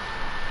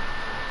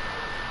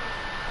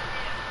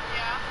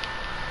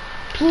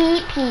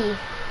 PP.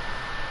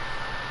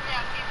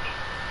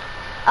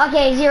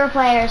 Okay, 0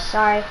 players,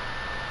 sorry.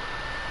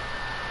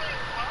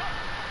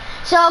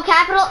 So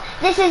capital,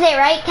 this is it,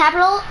 right?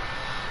 Capital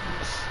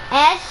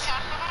S,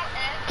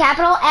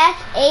 capital S,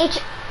 H,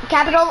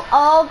 capital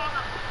O.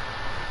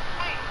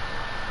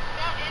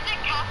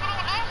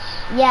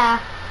 Yeah.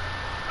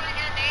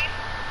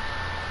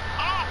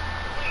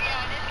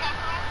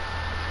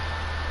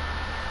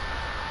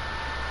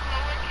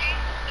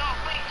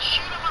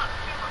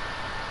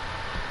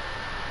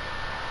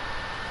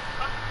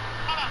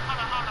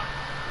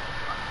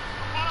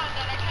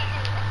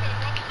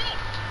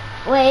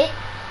 Wait.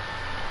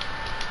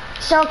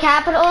 So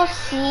capital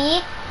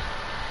C.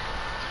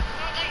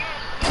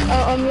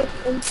 I'm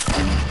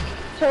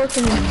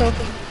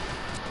talking.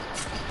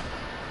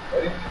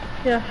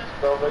 Yeah.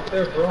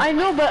 I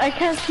know, but I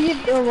can't see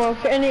it real well.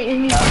 And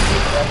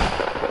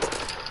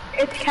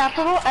it's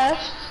capital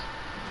S.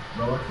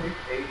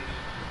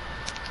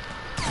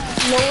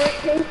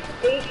 Lowercase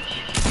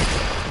H.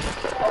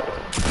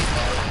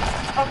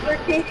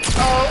 Uppercase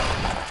O.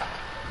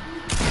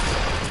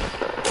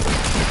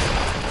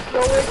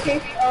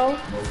 Lowercase o,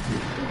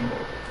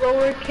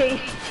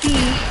 lowercase t,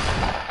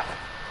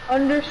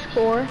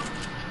 underscore,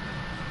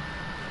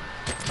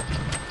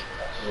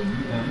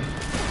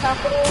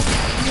 capital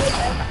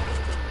U-M,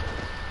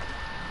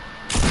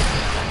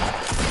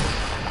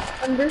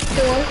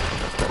 underscore,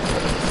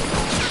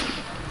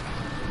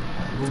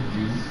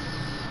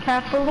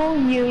 capital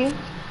U,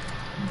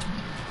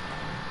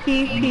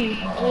 PP.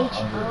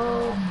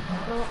 H-O,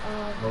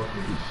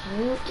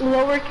 shoot.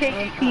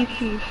 Lowercase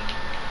PP.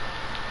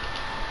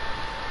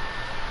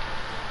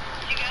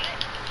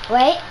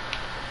 Wait.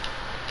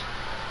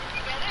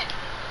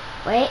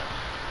 Wait.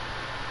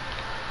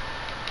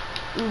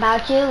 I'm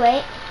about to,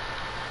 wait.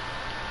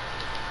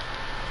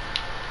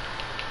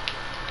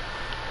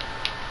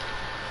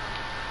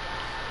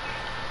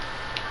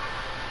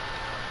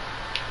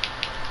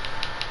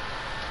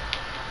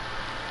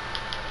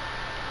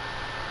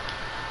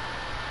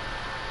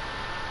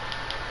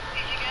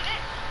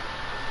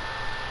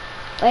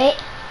 Wait.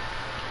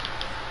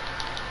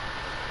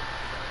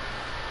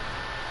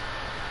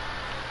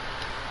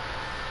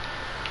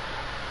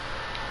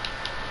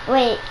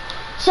 Wait.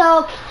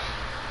 So,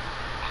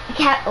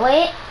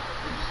 wait.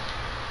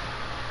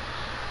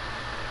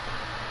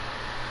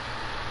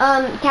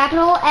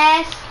 Capital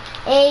S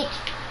H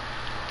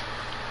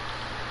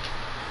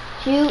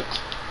shoot.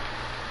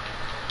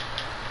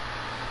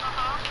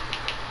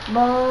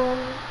 Boom.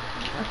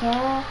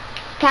 Okay.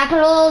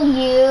 Capital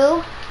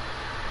U.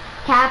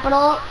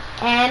 Capital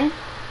N.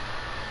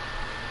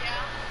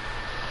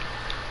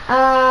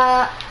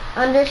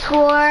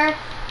 Underscore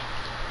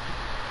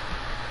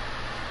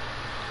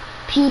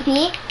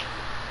PP.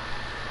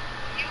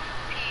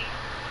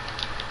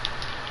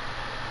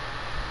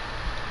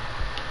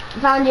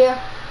 Found you.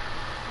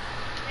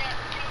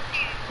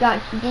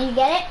 Gone. Did you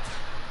get it?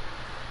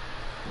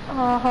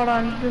 Oh, hold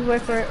on. Just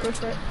wait for it. Wait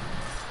for it.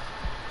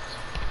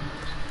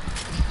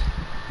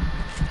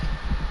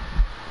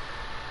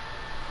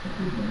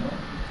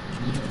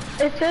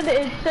 It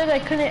said I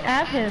couldn't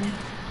add him.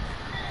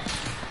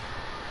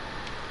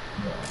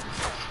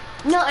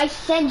 No, I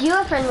sent you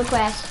a friend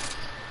request.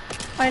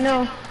 I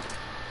know.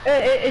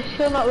 It's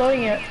still not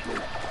loading yet.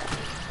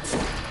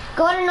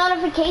 Go to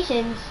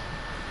notifications.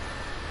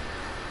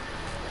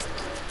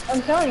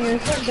 I'm telling you,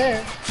 it's not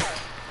there.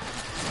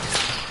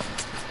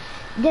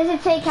 Does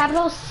it say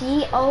capital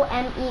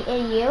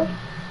C-O-M-E-A-U?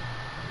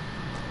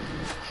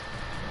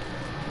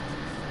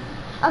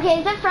 Okay,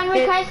 is the friend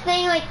request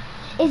thing like,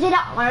 is it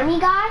an army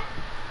guy?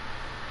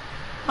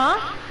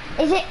 Huh?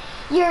 Is it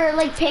your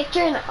like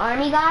picture an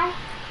army guy?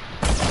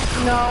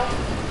 No.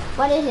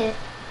 What is it?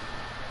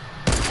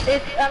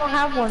 I don't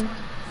have one.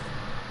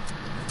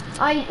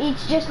 Oh,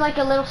 it's just like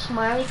a little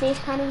smiley face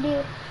kind of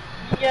dude.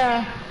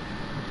 Yeah.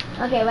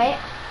 Okay, wait.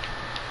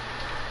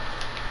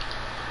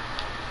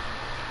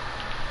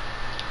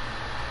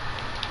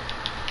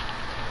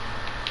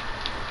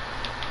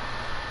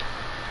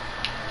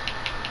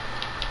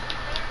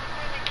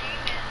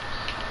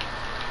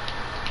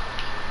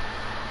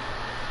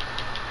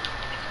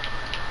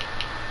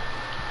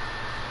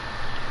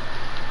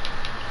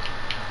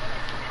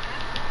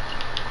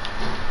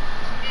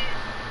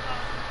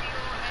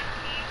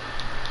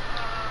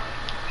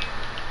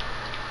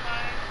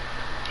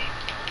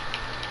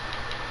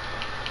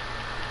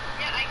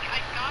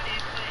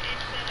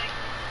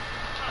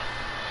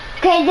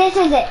 Okay, this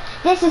is it.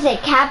 This is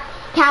it.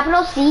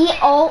 Capital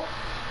C-O-M-E-A-U.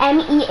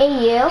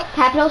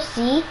 Capital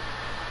C.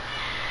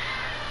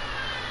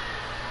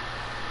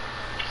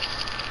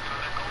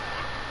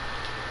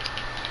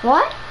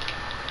 What?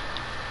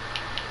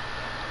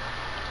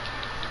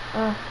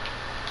 Oh.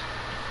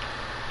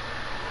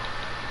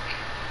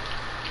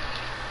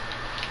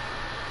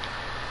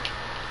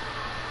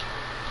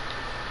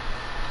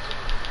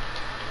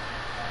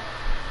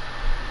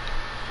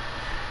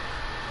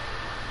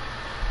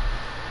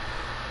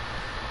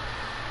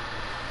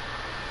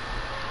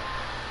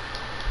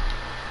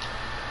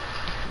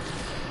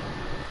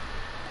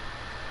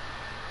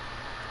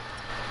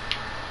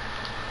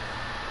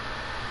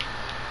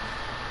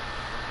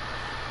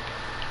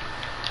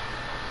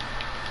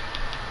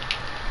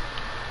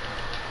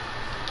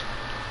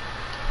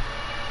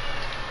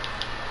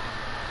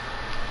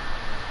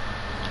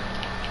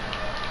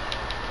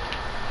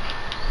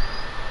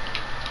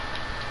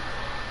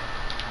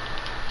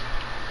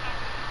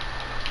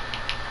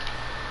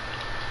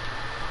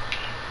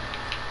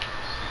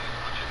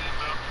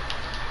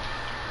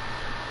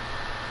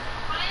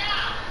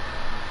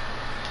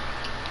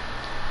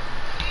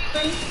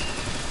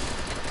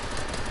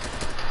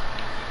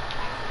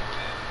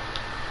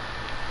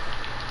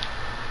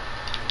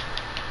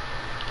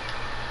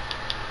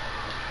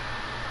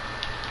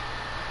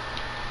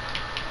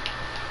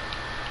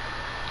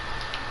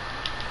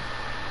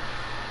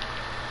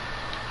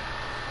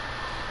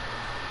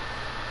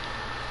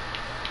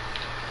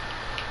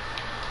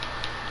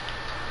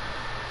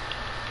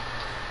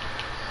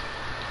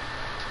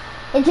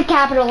 It's a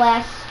capital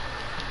S.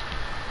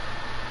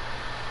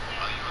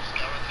 Are you a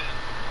skeleton?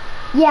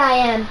 Yeah, I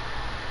am.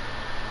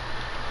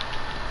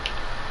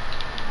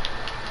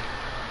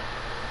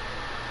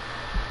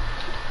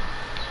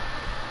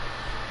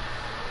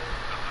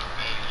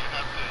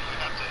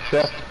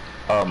 Accept,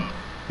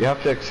 you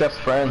have to accept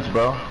friends,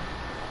 bro.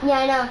 Yeah,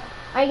 I know.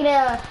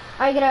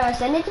 Are you gonna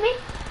send it to me?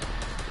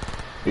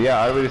 Yeah,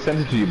 I already sent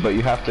it to you, but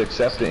you have to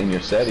accept it in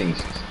your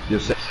settings.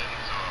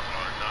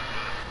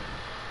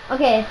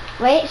 Okay,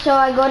 wait, so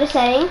I go to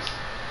settings,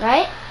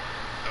 right?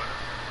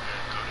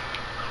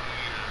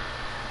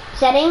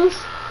 Settings.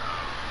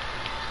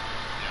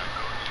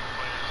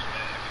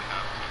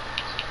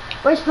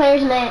 Where's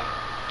players met?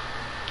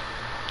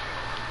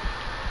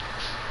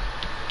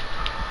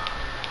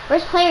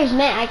 Where's players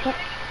met? I can't.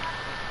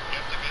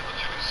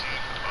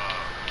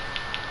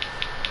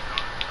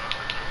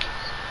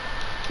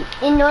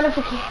 In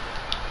notification.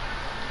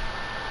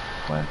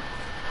 When?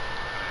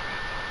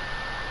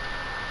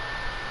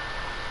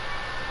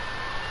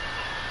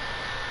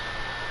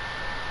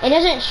 It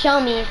doesn't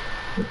show me.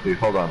 Let's see,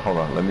 hold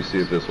on. Let me see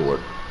if this will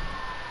work.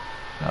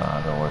 Nah,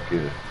 it don't work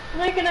either.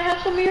 Am I gonna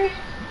have some of yours?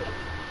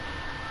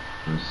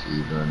 Let me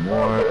see, then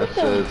more. It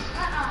says.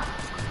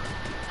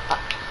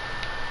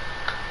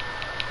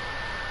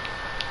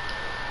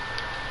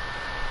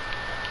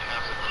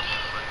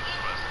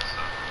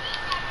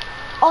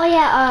 Oh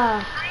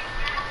yeah,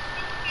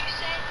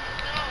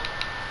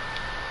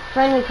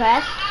 friend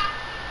request.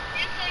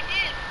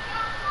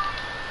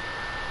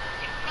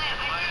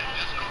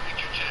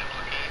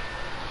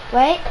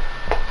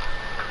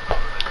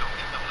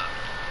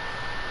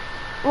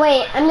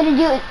 Wait, I'm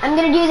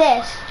gonna do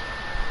this.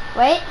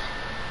 Wait.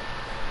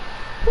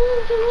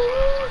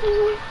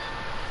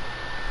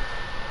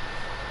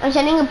 I'm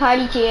sending a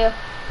party to you.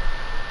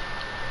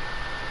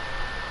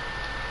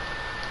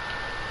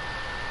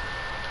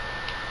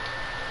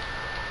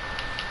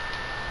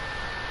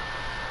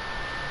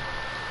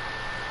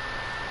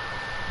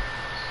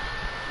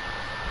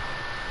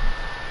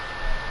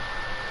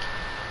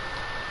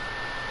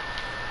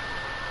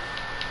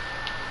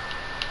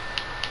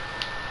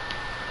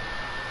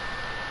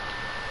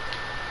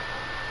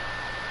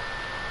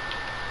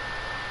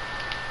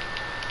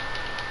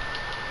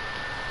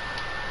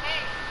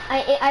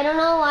 I don't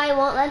know why it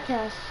won't let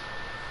us.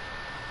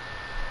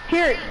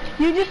 Here,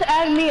 you just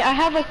add me. I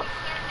have a.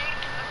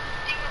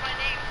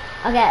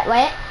 Okay,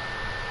 wait.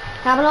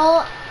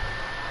 Capital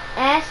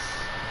S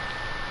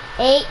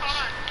H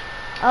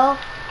O.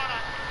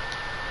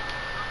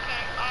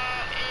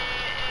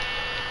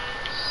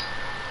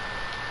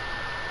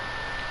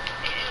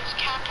 It is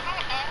capital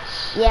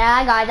S. Yeah,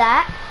 I got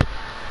that.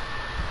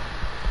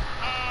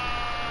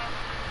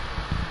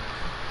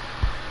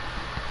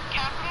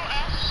 Capital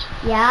S.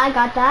 Yeah, I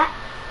got that.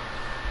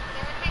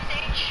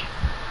 Lowercase h.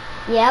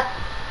 Yep.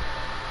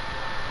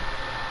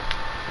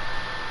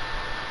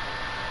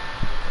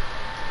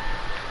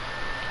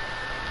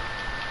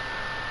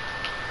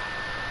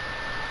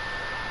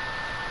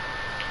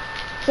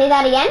 Say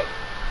that again.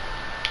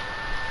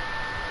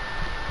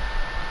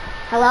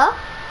 Hello?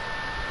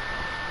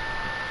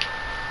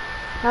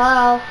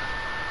 Hello?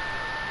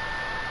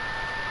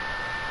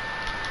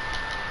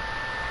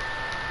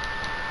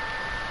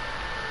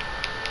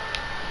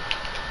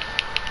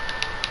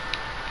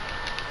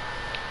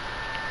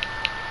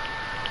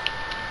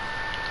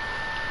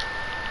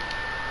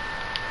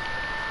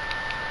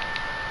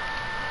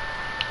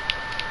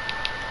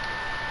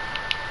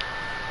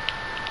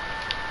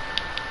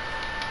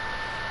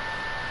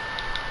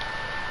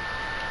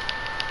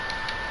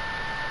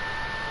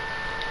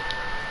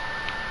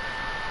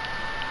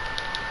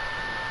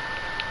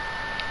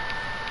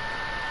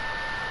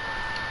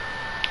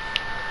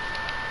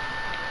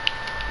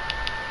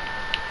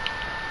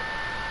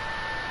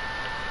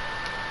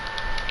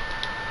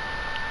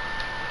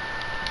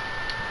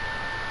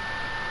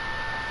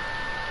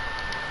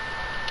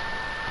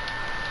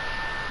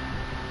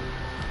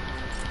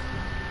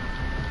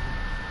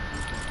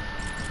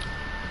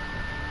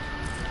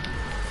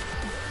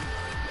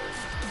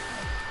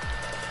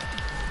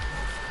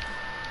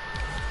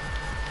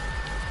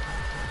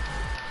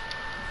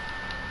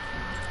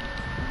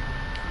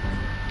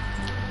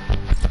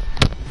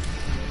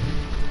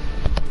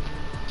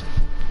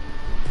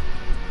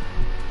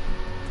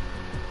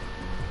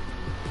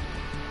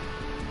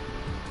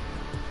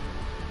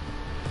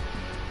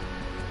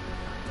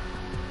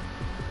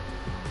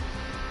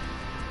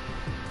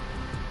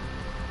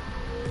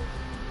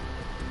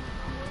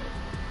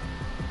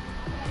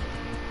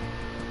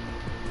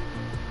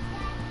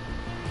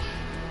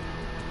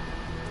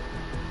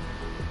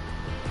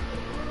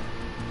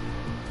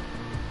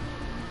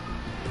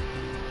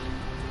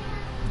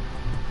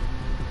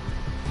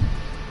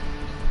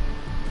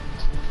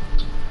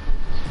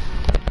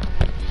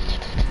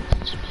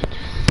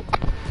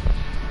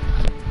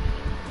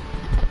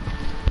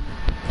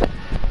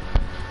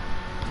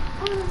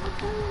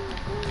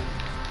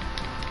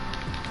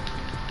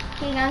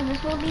 Okay guys,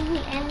 this will be the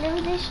end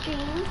of the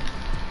stream.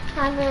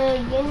 Have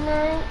a good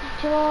night,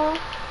 Joel.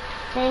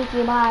 Thank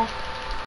you, bye.